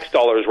your tax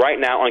dollars right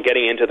now on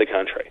getting into the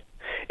country.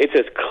 It's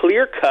as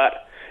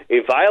clear-cut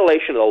a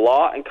violation of the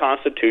law and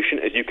Constitution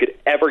as you could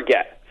ever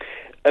get.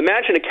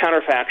 Imagine a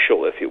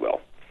counterfactual, if you will.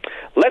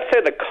 Let's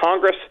say that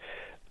Congress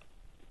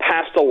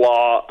passed a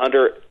law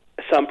under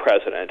some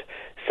president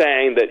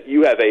saying that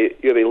you have a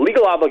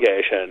legal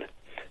obligation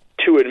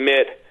to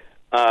admit,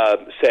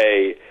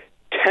 say,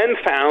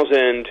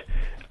 10,000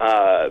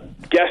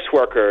 guest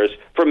workers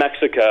from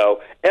Mexico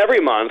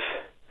every month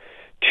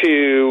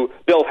to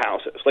build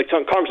houses. Like,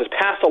 so Congress has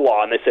passed a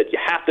law, and they said you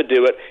have to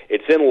do it.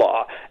 It's in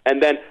law.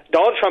 And then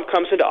Donald Trump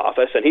comes into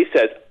office, and he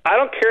says, I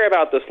don't care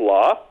about this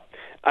law.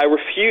 I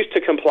refuse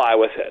to comply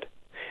with it.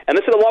 And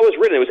this is the law was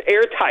written. It was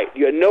airtight.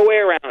 You had no way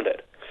around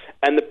it.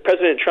 And the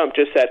President Trump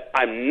just said,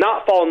 I'm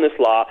not following this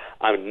law.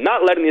 I'm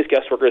not letting these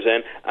guest workers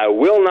in. I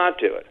will not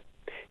do it.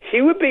 He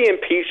would be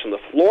impeached on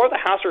the floor of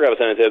the House of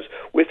Representatives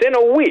within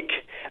a week.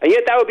 And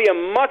yet that would be a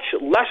much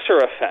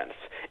lesser offense,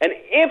 an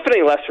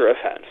infinitely lesser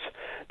offense,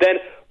 than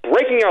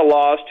breaking our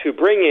laws to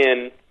bring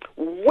in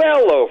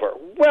well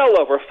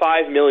over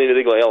 5 million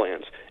illegal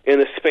aliens in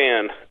the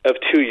span of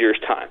 2 years'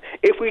 time.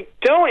 If we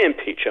don't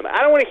impeach him, I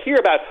don't want to hear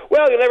about,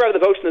 well, you'll never have the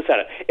votes in the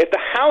Senate. If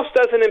the House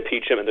doesn't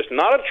impeach him and there's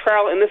not a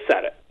trial in the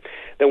Senate,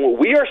 then what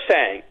we are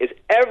saying is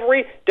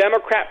every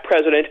Democrat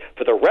president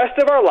for the rest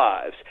of our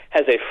lives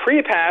has a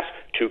free pass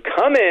to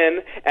come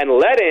in and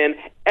let in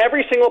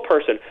every single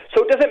person.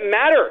 So it doesn't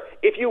matter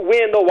if you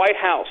win the White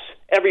House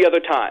every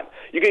other time.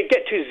 You can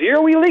get to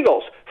zero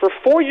illegals for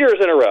 4 years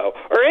in a row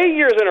or 8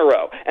 years in a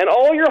row, and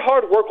all your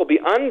hard work will be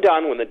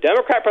undone when the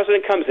Democrat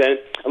president comes in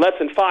and lets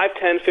in 5,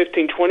 10,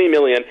 15, 20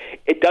 million.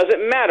 It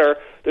doesn't matter.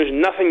 There's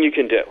nothing you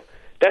can do.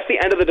 That's the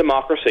end of the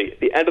democracy,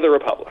 the end of the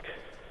republic.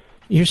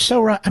 You're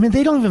so right. I mean,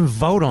 they don't even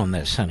vote on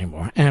this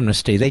anymore,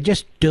 amnesty. They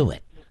just do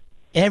it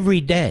every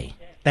day.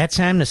 That's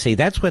amnesty.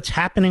 That's what's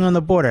happening on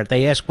the border.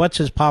 They ask, what's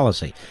his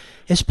policy?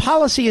 His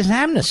policy is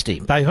amnesty,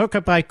 by hook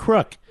or by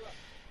crook.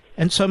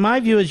 And so my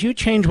view is you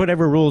change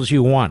whatever rules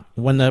you want.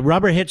 When the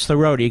rubber hits the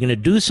road, are you going to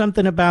do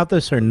something about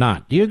this or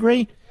not? Do you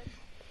agree?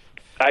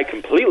 I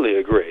completely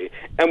agree.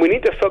 And we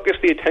need to focus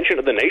the attention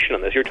of the nation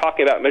on this. You're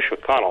talking about Mitch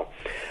McConnell.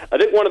 I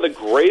think one of the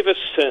gravest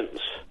sins,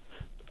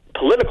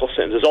 political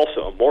sins, is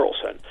also a moral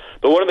sin.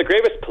 But one of the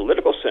gravest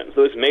political sins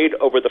that was made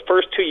over the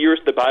first 2 years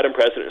of the Biden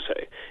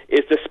presidency is,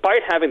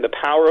 despite having the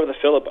power of the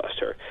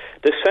filibuster,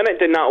 the Senate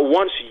did not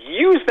once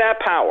use that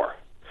power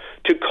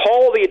to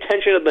call the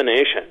attention of the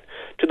nation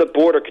to the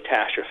border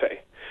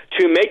catastrophe,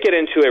 to make it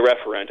into a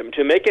referendum,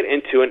 to make it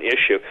into an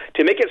issue,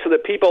 to make it so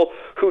that people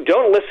who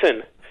don't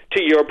listen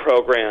to your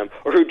program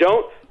or who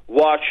don't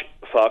watch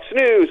Fox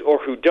News or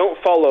who don't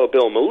follow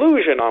Bill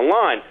Melugin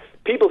online,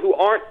 people who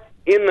aren't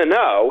in the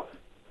know,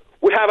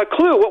 would have a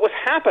clue what was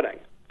happening.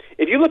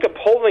 If you look at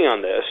polling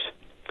on this,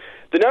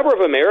 the number of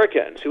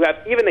Americans who have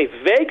even a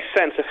vague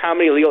sense of how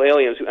many illegal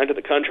aliens who enter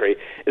the country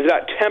is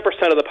about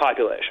 10% of the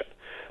population.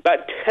 About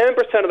 10%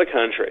 of the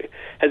country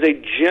has a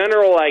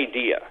general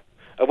idea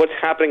of what's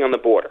happening on the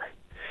border.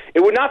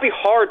 It would not be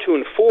hard to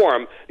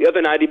inform the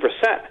other 90%,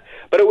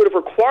 but it would have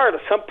required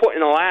at some point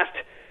in the last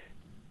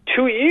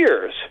 2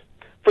 years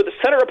for the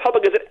Senate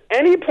Republicans at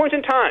any point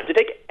in time to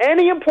take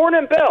any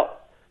important bill,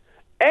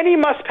 any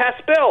must-pass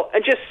bill,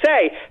 and just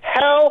say,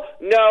 hell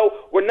no,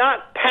 we're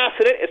not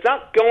passing it, it's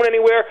not going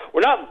anywhere,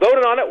 we're not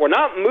voting on it, we're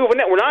not moving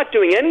it, we're not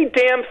doing any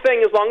damn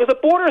thing as long as the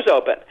border's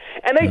open.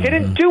 And they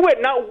didn't do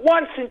it, not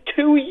once in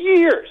 2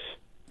 years.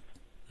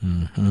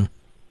 Mm-hmm.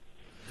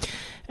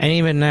 And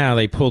even now,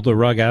 they pulled the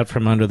rug out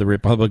from under the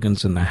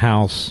Republicans in the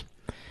House.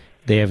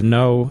 They have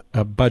no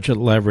budget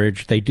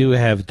leverage. They do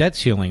have debt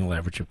ceiling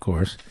leverage, of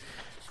course.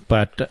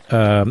 But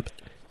the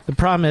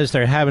problem is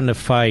they're having to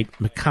fight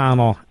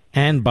McConnell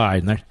and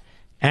Biden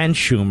and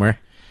Schumer,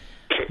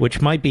 which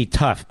might be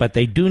tough. But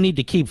they do need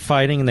to keep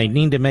fighting, and they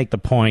need to make the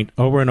point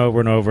over and over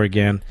and over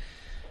again.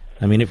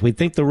 I mean, if we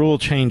think the rule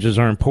changes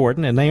are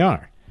important, and they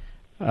are,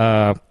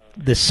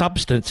 the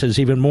substance is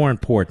even more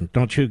important.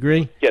 Don't you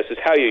agree? Yes,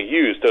 it's how you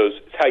use those.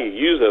 It's how you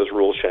use those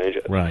rule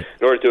changes in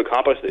order to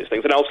accomplish these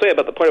things. And I'll say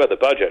about the point about the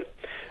budget.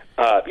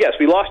 Yes,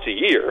 we lost a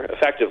year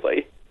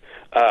effectively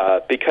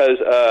because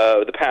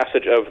of the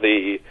passage of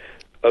the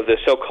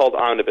so-called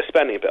omnibus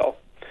spending bill.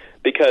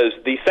 Because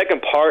the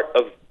second part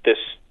of this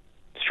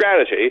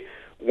strategy,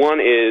 one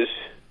is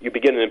you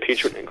begin an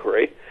impeachment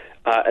inquiry.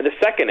 And the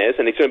second is,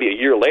 and it's going to be a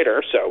year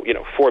later, so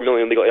 4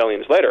 million legal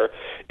aliens later,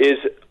 is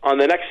on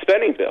the next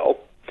spending bill,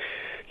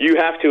 you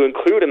have to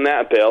include in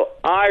that bill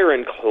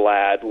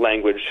ironclad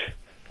language,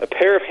 a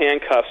pair of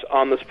handcuffs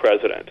on this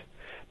president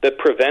that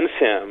prevents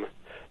him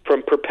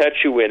from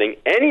perpetuating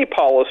any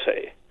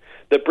policy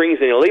that brings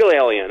an illegal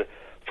alien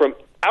from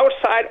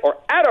outside or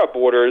at our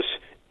borders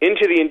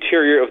into the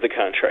interior of the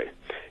country.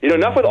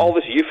 Enough with all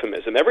this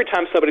euphemism. Every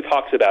time somebody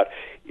talks about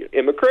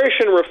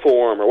immigration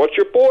reform or what's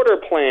your border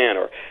plan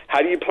or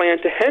how do you plan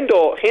to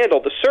handle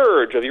the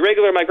surge of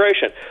irregular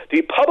migration,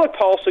 the public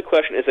policy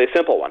question is a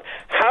simple one.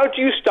 How do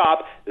you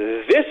stop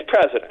this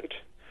president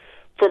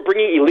from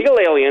bringing illegal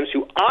aliens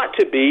who ought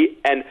to be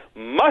and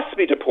must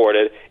be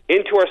deported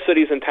into our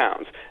cities and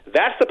towns?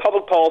 That's the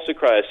public policy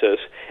crisis,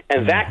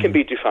 and that can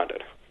be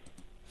defunded.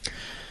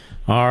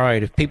 All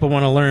right. If people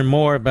want to learn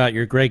more about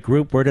your great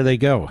group, where do they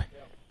go?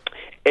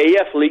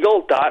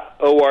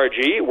 aflegal.org.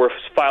 We're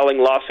filing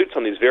lawsuits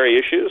on these very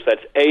issues.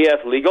 That's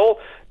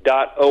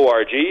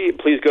aflegal.org.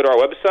 Please go to our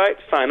website,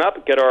 sign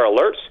up, get our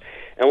alerts,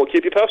 and we'll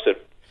keep you posted.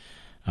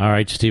 All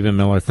right, Stephen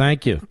Miller,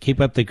 thank you.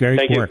 Keep up the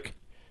great work.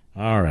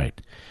 All right.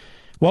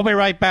 We'll be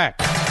right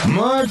back.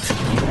 Mark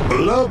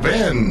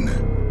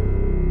Levin.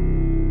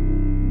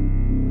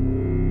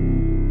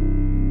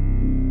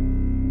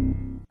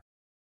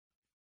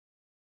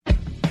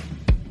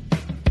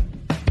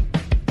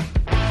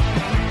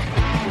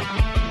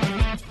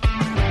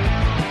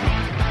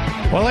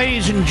 Well,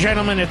 ladies and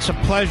gentlemen, it's a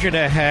pleasure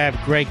to have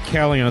Greg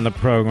Kelly on the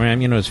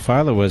program. His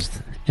father was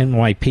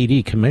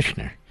NYPD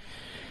commissioner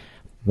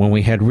when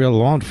we had real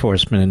law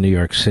enforcement in New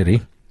York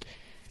City.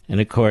 And,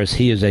 of course,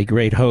 he is a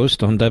great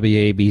host on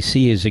WABC.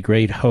 He is a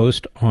great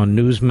host on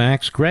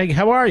Newsmax. Greg,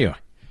 how are you?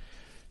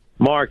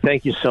 Mark,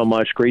 thank you so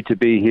much. Great to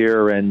be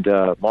here. And,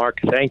 Mark,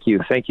 thank you.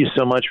 Thank you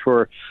so much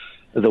for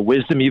the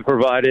wisdom you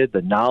provided,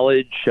 the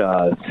knowledge,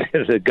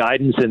 the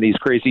guidance in these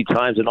crazy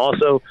times, and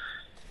also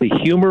the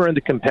humor and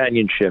the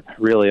companionship.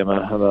 Really, I'm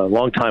a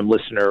long-time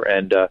listener,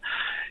 and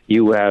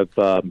you have,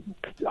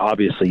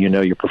 obviously,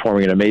 you're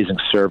performing an amazing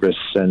service,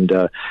 and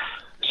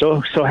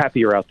so happy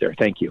you're out there.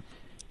 Thank you.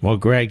 Well,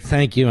 Greg,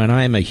 thank you, and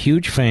I am a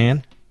huge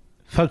fan.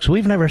 Folks,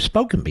 we've never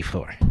spoken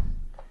before.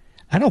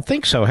 I don't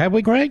think so, have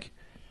we, Greg?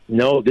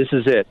 No, this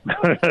is it.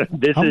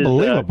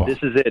 Unbelievable.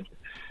 This is it.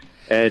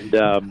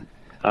 And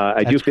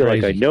I do feel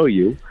like I know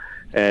you,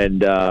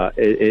 and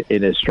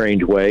in a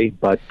strange way,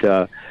 but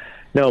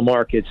no,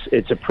 Mark,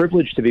 it's a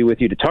privilege to be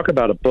with you to talk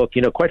about a book.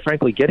 Quite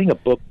frankly, getting a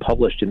book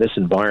published in this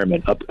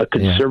environment, a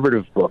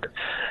conservative book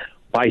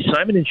by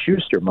Simon &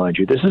 Schuster, mind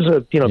you. This is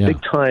a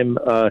big time,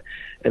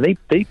 and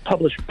they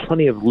publish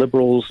plenty of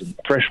liberals and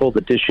threshold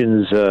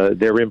editions,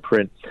 their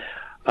imprint.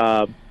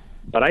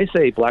 But I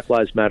say Black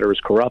Lives Matter is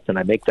corrupt, and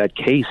I make that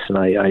case, and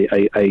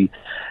I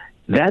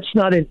that's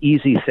not an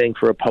easy thing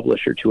for a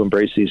publisher to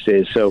embrace these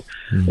days. So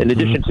in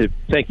addition to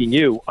thanking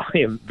you, I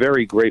am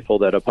very grateful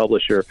that a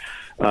publisher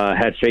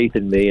had faith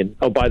in me. And,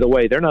 oh, by the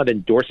way, they're not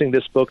endorsing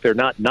this book. They're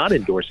not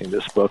endorsing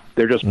this book.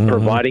 They're just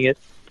providing it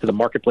to the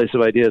marketplace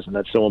of ideas, and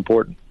that's so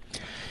important.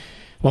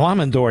 Well,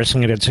 I'm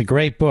endorsing it. It's a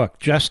great book,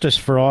 Justice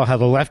for All, How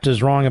the Left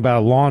is Wrong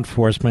About Law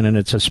Enforcement, and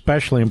it's an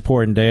especially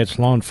important day. It's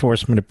Law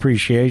Enforcement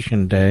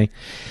Appreciation Day.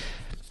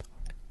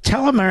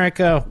 Tell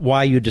America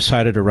why you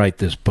decided to write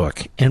this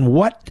book and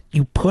what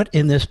you put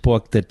in this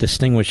book that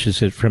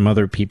distinguishes it from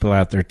other people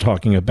out there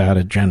talking about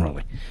it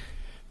generally.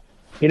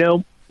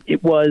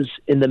 It was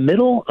in the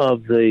middle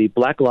of the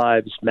Black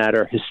Lives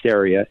Matter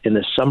hysteria in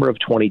the summer of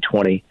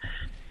 2020,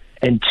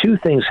 and two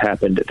things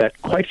happened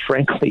that, quite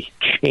frankly,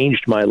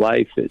 changed my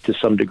life to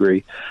some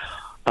degree.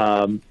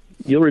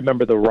 You'll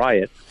remember the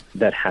riot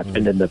that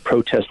happened and the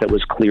protest that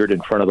was cleared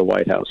in front of the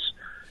White House.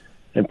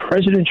 And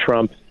President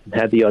Trump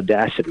had the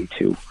audacity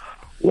to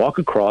walk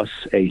across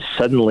a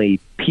suddenly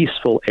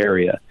peaceful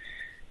area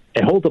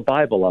and hold the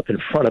Bible up in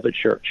front of a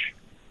church.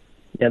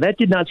 Now, that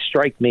did not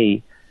strike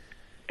me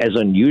as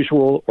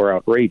unusual or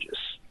outrageous,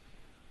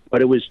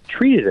 but it was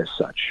treated as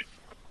such.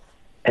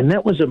 And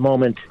that was a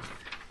moment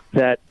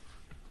that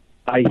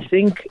I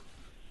think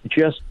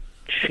just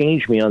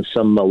changed me on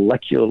some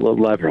molecular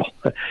level.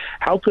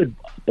 How could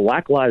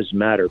Black Lives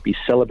Matter be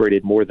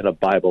celebrated more than a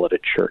Bible at a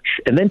church?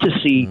 And then to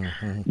see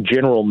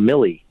General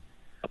Milley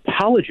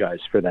apologize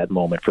for that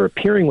moment, for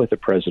appearing with the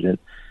president,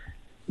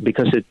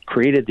 because it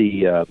created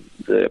the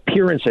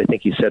appearance, I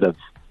think he said, of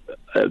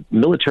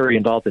military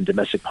involved in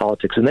domestic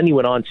politics. And then he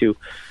went on to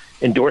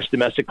endorse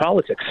domestic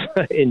politics,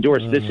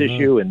 endorse this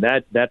issue and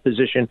that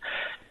position.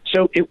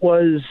 So it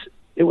was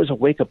a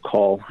wake-up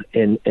call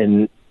in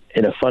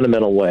a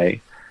fundamental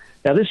way.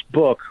 Now, this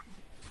book,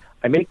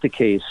 I make the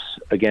case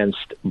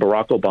against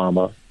Barack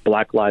Obama,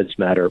 Black Lives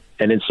Matter,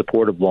 and in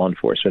support of law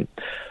enforcement.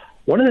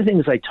 One of the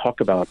things I talk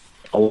about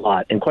a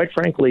lot, and quite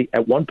frankly,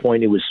 at one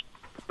point it was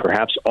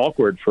perhaps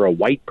awkward for a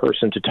white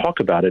person to talk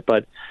about it,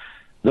 but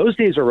those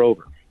days are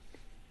over.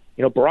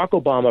 You know, Barack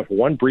Obama, for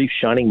one brief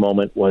shining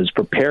moment, was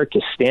prepared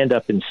to stand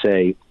up and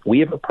say, we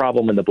have a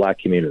problem in the black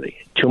community.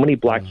 Too many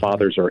black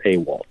fathers are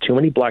AWOL. Too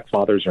many black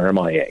fathers are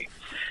MIA.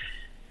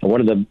 And one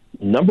of the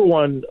number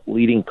one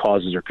leading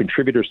causes or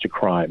contributors to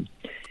crime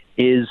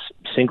is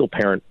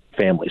single-parent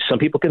families. Some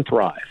people can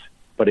thrive,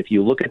 but if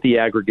you look at the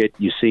aggregate,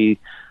 you see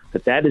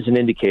that is an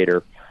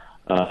indicator.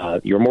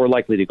 You're more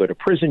likely to go to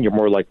prison. You're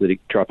more likely to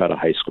drop out of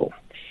high school.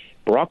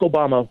 Barack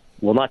Obama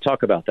will not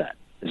talk about that.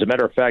 As a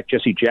matter of fact,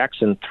 Jesse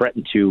Jackson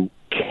threatened to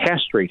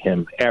castrate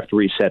him after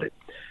he said it.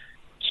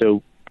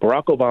 So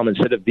Barack Obama,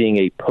 instead of being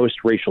a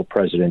post-racial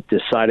president,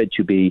 decided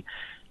to be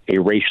a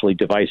racially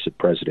divisive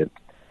president,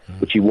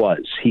 which he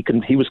was.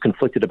 He was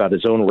conflicted about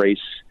his own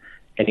race,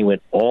 and he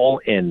went all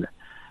in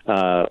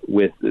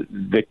with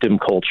victim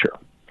culture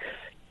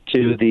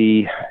to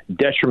the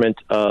detriment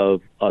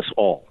of us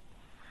all.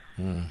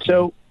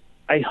 So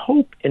I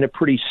hope in a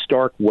pretty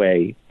stark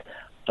way,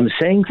 I'm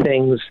saying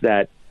things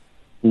that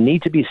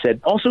need to be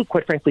said, also,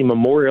 quite frankly,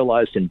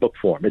 memorialized in book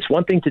form. It's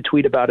one thing to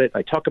tweet about it.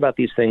 I talk about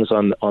these things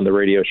on the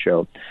radio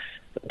show.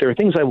 But there are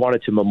things I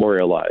wanted to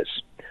memorialize,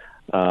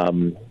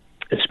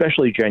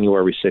 especially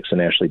January 6th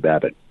and Ashley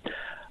Babbitt.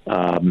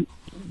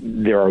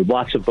 There are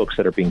lots of books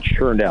that are being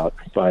churned out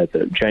by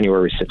the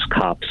January 6th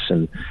cops,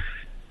 and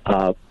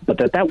but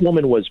that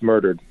woman was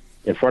murdered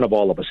in front of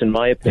all of us, in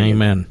my opinion.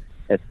 Amen.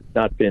 It's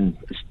not been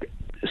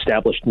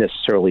established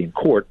necessarily in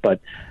court, but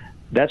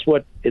that's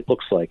what it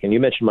looks like. And you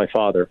mentioned my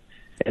father.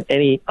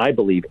 And I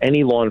believe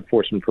any law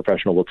enforcement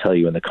professional will tell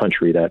you in the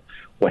country that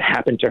what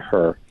happened to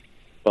her,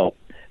 well,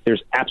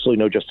 there's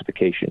absolutely no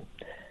justification.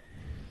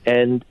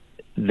 And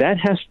there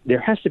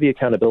has to be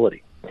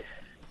accountability.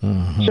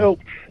 So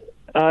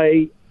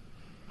I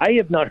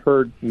have not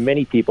heard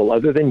many people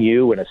other than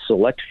you and a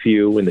select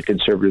few in the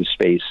conservative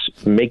space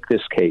make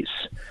this case.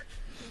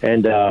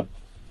 And I'm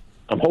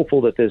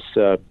hopeful that this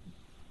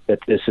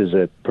is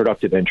a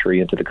productive entry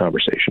into the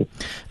conversation.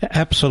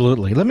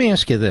 Absolutely. Let me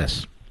ask you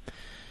this.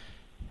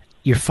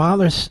 Your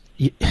father's,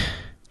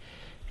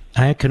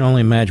 I can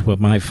only imagine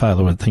what my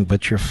father would think,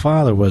 but your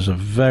father was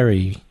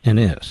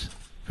is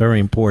very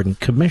important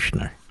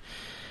commissioner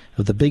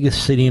of the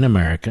biggest city in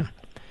America,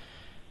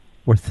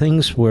 where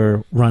things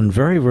were run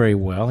very, very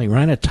well. He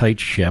ran a tight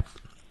ship,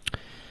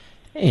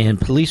 and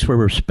police were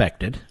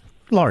respected,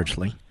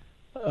 largely.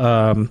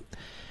 And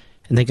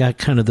they got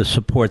kind of the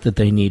support that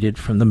they needed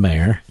from the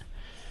mayor.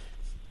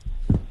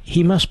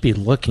 He must be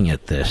looking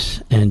at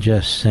this and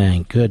just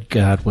saying, good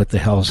God, what the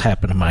hell has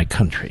happened to my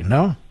country?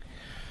 No?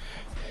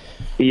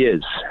 He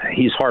is.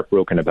 He's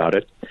heartbroken about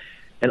it.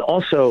 And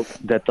also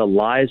that the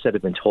lies that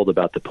have been told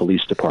about the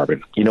police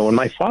department. You know, when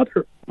my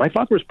father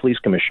was police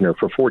commissioner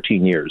for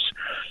 14 years,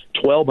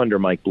 12 under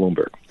Mike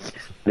Bloomberg.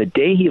 The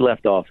day he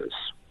left office,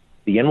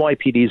 the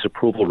NYPD's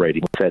approval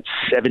rating was at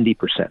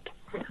 70%.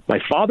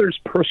 My father's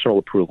personal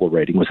approval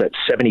rating was at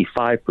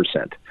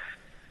 75%.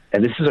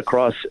 And this is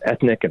across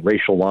ethnic and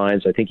racial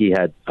lines. I think he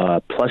had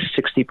plus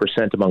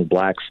 60% among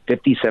blacks,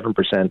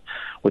 57%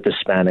 with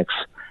Hispanics.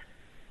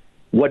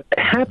 What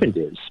happened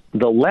is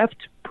the left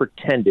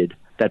pretended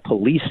that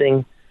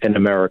policing in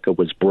America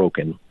was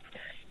broken,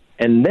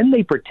 and then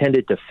they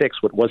pretended to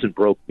fix what wasn't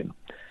broken.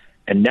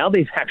 And now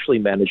they've actually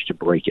managed to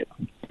break it.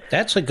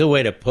 That's a good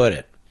way to put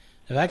it.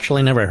 I've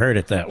actually never heard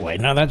it that way.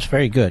 No, that's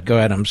very good. Go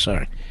ahead. I'm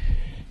sorry.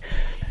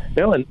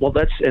 No, and well,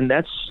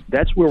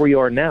 that's where we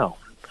are now.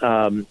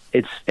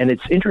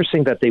 It's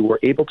interesting that they were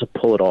able to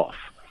pull it off,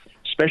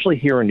 especially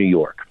here in New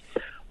York.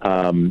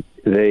 Election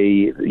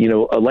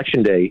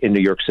day in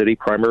New York City,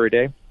 primary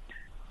day,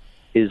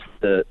 is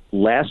the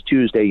last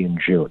Tuesday in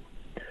June,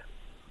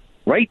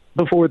 right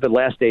before the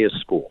last day of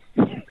school.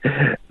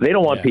 They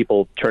don't want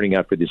people turning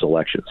out for these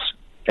elections,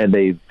 and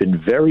they've been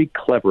very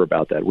clever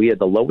about that. We had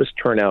the lowest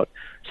turnout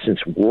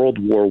since World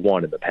War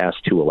I in the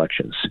past two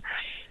elections,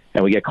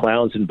 and we get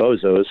clowns and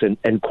bozos,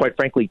 and quite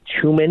frankly,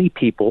 too many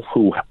people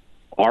who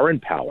are in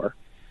power.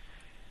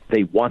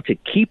 They want to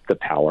keep the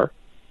power,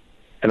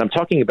 and I'm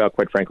talking about,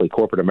 quite frankly,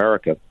 corporate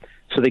America.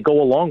 So they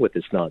go along with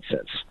this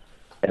nonsense.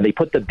 And they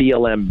put the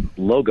BLM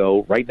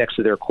logo right next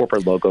to their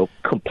corporate logo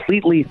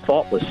completely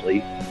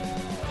thoughtlessly,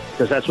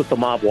 because that's what the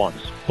mob wants.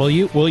 Will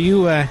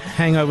you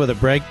hang over the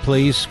break,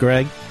 please,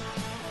 Greg?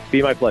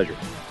 Be my pleasure.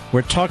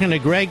 We're talking to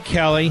Greg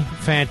Kelly,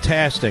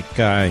 fantastic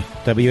guy,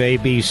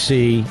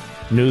 WABC,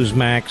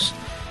 Newsmax,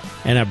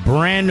 and a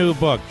brand new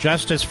book,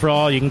 Justice for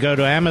All. You can go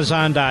to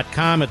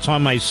Amazon.com. It's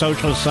on my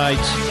social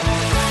sites.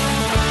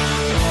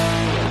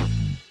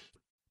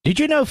 Did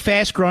you know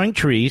Fast Growing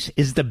Trees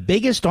is the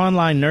biggest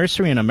online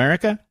nursery in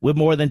America with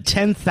more than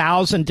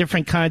 10,000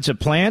 different kinds of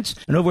plants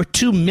and over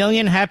 2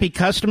 million happy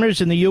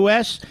customers in the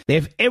U.S.? They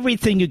have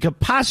everything you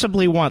could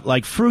possibly want,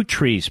 like fruit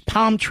trees,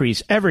 palm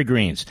trees,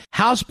 evergreens,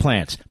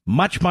 houseplants,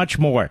 much, much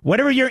more.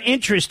 Whatever you're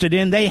interested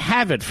in, they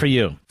have it for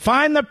you.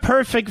 Find the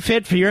perfect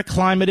fit for your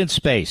climate and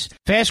space.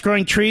 Fast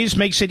Growing Trees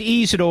makes it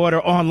easy to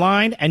order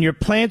online, and your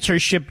plants are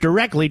shipped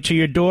directly to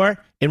your door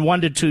in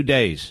 1 to 2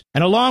 days.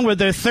 And along with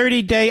their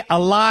 30-day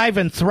Alive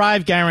and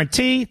Thrive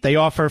guarantee, they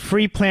offer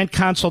free plant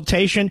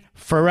consultation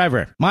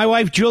forever. My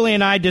wife Julie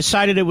and I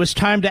decided it was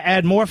time to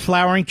add more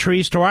flowering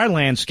trees to our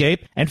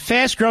landscape, and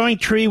Fast Growing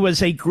Tree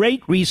was a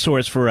great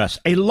resource for us.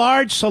 A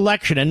large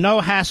selection and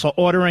no hassle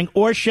ordering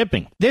or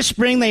shipping. This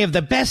spring they have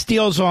the best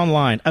deals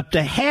online, up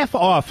to half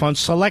off on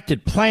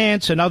selected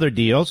plants and other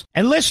deals.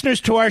 And listeners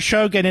to our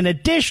show get an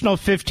additional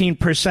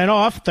 15%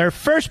 off their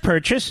first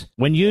purchase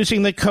when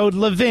using the code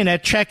LEVIN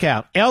at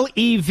checkout.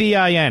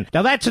 LEVIN.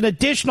 Now that's an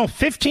additional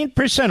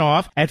 15%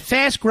 off at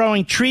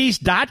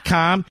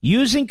fastgrowingtrees.com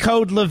using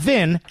code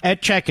LEVIN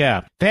at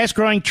checkout.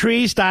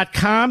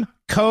 Fastgrowingtrees.com,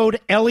 code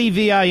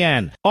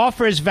LEVIN.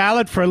 Offer is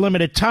valid for a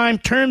limited time.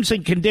 Terms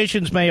and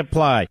conditions may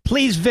apply.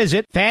 Please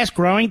visit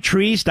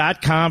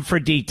fastgrowingtrees.com for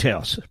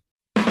details.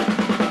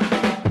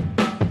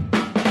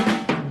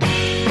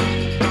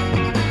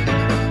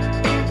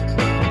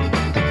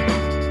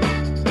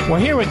 We're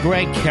here with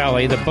Greg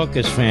Kelly. The book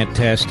is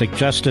fantastic,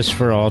 Justice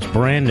for All. It's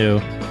brand new.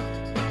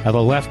 How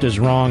the left is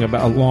wrong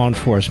about law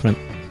enforcement.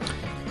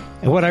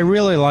 And what I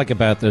really like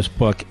about this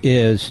book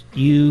is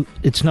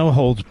it's no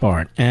holds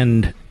barred.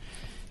 And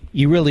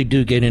you really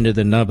do get into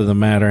the nub of the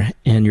matter.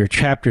 And your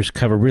chapters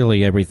cover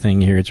really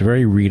everything here. It's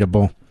very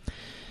readable.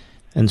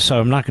 And so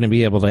I'm not going to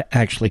be able to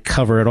actually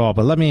cover it all.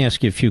 But let me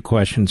ask you a few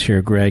questions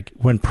here, Greg.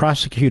 When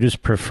prosecutors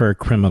prefer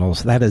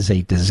criminals, that is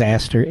a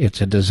disaster.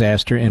 It's a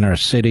disaster in our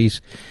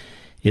cities.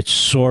 It's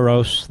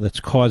Soros that's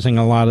causing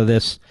a lot of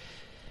this.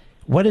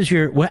 What is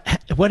your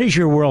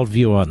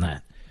worldview on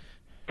that?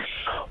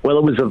 Well,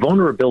 it was a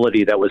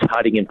vulnerability that was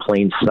hiding in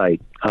plain sight.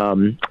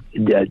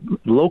 The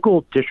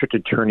local district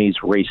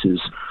attorneys' races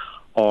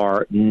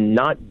are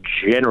not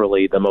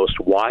generally the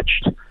most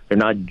watched. They're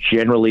not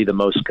generally the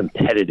most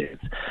competitive.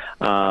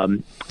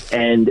 And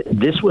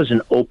this was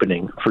an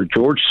opening for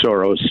George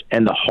Soros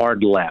and the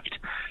hard left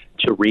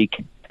to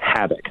wreak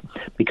havoc,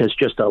 because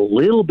just a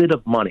little bit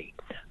of money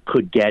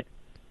could get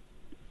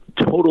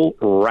total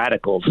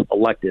radicals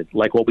elected,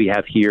 like what we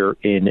have here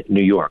in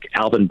New York,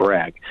 Alvin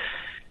Bragg.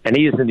 And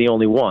he isn't the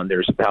only one.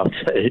 There's about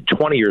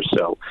 20 or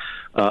so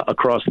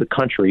across the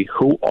country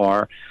who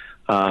are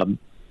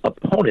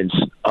opponents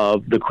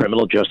of the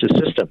criminal justice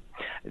system.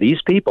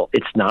 These people,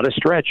 it's not a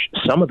stretch.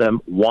 Some of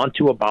them want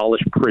to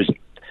abolish prison.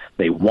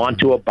 They want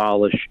to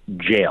abolish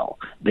jail.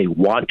 They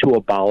want to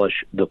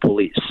abolish the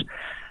police.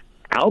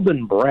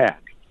 Alvin Bragg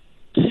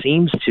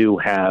seems to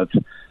have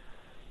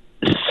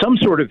some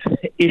sort of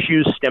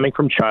issues stemming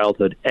from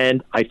childhood,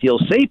 and I feel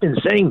safe in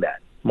saying that,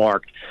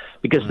 Mark,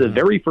 because the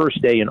very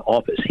first day in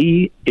office,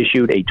 he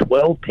issued a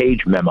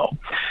 12-page memo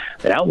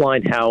that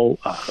outlined how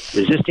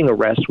resisting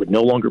arrest would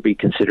no longer be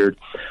considered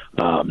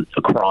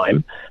a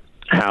crime,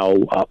 how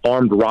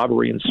armed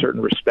robbery in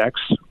certain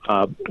respects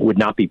would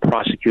not be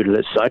prosecuted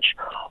as such,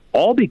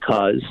 all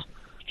because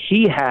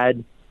he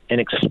had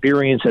an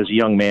experience as a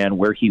young man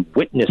where he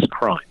witnessed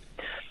crime.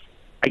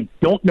 I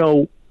don't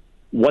know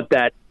what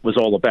that was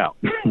all about,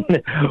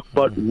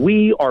 but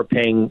we are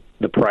paying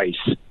the price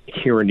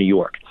here in New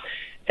York.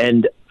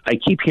 And I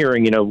keep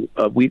hearing,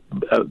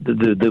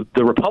 the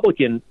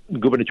Republican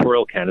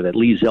gubernatorial candidate,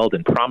 Lee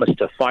Zeldin, promised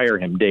to fire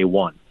him day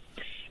one.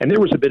 And there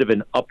was a bit of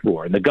an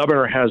uproar, and the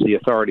governor has the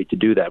authority to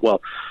do that.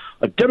 Well,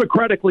 a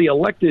democratically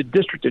elected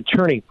district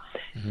attorney,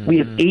 we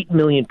have 8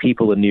 million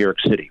people in New York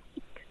City.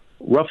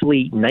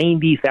 Roughly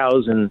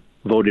 90,000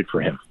 voted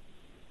for him.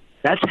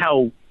 That's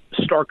how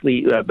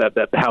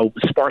how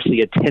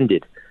sparsely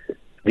attended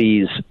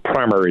these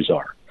primaries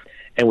are.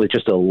 And with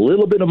just a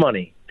little bit of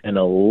money and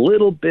a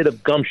little bit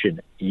of gumption,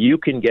 you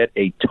can get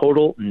a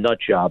total nut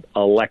job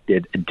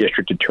elected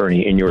district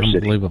attorney in your city.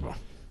 Unbelievable.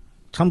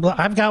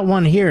 I've got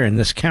one here in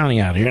this county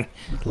out here,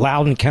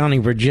 Loudoun County,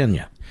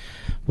 Virginia,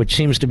 which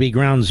seems to be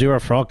ground zero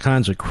for all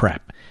kinds of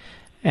crap.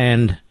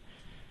 And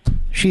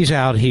she's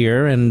out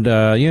here and,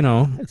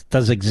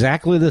 does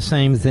exactly the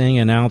same thing,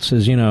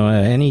 announces,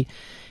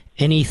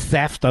 any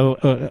theft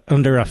under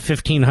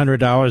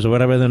 $1,500 or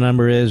whatever the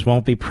number is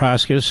won't be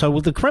prosecuted. So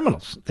with the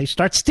criminals, they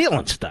start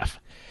stealing stuff.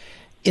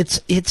 It's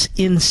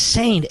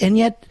insane. And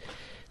yet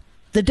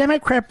the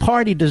Democrat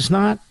Party does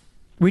not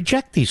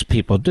reject these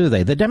people, do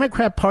they? The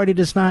Democrat Party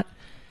does not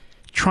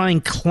try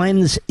and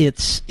cleanse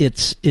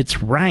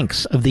its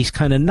ranks of these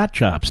kind of nut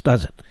jobs,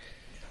 does it?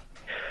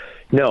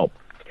 No,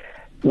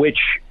 which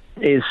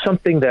is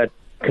something that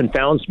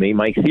confounds me.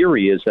 My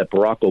theory is that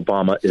Barack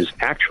Obama is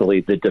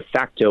actually the de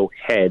facto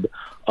head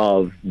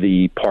of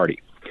the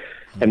party,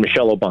 and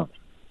Michelle Obama.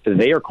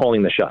 They are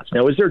calling the shots.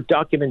 Now, is there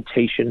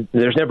documentation?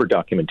 There's never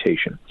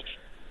documentation.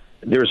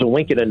 There's a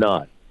wink and a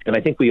nod. And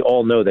I think we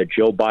all know that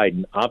Joe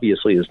Biden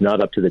obviously is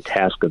not up to the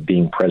task of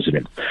being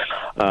president.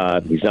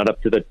 He's not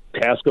up to the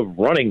task of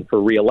running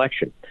for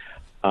re-election.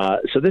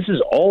 So this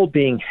is all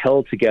being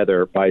held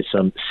together by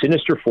some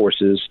sinister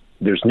forces.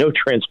 There's no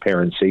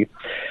transparency.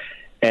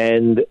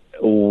 And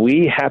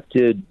we have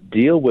to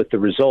deal with the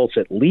results,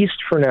 at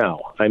least for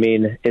now. I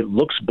mean, it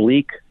looks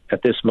bleak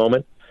at this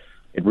moment.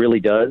 It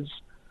really does.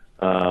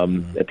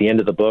 At the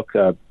end of the book,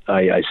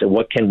 I said,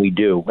 what can we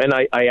do? And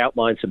I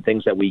outlined some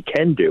things that we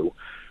can do.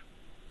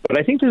 But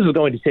I think this is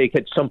going to take,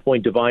 at some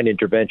point, divine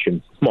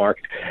intervention, Mark.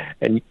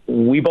 And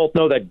we both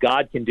know that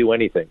God can do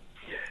anything.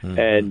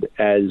 And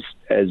as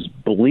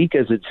bleak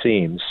as it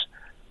seems,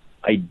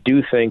 I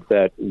do think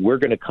that we're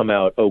going to come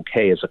out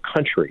okay as a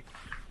country.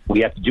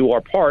 We have to do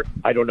our part.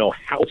 I don't know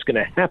how it's going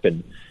to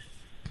happen,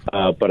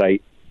 but I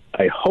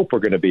hope we're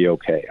going to be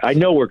okay. I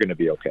know we're going to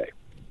be okay.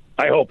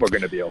 I hope we're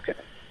going to be okay.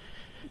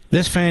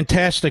 This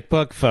fantastic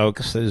book,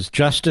 folks, is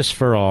Justice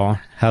for All,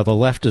 How the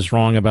Left is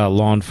Wrong About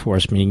Law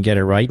Enforcement. You can get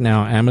it right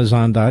now,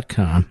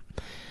 Amazon.com,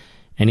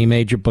 any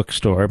major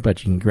bookstore, but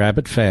you can grab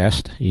it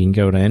fast. You can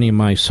go to any of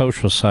my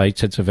social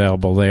sites. It's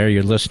available there.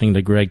 You're listening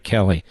to Greg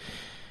Kelly,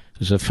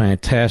 who's a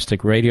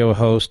fantastic radio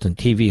host and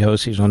TV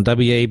host. He's on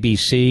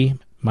WABC,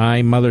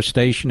 my mother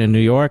station in New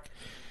York.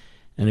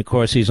 And, of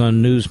course, he's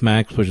on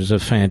Newsmax, which is a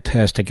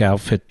fantastic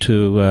outfit,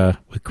 too,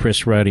 with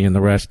Chris Ruddy and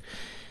the rest.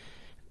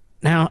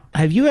 Now,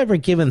 have you ever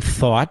given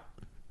thought,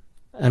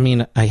 I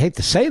mean, I hate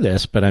to say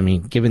this, but I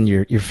mean, given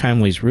your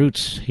family's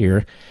roots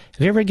here,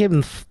 have you ever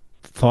given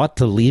thought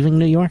to leaving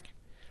New York?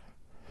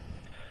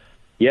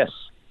 Yes,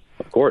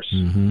 of course.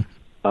 Mm-hmm.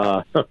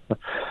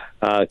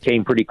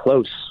 Came pretty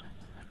close.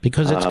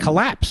 Because it's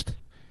collapsed.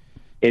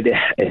 This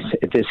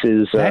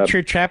is... That's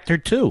your chapter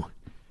 2.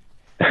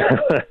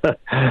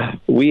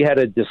 We had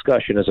a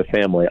discussion as a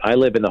family. I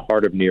live in the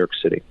heart of New York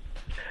City,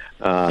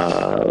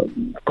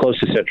 close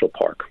to Central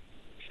Park.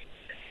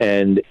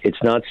 And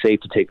it's not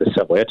safe to take the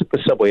subway. I took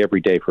the subway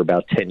every day for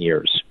about 10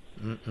 years.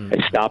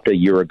 I stopped a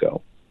year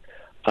ago.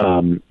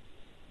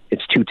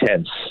 It's too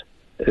tense.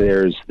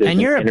 There's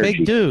and you're a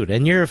big dude,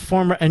 and you're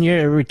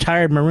a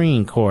retired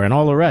Marine Corps, and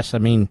all the rest. I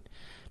mean,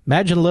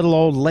 imagine little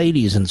old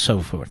ladies and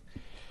so forth.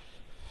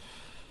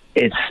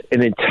 It's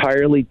an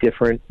entirely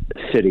different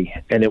city,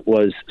 and it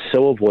was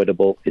so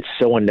avoidable. It's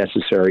so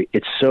unnecessary.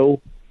 It's so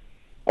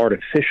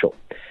artificial.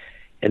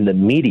 And the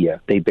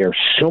media, they bear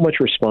so much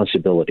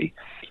responsibility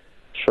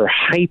for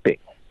hyping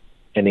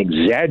and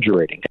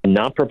exaggerating and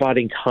not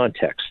providing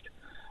context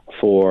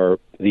for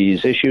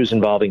these issues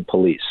involving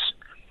police.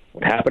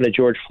 What happened to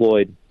George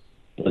Floyd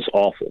was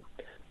awful,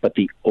 but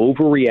the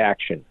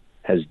overreaction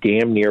has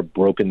damn near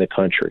broken the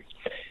country.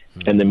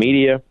 And the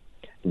media,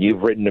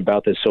 you've written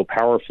about this so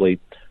powerfully,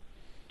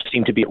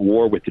 seem to be at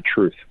war with the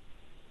truth.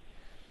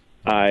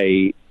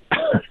 I'm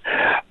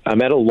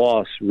at a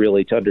loss,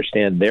 really, to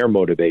understand their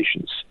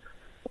motivations.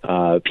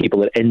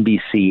 People at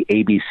NBC,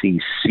 ABC,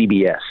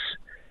 CBS,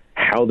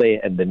 how they,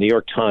 and the New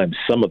York Times,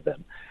 some of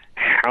them,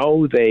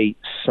 how they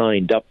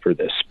signed up for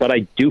this. But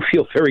I do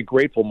feel very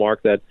grateful,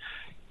 Mark, that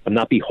I'm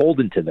not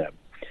beholden to them.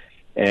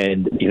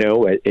 And, you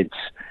know, it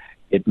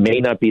may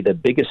not be the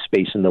biggest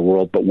space in the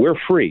world, but we're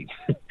free.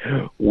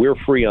 We're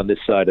free on this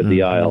side of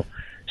the aisle.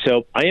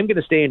 So I am going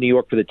to stay in New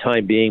York for the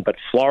time being, but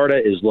Florida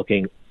is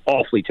looking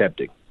awfully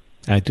tempting.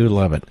 I do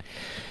love it.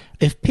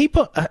 If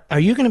people, are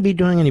you going to be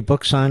doing any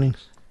book signings?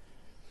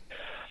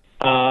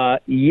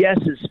 Yes,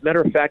 as a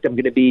matter of fact, I'm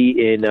going to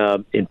be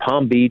in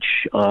Palm Beach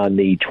on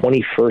the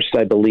 21st,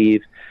 I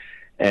believe.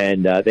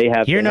 And they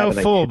have. You're no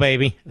fool,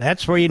 baby.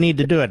 That's where you need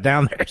to do it,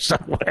 down there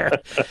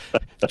somewhere.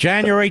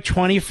 January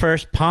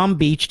 21st, Palm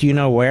Beach. Do you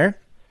know where?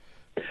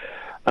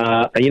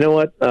 You know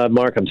what,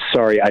 Mark? I'm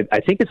sorry. I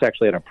think it's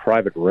actually at a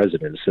private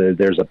residence.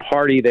 There's a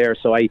party there,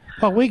 so I.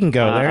 Well, we can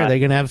go there. Are they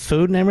going to have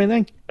food and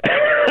everything?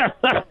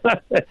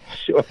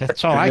 Sure.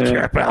 That's all I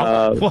care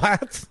about.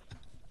 What?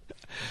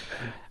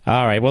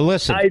 All right. Well,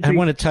 listen. I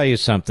want to tell you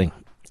something.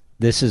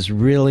 This is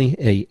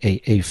really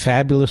a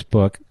fabulous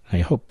book.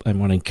 I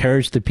want to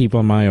encourage the people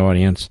in my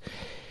audience.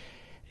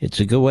 It's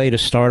a good way to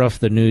start off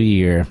the new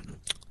year.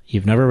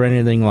 You've never read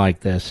anything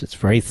like this. It's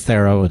very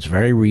thorough. It's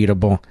very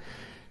readable.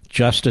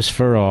 Justice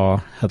for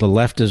All, How the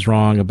Left is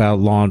Wrong About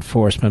Law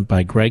Enforcement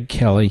by Greg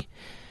Kelly.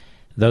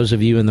 Those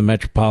of you in the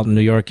metropolitan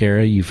New York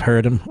area, you've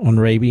heard him on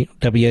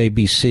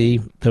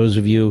WABC. Those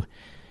of you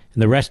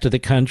in the rest of the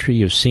country,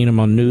 you've seen him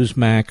on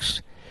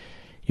Newsmax.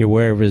 You're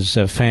aware of his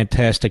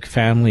fantastic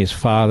family, his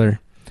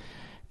father.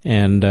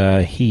 And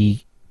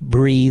he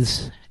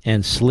breathes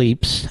and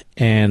sleeps,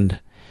 and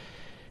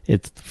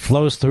it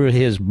flows through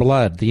his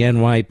blood, the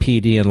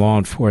NYPD and law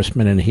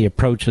enforcement, and he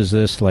approaches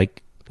this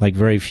like like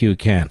very few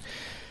can.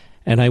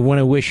 And I want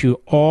to wish you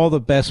all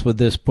the best with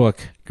this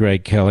book,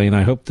 Greg Kelly, and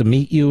I hope to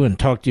meet you and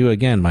talk to you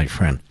again, my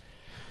friend.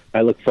 I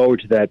look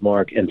forward to that,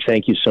 Mark, and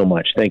thank you so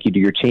much. Thank you to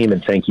your team,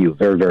 and thank you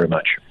very, very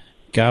much.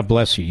 God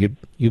bless you.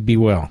 You be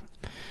well.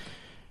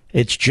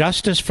 It's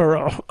Justice for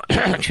All.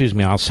 Excuse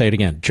me, I'll say it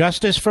again.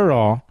 Justice for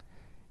All,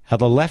 How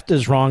the Left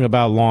is Wrong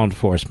About Law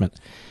Enforcement.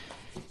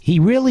 He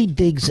really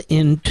digs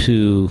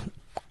into,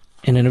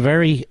 and in a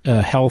very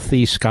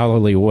healthy,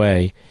 scholarly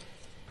way,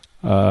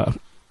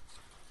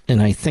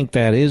 and I think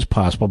that is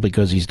possible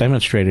because he's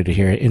demonstrated it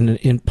here.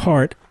 In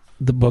part,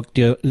 the book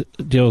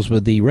deals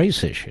with the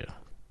race issue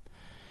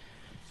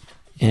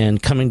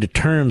and coming to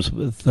terms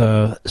with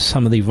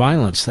some of the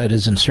violence that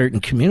is in certain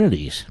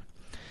communities.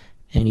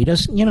 And he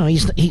doesn't,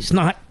 he's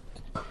not,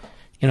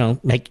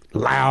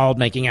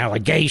 making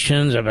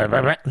allegations. Blah,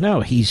 blah, blah.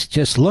 No, he's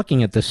just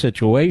looking at the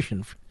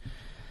situation.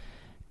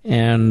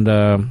 And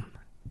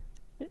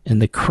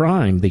the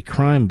crime,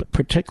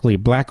 particularly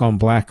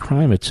black-on-black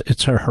crime,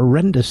 it's a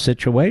horrendous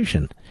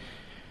situation.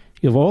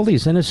 You have all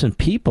these innocent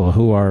people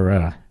who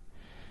are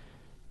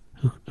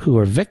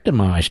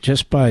victimized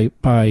just by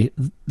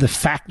the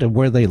fact of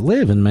where they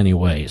live in many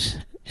ways.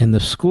 And the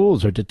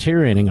schools are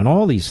deteriorating and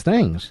all these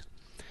things.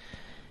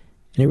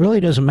 And it really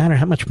doesn't matter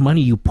how much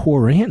money you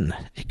pour in.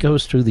 It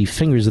goes through the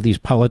fingers of these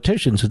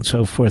politicians and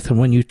so forth. And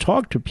when you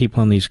talk to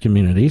people in these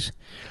communities,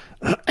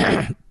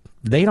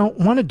 they don't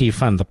want to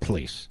defund the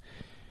police.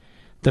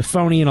 The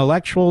phony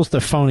intellectuals, the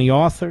phony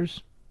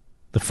authors,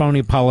 the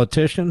phony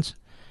politicians,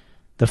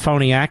 the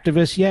phony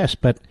activists, yes,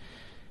 but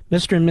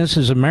Mr. and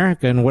Mrs.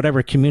 America in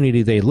whatever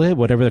community they live,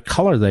 whatever the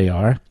color they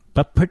are,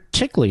 but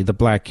particularly the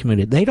black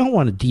community, they don't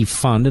want to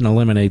defund and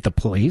eliminate the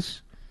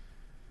police.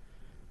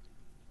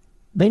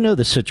 They know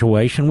the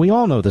situation. We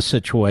all know the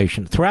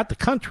situation throughout the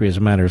country, as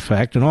a matter of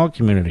fact, in all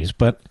communities.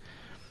 But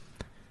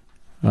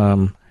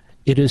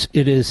it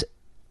is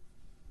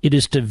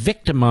to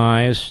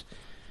victimize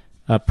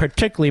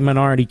particularly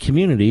minority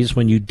communities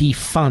when you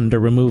defund or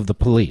remove the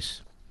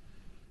police.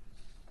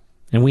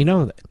 And we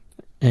know that.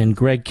 And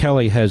Greg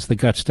Kelly has the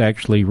guts to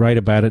actually write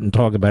about it and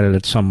talk about it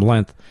at some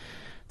length.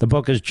 The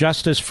book is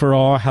Justice for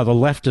All, How the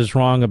Left is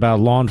Wrong About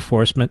Law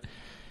Enforcement.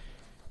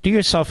 Do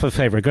yourself a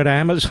favor. Go to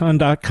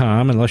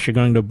Amazon.com, unless you're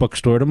going to a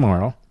bookstore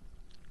tomorrow.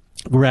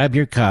 Grab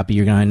your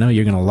copy. I know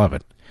you're going to love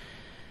it.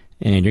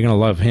 And you're going to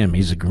love him.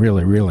 He's a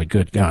really, really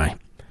good guy.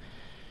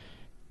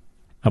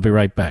 I'll be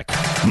right back.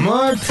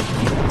 Mark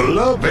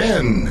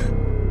Levin.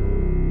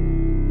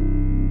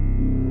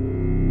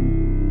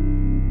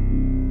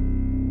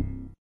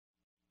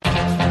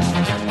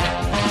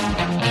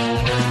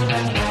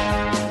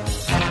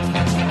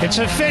 It's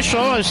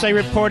official, as they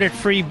report at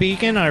Free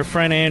Beacon, our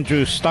friend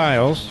Andrew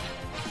Stiles.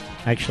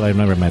 Actually, I've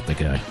never met the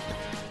guy.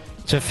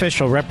 It's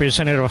official.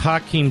 Representative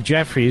Hakeem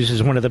Jeffries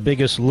is one of the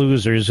biggest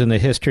losers in the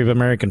history of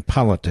American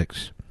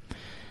politics.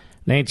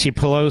 Nancy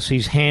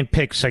Pelosi's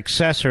hand-picked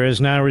successor has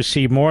now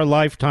received more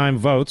lifetime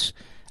votes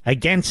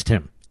against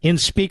him in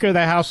Speaker of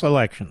the House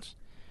elections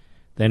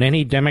than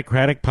any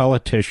Democratic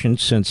politician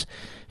since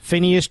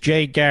Phineas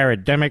J.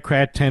 Garrett,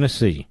 Democrat,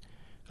 Tennessee,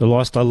 who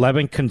lost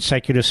 11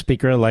 consecutive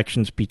Speaker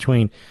elections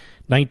between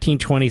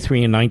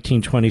 1923 and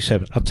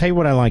 1927. I'll tell you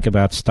what I like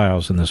about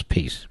Stiles in this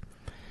piece.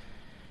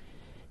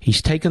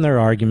 He's taken their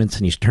arguments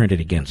and he's turned it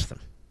against them.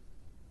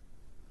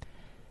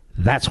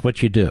 That's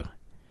what you do.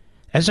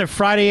 As of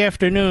Friday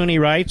afternoon, he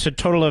writes, a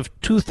total of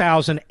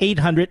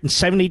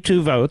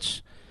 2,872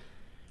 votes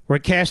were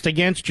cast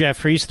against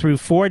Jeffries through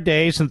 4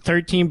 days and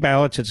 13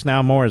 ballots. It's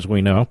now more, as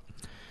we know.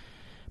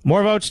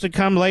 More votes to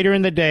come later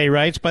in the day,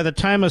 writes. By the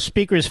time a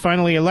speaker is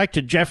finally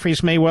elected,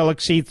 Jeffries may well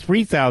exceed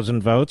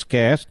 3,000 votes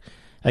cast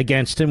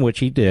against him, which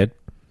he did,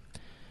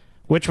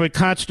 which would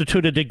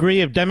constitute a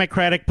degree of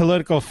Democratic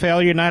political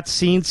failure not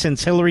seen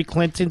since Hillary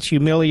Clinton's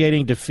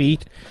humiliating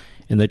defeat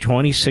in the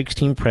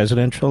 2016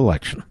 presidential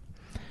election.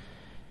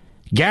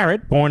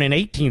 Garrett, born in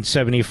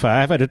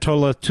 1875, had a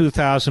total of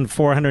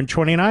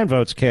 2,429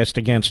 votes cast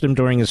against him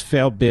during his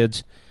failed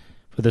bids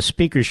for the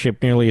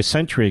speakership nearly a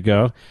century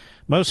ago.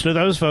 Most of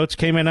those votes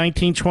came in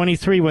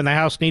 1923 when the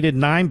House needed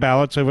 9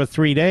 ballots over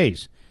 3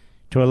 days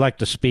to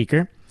elect a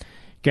speaker.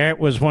 Garrett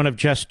was one of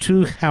just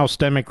 2 House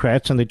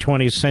Democrats in the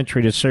 20th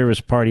century to serve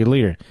as party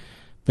leader,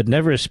 but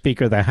never as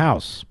Speaker of the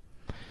House.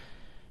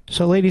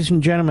 So, ladies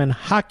and gentlemen,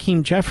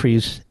 Hakeem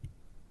Jeffries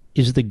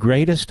is the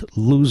greatest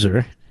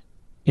loser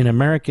in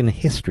American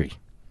history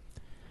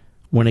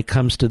when it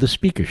comes to the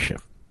speakership.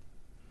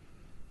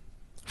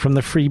 From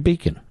the Free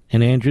Beacon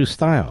and Andrew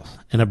Stiles,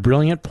 and a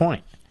brilliant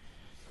point.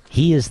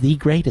 He is the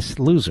greatest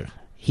loser.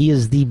 He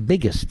is the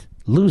biggest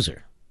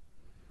loser.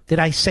 Did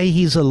I say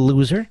he's a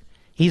loser?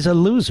 He's a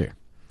loser.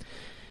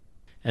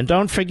 And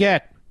don't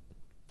forget,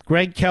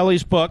 Greg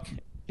Kelly's book.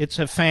 It's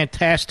a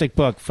fantastic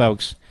book,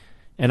 folks,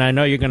 and I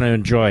know you're going to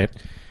enjoy it.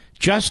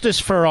 Justice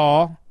for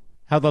All,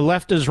 How the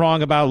Left is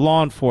Wrong About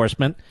Law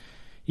Enforcement.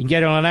 You can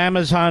get it on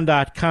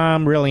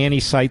Amazon.com, really any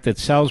site that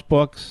sells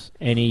books,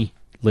 any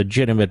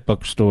legitimate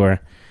bookstore,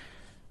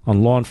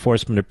 on Law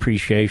Enforcement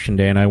Appreciation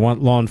Day. And I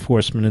want law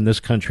enforcement in this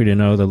country to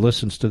know that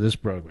listens to this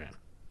program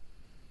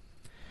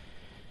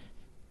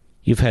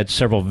You've had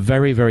several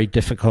very, very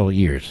difficult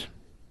years.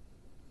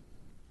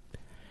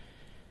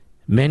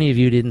 Many of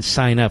you didn't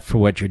sign up for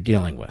what you're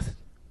dealing with.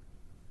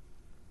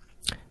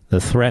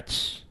 The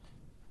threats,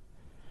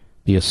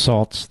 the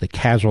assaults, the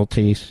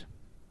casualties,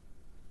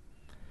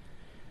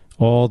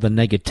 all the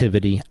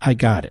negativity, I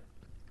got it.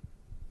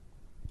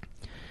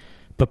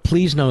 But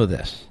please know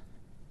this.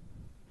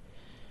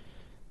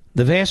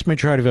 The vast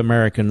majority of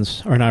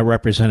Americans are not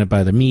represented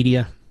by the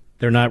media.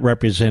 They're not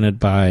represented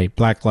by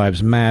Black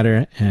Lives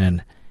Matter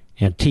and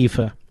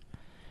Antifa.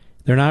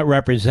 They're not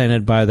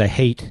represented by the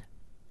hate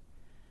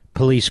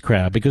police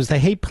crowd, because the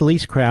hate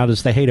police crowd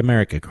is the hate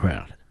America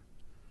crowd.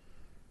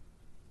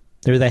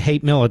 They're the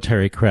hate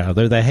military crowd.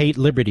 They're the hate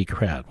liberty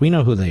crowd. We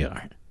know who they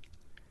are.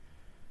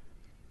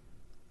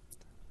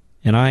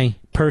 And I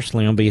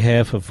personally, on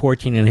behalf of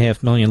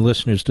 14.5 million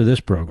listeners to this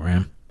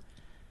program,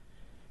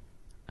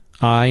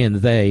 I and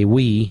they,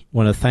 we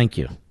want to thank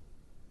you.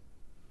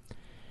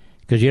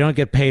 Because you don't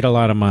get paid a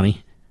lot of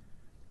money.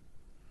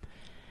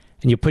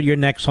 And you put your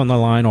necks on the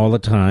line all the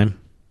time.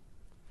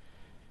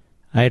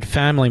 I had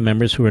family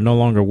members who are no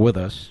longer with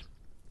us.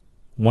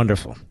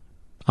 Wonderful.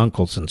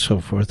 Uncles and so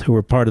forth, who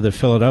were part of the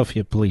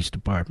Philadelphia Police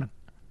Department.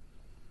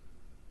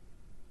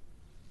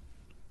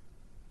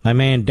 My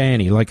man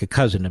Danny, like a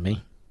cousin to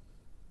me.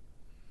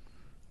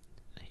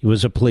 He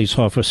was a police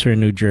officer in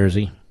New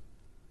Jersey.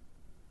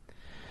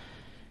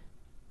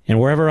 And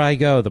wherever I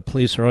go, the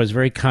police are always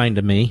very kind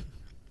to me.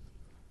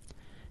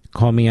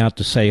 Call me out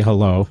to say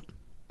hello.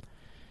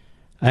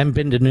 I haven't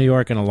been to New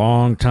York in a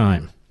long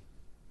time.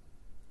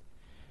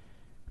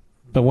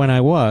 But when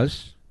I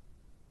was,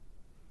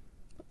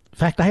 in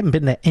fact, I haven't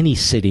been to any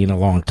city in a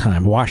long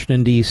time.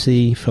 Washington,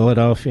 D.C.,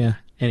 Philadelphia,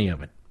 any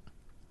of it.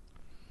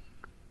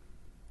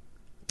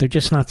 They're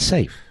just not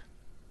safe.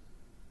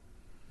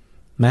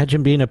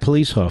 Imagine being a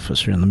police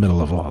officer in the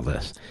middle of all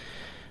this.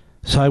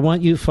 So I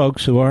want you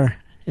folks who are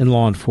in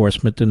law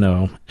enforcement to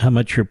know how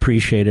much you're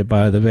appreciated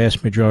by the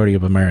vast majority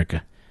of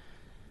America.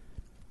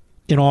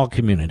 In all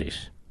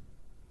communities.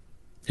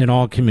 In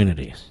all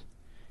communities.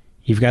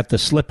 You've got the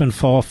slip and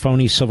fall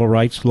phony civil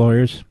rights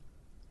lawyers.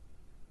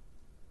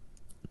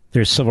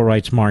 They're civil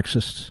rights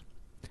Marxists.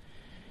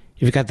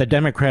 You've got the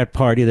Democrat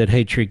Party that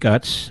hates your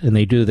guts, and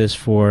they do this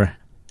for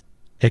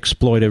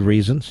exploitive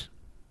reasons.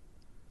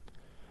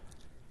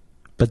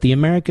 But the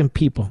American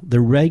people, the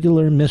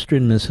regular Mr.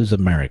 and Mrs.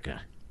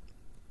 America,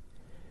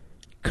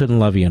 couldn't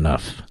love you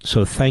enough.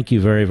 So thank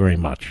you very, very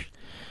much.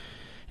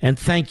 And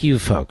thank you,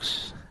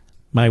 folks,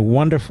 my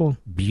wonderful,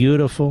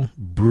 beautiful,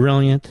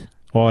 brilliant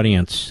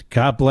audience.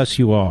 God bless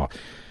you all.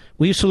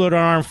 We salute our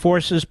armed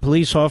forces,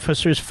 police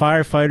officers,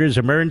 firefighters,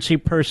 emergency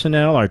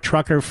personnel, our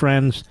trucker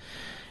friends,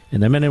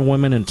 and the men and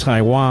women in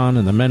Taiwan,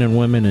 and the men and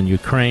women in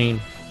Ukraine,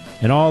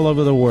 and all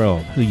over the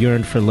world who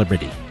yearn for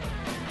liberty.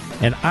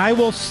 And I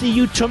will see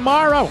you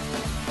tomorrow.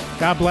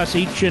 God bless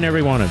each and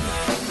every one of you.